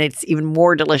 and it's even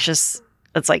more delicious.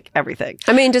 It's like everything.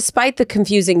 I mean, despite the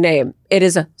confusing name, it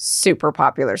is a super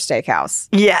popular steakhouse.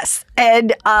 Yes.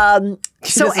 And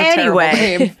so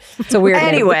anyway, it's a weird name.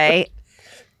 Anyway,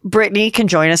 Brittany can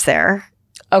join us there.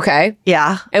 Okay.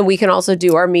 Yeah. And we can also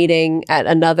do our meeting at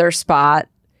another spot.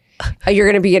 You're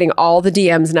going to be getting all the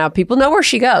DMs now. People know where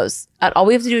she goes. All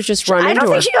we have to do is just run into her. I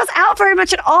don't think she goes out very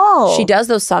much at all. She does,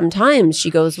 though, sometimes. She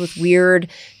goes with weird,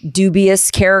 dubious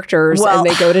characters, and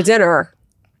they go to dinner.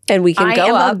 And we can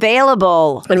go up.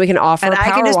 Available. And we can offer and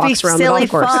power I can just be walks around silly the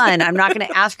golf course. fun. I'm not going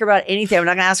to ask her about anything. I'm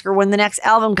not going to ask her when the next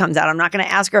album comes out. I'm not going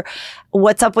to ask her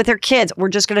what's up with her kids. We're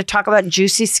just going to talk about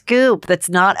Juicy Scoop. That's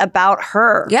not about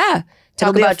her. Yeah.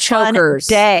 Talk about chokers.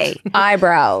 Day.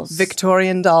 Eyebrows.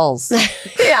 Victorian dolls.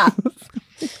 Yeah.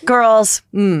 Girls,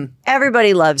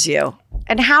 everybody loves you.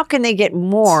 And how can they get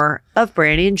more of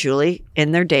Brandy and Julie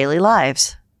in their daily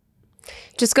lives?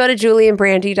 Just go to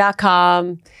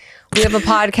julieandbrandy.com. We have a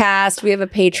podcast. We have a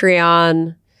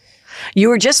Patreon. You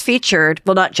were just featured,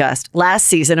 well, not just, last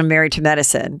season of Married to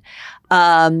Medicine.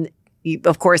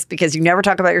 Of course, because you never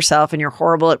talk about yourself and you're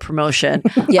horrible at promotion.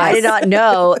 Yes. I did not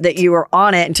know that you were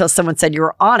on it until someone said you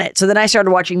were on it. So then I started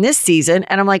watching this season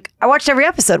and I'm like, I watched every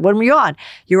episode. When were you on?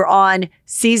 You were on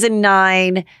season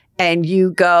 9 and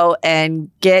you go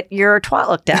and get your twat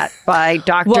looked at by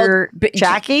Dr.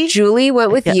 Jackie. Julie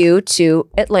went with you to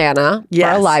Atlanta for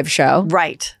a live show.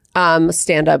 Right.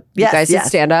 Stand up. Yes, you guys did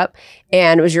stand up.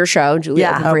 And it was your show, Julie,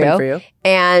 opened for you.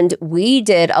 And we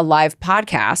did a live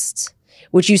podcast,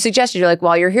 which you suggested. You're like,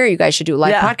 while you're here, you guys should do a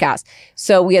live podcast.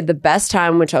 So we had the best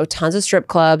time. Went to tons of strip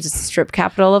clubs. It's the strip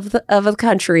capital of the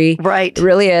country. Right. It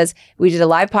really is. We did a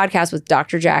live podcast with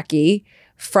Dr. Jackie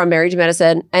from Married to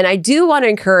Medicine. And I do want to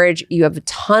encourage, you have a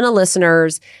ton of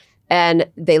listeners and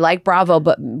they like Bravo,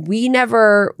 but we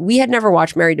had never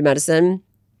watched Married to Medicine.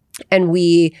 And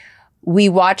we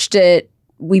watched it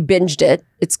we binged it.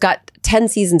 It's got 10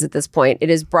 seasons at this point. It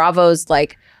is Bravo's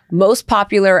like most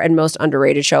popular and most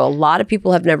underrated show. A lot of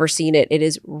people have never seen it. It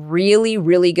is really,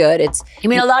 really good. It's I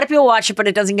mean, a lot of people watch it, but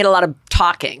it doesn't get a lot of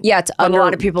talking. Yeah, it's but a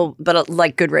lot of people, but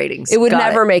like good ratings. It would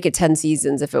never make it 10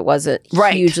 seasons if it wasn't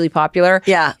hugely popular.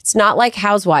 Yeah. It's not like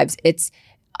Housewives. It's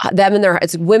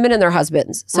it's women and their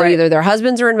husbands. So either their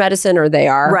husbands are in medicine or they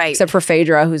are. Right. Except for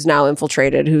Phaedra, who's now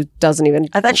infiltrated, who doesn't even.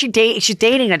 I thought she's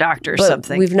dating a doctor or but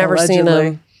something. We've never seen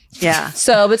him. Yeah.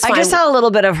 So it's fine. I just saw a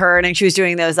little bit of her, and she was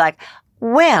doing those like,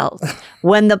 well,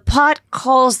 when the pot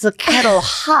calls the kettle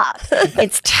hot,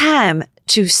 it's time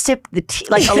to sip the tea.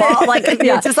 Like a lot, like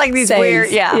it's just like these weird,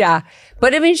 yeah.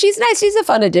 But I mean, she's nice. She's a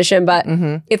fun addition. But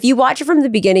if you watch it from the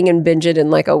beginning and binge it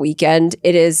in like a weekend,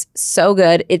 it is so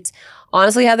good. It's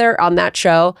honestly, Heather, on that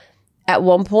show, at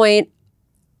one point,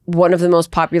 one of the most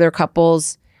popular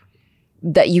couples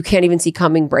that you can't even see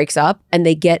coming breaks up, and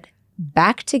they get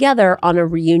back together on a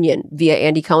reunion via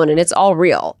Andy Cohen, and it's all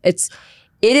real. It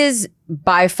is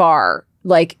by far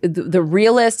like the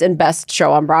realest and best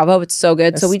show on Bravo. It's so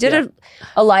good. So we did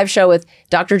a live show with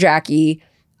Dr. Jackie,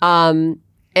 and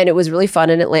it was really fun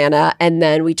in Atlanta. And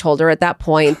then we told her at that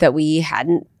point that we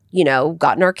hadn't,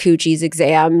 gotten our coochies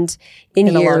examined in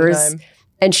years.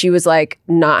 And she was like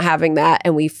not having that.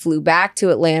 And we flew back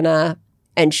to Atlanta,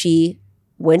 and she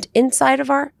went inside of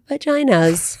our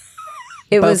vaginas.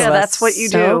 That's what you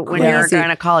do when you're a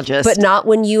gynecologist. But not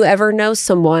when you ever know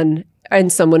someone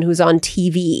and someone who's on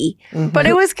TV. But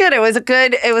it was good. It was a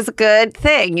good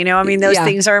thing. I mean, those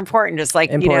things are important. Just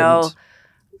like,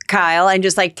 Kyle and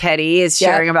just like Teddy is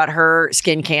sharing about her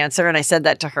skin cancer. And I said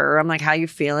that to her. I'm like, how you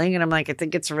feeling? And I'm like, I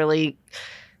think it's really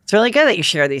good that you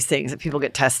share these things, that people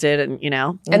get tested and,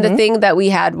 And the thing that we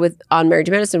had on Married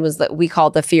to Medicine was that we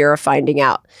called the fear of finding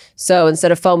out. So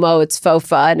instead of FOMO, it's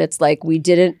FOFA. And it's like,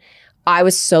 I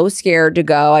was so scared to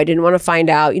go. I didn't want to find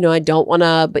out, I don't want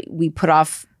to, but we put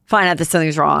off. Find out that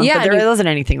something's wrong. Yeah. But there wasn't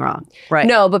anything wrong. Right.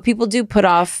 No, but people do put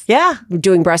off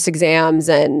doing breast exams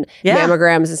and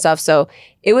mammograms and stuff. So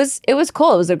it was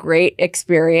cool. It was a great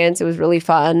experience. It was really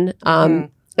fun. And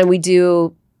we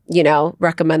do,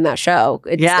 recommend that show.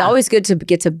 It's always good to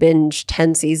get to binge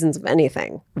 10 seasons of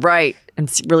anything. Right. And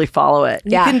really follow it.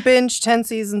 You can binge 10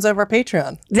 seasons over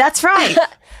Patreon. That's right.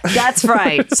 That's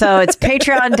right. So it's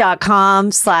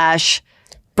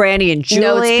patreon.com/Brandy and Julie.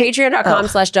 No, it's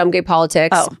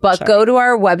patreon.com/dumbgaypolitics. But sorry. go to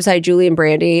our website, Julie and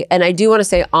Brandy. And I do want to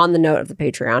say on the note of the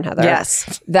Patreon, Heather,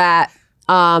 that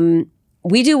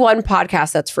we do one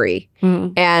podcast that's free.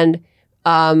 And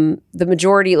the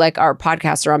majority, like our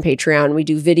podcasts are on Patreon. We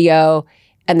do video,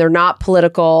 and they're not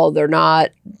political. They're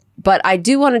not. But I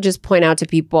do want to just point out to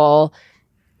people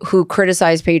who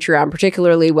criticize Patreon,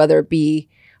 particularly whether it be,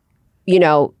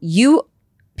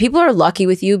 people are lucky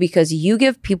with you because you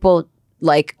give people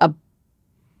like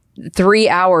 3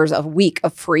 hours a week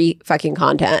of free fucking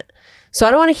content. So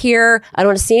I don't want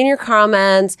to see in your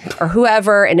comments or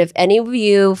whoever. And if any of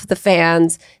you, the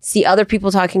fans, see other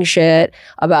people talking shit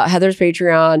about Heather's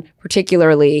Patreon,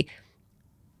 particularly,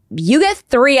 you get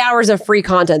 3 hours of free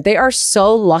content. They are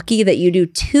so lucky that you do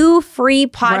 2 free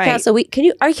podcasts a week.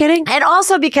 Are you kidding? And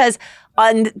also because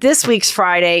on this week's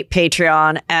Friday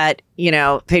Patreon at,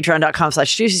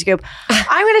 patreon.com/JuicyScoop,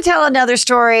 I'm going to tell another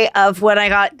story of when I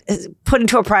got put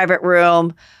into a private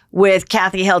room with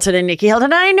Kathy Hilton and Nikki Hilton.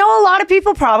 And I know a lot of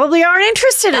people probably aren't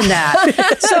interested in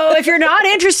that. So if you're not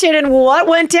interested in what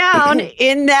went down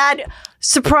in that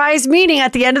surprise meeting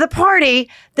at the end of the party,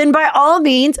 then by all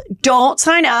means, don't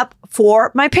sign up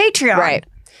for my Patreon. Right.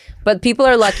 But people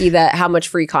are lucky that how much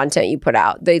free content you put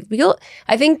out.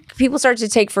 I think people start to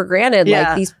take for granted,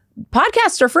 like these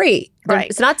podcasts are free. Right.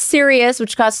 It's not Sirius,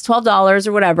 which costs $12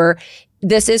 or whatever.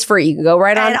 This is free. You can go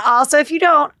right on. And also, if you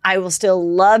don't, I will still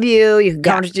love you. You can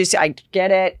come to Juicy. I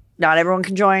get it. Not everyone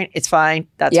can join. It's fine.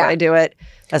 That's why I do it.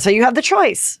 That's why you have the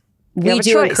choice. We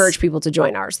do encourage people to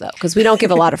join ours, though, because we don't give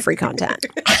a lot of free content.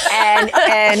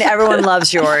 and everyone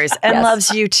loves yours and loves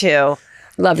you, too.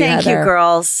 Love you, Thank you, Heather.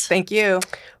 girls. Thank you.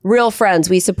 Real friends.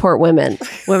 We support women.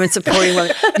 Women supporting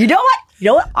women. You know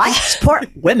what? I support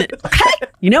women. Okay?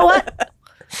 You know what?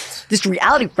 This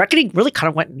reality reckoning really kind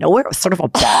of went nowhere. It was sort of a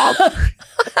bomb.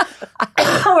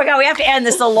 Oh my God, we have to end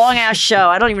this. It's a long ass show.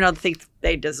 I don't even know if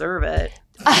they deserve it.